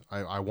Juice.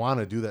 I want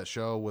to do that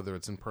show, whether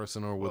it's in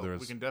person or whether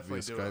it's we can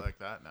definitely do via it Skype. like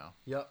that now.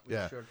 Yep, we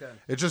sure can.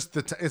 It's just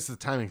it's the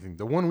timing thing.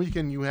 The one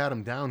weekend you had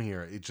him down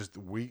here, it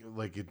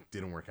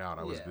didn't work out.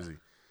 I was busy.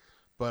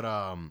 But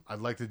I'd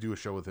like to do a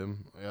show with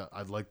him. Yeah,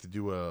 I'd like to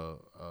do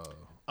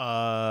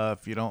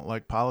if you don't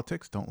like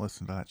politics, don't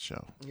listen to that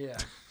show. Yeah.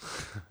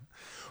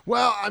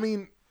 Well, I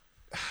mean,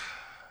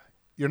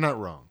 you're not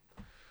wrong.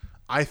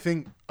 I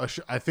think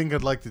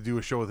I'd like to do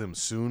a show with him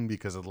soon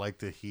because I'd like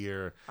to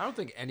hear. I don't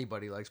think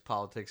anybody likes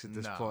politics at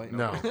this point.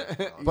 No,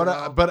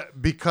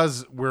 but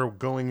because we're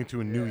going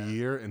into a new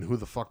year and who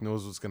the fuck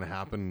knows what's going to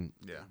happen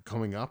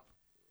coming up,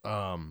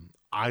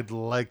 I'd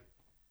like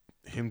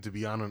him to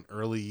be on an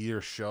early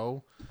year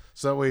show,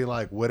 so that way,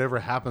 like, whatever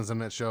happens on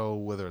that show,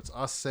 whether it's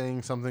us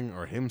saying something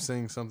or him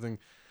saying something,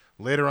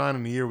 later on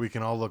in the year we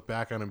can all look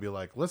back on and be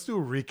like, let's do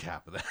a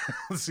recap of that.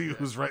 Let's see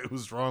who's right,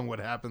 who's wrong, what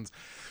happens,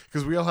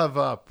 because we all have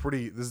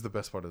this is the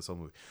best part of this whole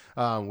movie.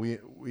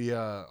 We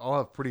all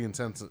have pretty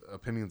intense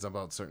opinions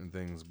about certain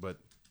things, but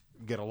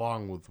get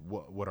along with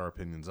what our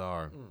opinions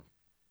are.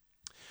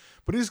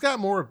 But he's got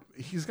more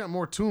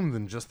to him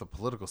than just the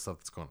political stuff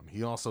that's going on.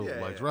 He also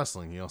likes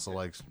wrestling. He also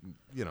likes,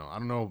 I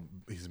don't know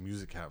his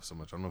music half so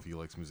much. I don't know if he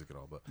likes music at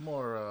all, but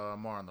more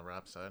on the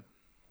rap side.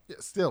 Yeah,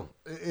 still,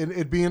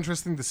 it'd be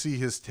interesting to see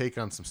his take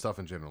on some stuff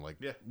in general. Like,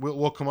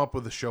 we'll come up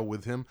with a show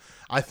with him.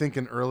 I think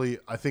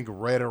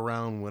right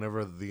around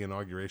whenever the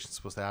inauguration's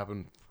supposed to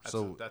happen. That's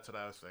what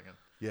I was thinking.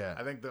 Yeah,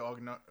 I think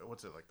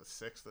what's it, like the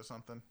 6th or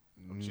something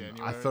of January?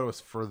 I thought it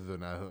was further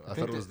than that. I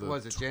thought it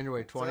was it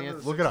January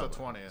 20th? Look it up.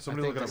 20th.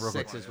 Somebody look it up real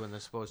quick. 6th is when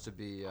they're supposed to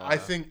be. I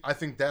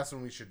think that's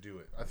when we should do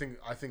it. I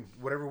think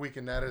whatever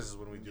weekend that is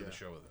when we do the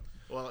show with him.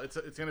 Well, it's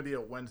going to be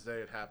a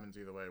Wednesday. It happens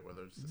either way,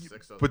 whether it's the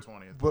 6th or the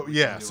 20th. But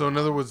yeah, so in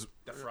other words,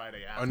 the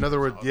Friday after. In other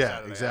words,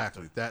 Saturday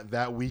exactly. After.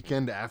 That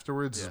weekend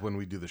afterwards is when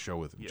we do the show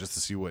with him, just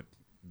to see what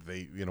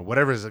they,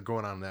 whatever is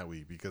going on that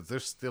week, because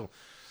there's still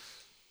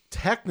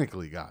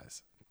technically,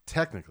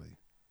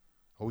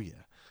 oh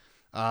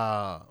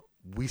yeah,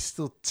 we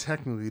still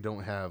technically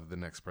don't have the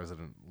next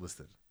president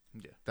listed.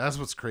 Yeah, that's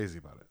what's crazy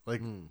about it.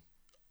 Like,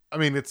 I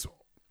mean, it's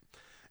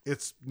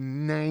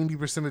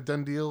 90% a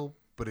done deal,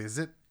 but is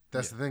it?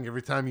 That's the thing.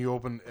 Every time you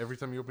open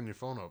your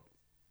phone up,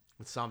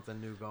 It's something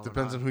new going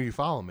depends on who you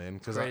follow, man.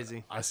 Because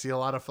Crazy. I see a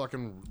lot of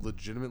fucking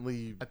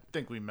legitimately. I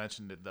think we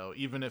mentioned it though.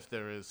 Even if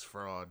there is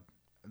fraud,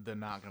 they're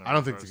not gonna. I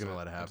don't think reverse they're gonna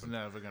it. let it happen. It's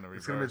never gonna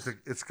It's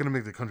reverse. gonna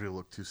make the country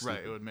look too stupid.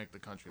 Right, it would make the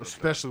country look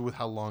especially with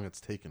how long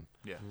it's taken.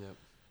 Yeah. Yep.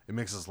 It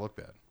makes us look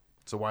bad.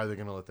 So why are they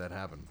gonna let that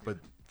happen? But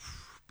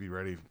be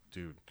ready,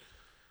 dude.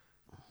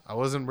 I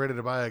wasn't ready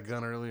to buy a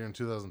gun earlier in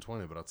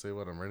 2020, but I'll tell you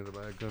what, I'm ready to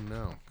buy a gun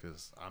now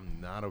because I'm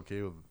not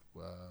okay with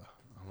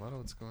a lot of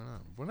what's going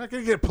on. We're not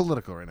gonna get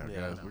political right now,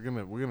 guys. We're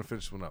gonna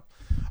finish this one up.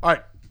 All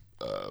right.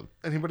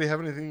 Anybody have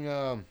anything?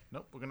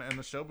 Nope. We're gonna end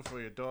the show before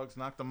your dogs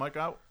knock the mic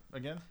out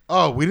again.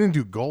 Oh, we didn't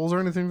do goals or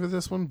anything for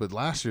this one, but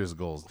last year's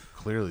goals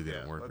clearly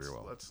didn't work very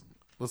well.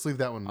 Let's leave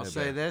that one. I'll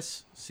say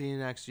this. See you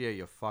next year,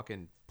 you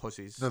fucking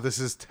pussies. No, this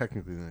is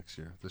technically next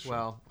year. This show.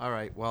 Well, all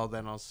right. Well,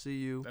 then I'll see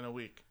you in a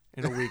week.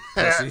 In a week,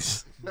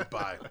 pussies.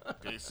 Bye.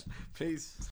 Peace. Peace.